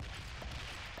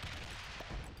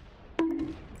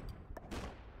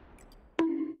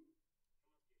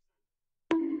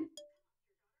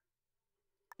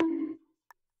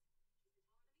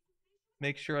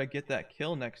 Make sure I get that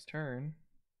kill next turn.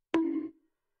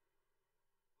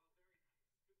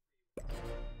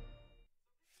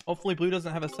 Hopefully blue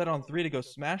doesn't have a set on 3 to go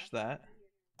smash that.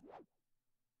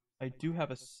 I do have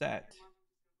a set.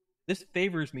 This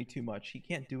favors me too much. He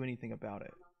can't do anything about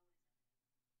it.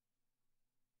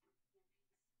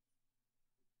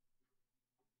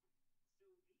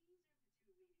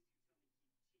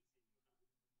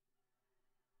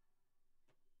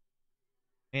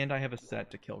 And I have a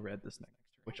set to kill red this next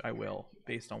turn, which I will,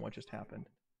 based on what just happened.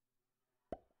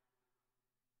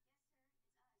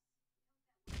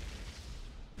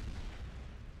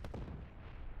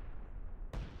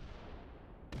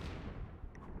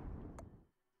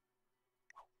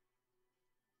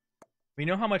 We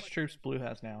know how much troops blue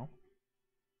has now.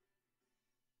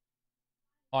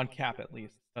 On cap, at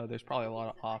least. There's probably a lot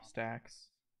of off stacks.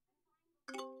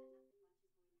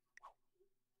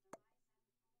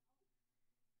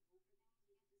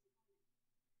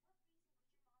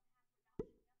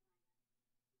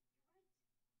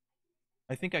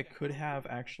 I think I could have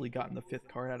actually gotten the 5th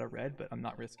card out of red, but I'm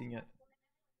not risking it.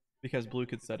 Because blue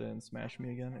could set it and smash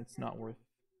me again. It's not worth.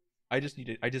 I just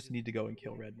need to go and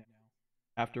kill red now.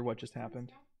 After what just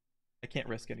happened. I can't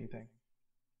risk anything.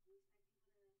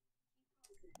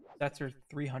 Stats are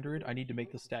 300. I need to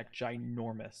make the stack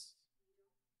ginormous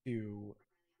to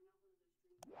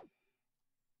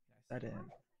set in.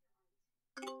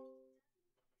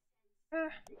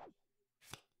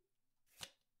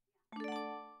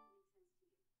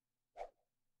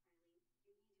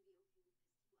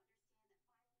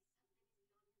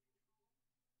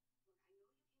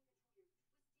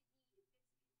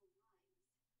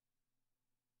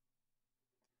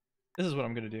 This is what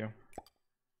I'm gonna do.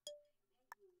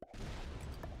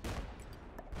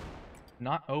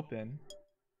 Not open.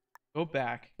 Go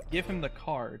back. Give him the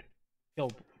card. Kill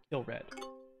red.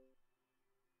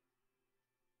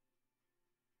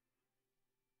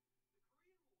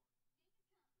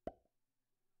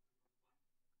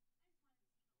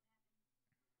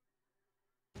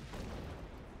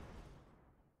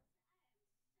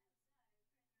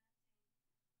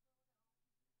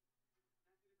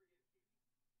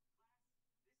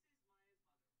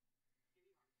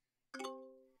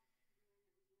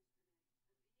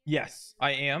 Yes,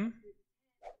 I am.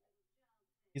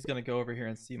 He's gonna go over here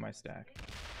and see my stack.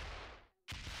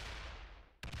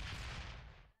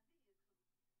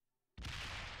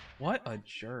 What a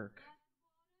jerk.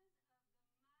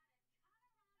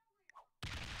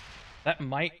 That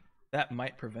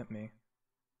might prevent me.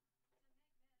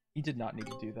 He did not need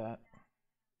to do that.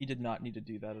 He did not need to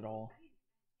do that at all.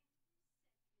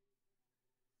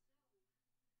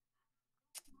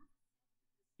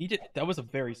 He did. That was a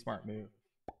very smart move.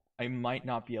 I might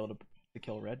not be able to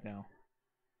kill red now.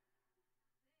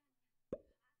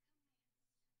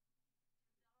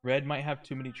 Red might have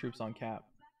too many troops on cap.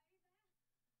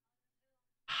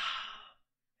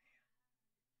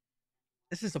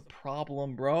 This is a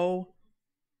problem, bro.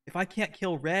 If I can't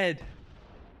kill red,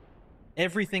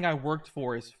 everything I worked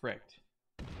for is fricked.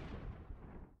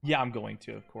 Yeah, I'm going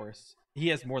to, of course. He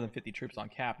has more than 50 troops on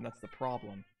cap, and that's the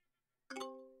problem.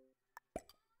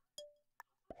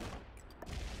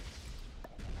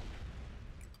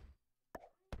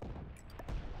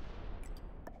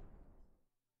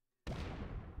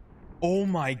 Oh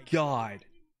my god.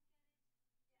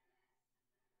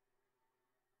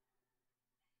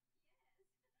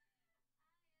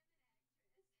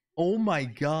 Oh my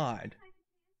god.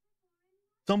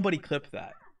 Somebody clip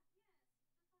that.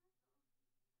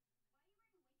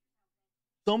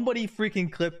 Somebody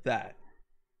freaking clip that.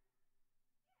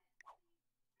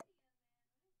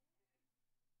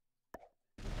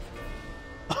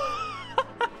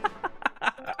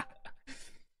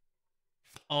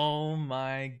 Oh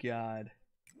my god.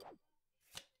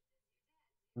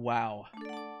 Wow.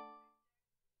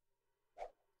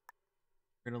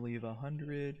 We're gonna leave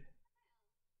 100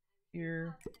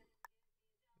 here.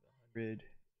 100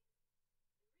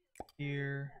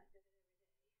 here.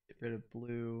 Get rid of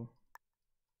blue.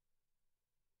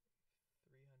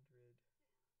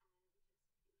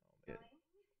 300.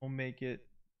 We'll make it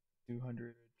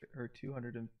 200 or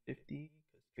 250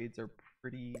 because trades are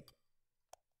pretty. Yeah.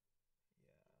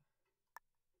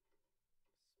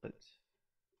 Split.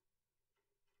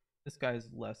 This guy's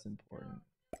less important.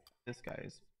 This guy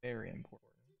is very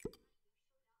important.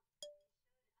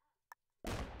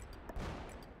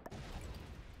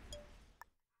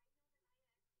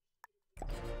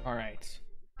 All right.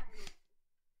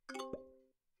 I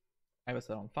have a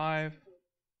set on 5.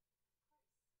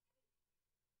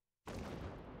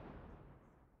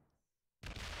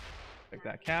 Check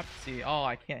that cap. See, oh,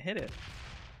 I can't hit it.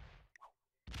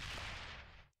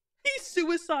 He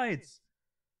suicides.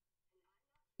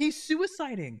 He's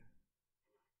suiciding.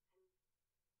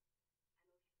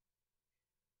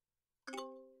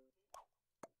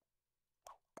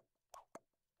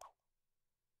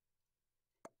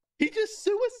 He just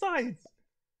suicides.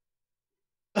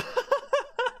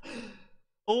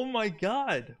 Oh my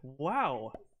god.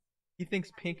 Wow. He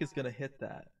thinks pink is going to hit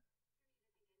that.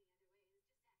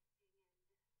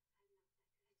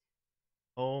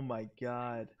 Oh my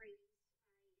god.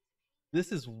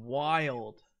 This is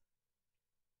wild.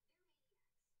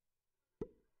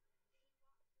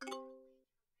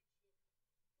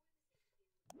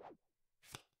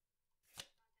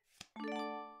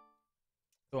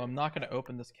 So I'm not going to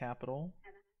open this capital.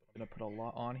 I'm going to put a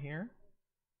lot on here.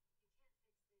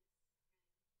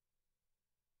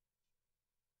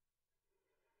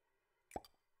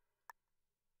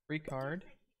 Free card.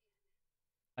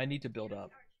 I need to build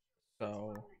up.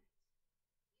 So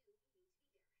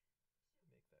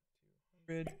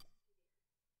make that 200.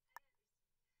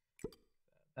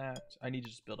 That. I need to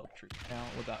just build up troops now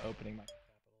without opening my capitals.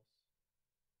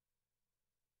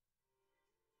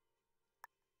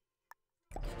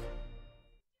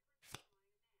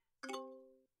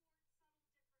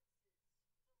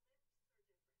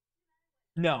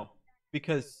 No,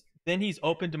 because then he's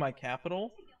open to my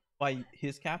capital. By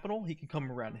his capital, he can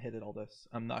come around and hit it all this.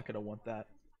 I'm not going to want that.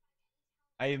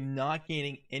 I am not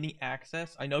gaining any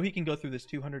access. I know he can go through this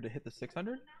 200 to hit the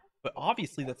 600, but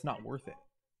obviously that's not worth it.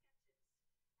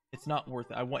 It's not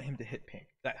worth it. I want him to hit pink.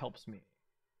 That helps me.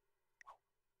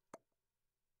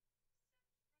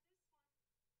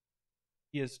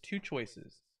 He has 2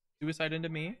 choices. Suicide into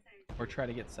me or try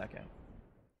to get second.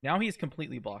 Now he's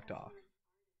completely blocked off.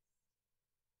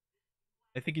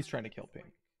 I think he's trying to kill pink.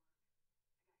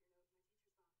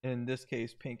 In this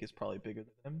case, pink is probably bigger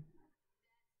than him.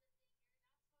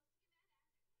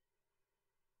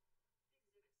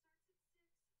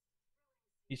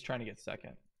 He's trying to get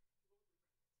second.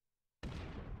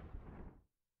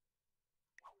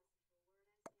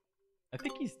 I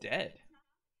think he's dead.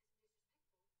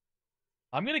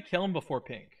 I'm going to kill him before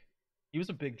pink. He was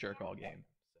a big jerk all game.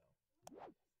 So,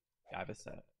 yeah, I have a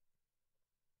set.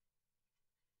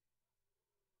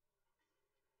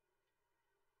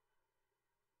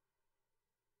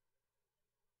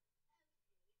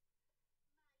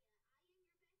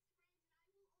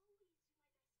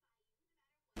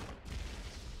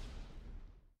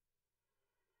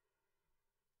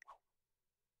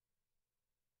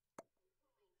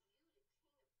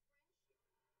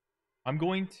 I'm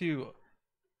going to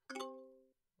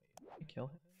kill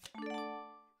him.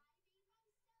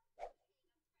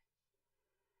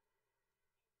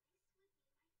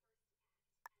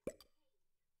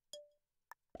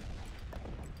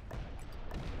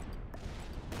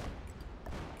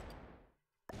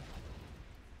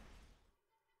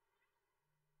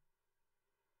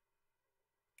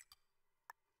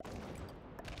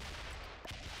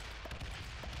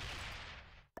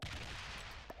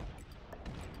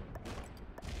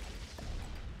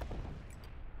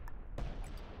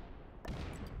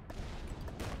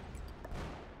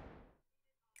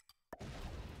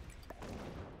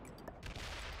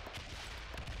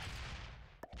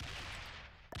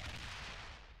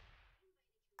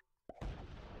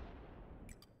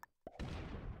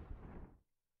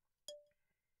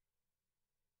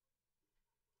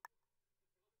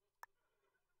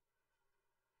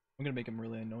 I'm gonna make him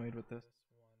really annoyed with this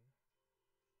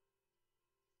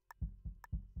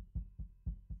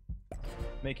one.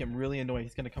 Make him really annoyed.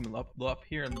 He's gonna come up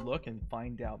here and look and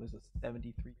find out there's a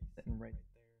 73 sitting right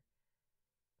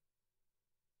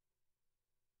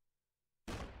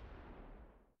there.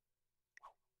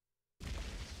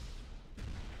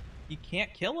 He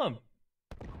can't kill him.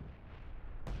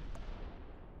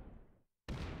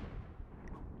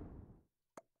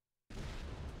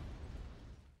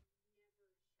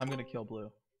 I'm gonna kill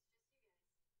blue.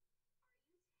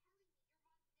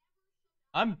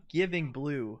 I'm giving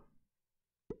blue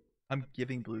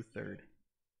third.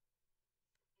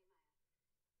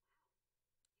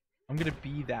 I'm gonna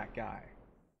be that guy.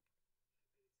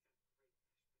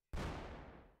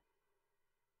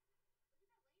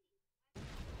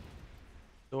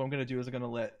 So what I'm gonna do is I'm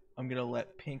gonna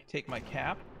let pink take my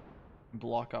cap and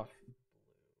block off blue.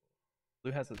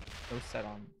 Blue has no set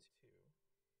on 2.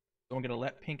 So I'm gonna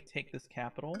let pink take this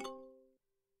capital.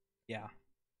 Yeah.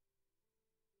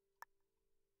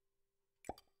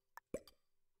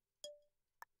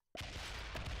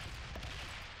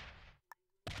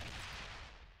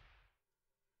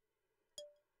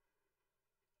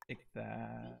 Take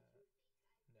that.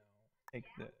 No. Take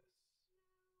this.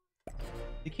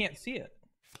 You can't see it.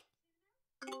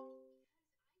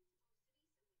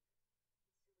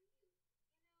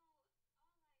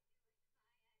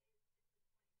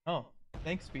 Oh,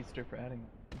 thanks, Speedster, for adding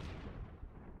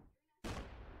that.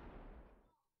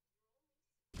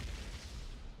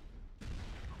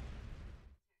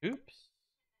 Oops.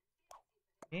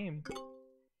 Game. Come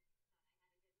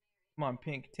on,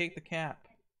 pink. Take the cap.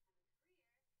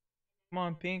 Come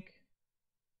on, pink.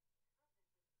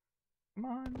 Come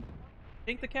on.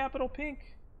 Take the capital, pink.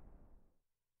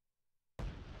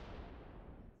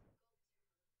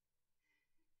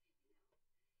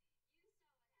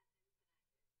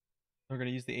 We're going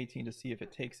to use the 18 to see if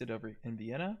it takes it over in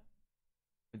Vienna.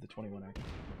 With the 21, actually.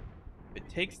 If it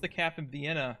takes the cap in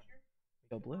Vienna,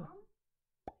 we go blue.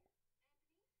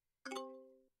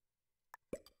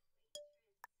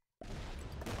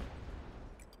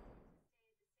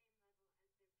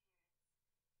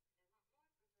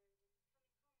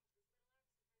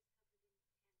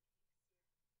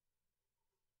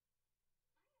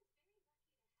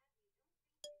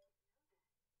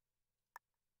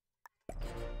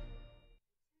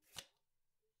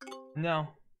 No.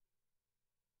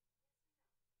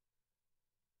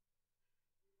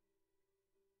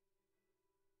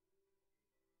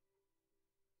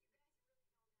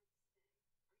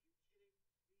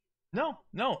 No,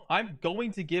 no. I'm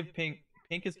going to give pink.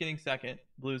 Pink is getting second.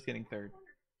 Blue is getting third.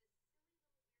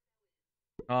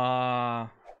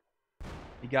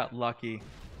 He got lucky.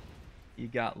 He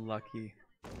got lucky.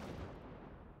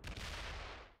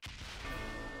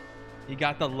 He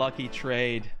got the lucky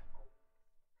trade.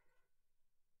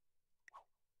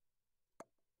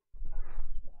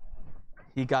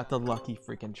 He got the lucky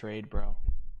freaking trade, bro.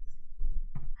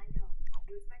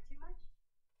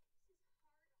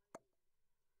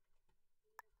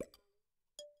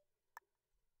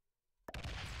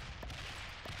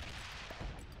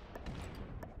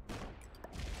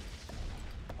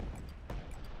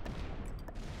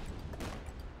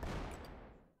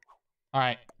 All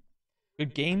right.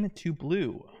 Good game to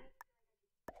blue.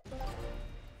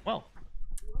 Well,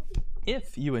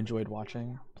 if you enjoyed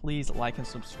watching, please like and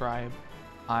subscribe.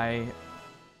 I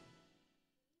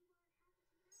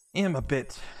am a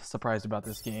bit surprised about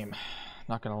this game.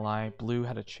 Not gonna lie. Blue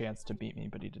had a chance to beat me,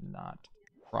 but he did not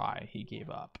try. He gave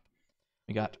up.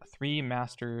 We got 3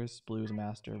 masters. Blue's a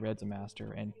master, red's a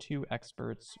master, and 2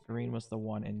 experts. Green was the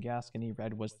one in Gascony.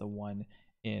 Red was the one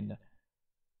in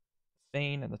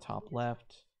Spain in the top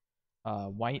left.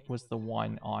 White was the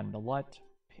one on the LUT.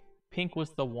 Pink was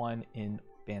the one in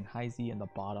Van Heise in the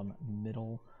bottom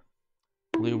middle.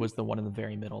 Blue was the one in the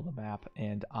very middle of the map,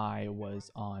 and I was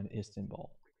on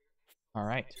Istanbul. All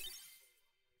right.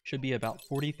 Should be about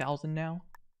 40,000 now.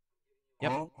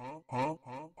 Yep.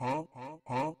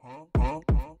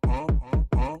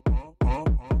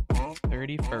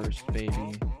 31st,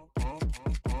 baby.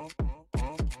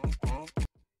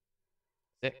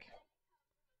 Sick.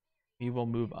 We will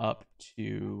move up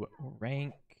to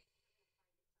rank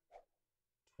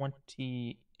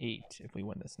 28 if we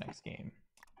win this next game.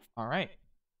 All right.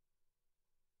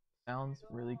 Sounds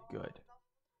really good.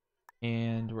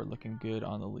 And we're looking good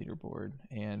on the leaderboard.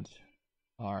 And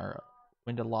our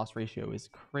win to loss ratio is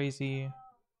crazy.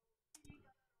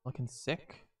 Looking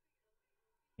sick.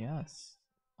 Yes.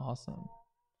 Awesome.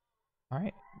 All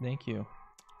right. Thank you.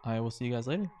 I will see you guys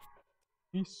later.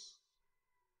 Peace.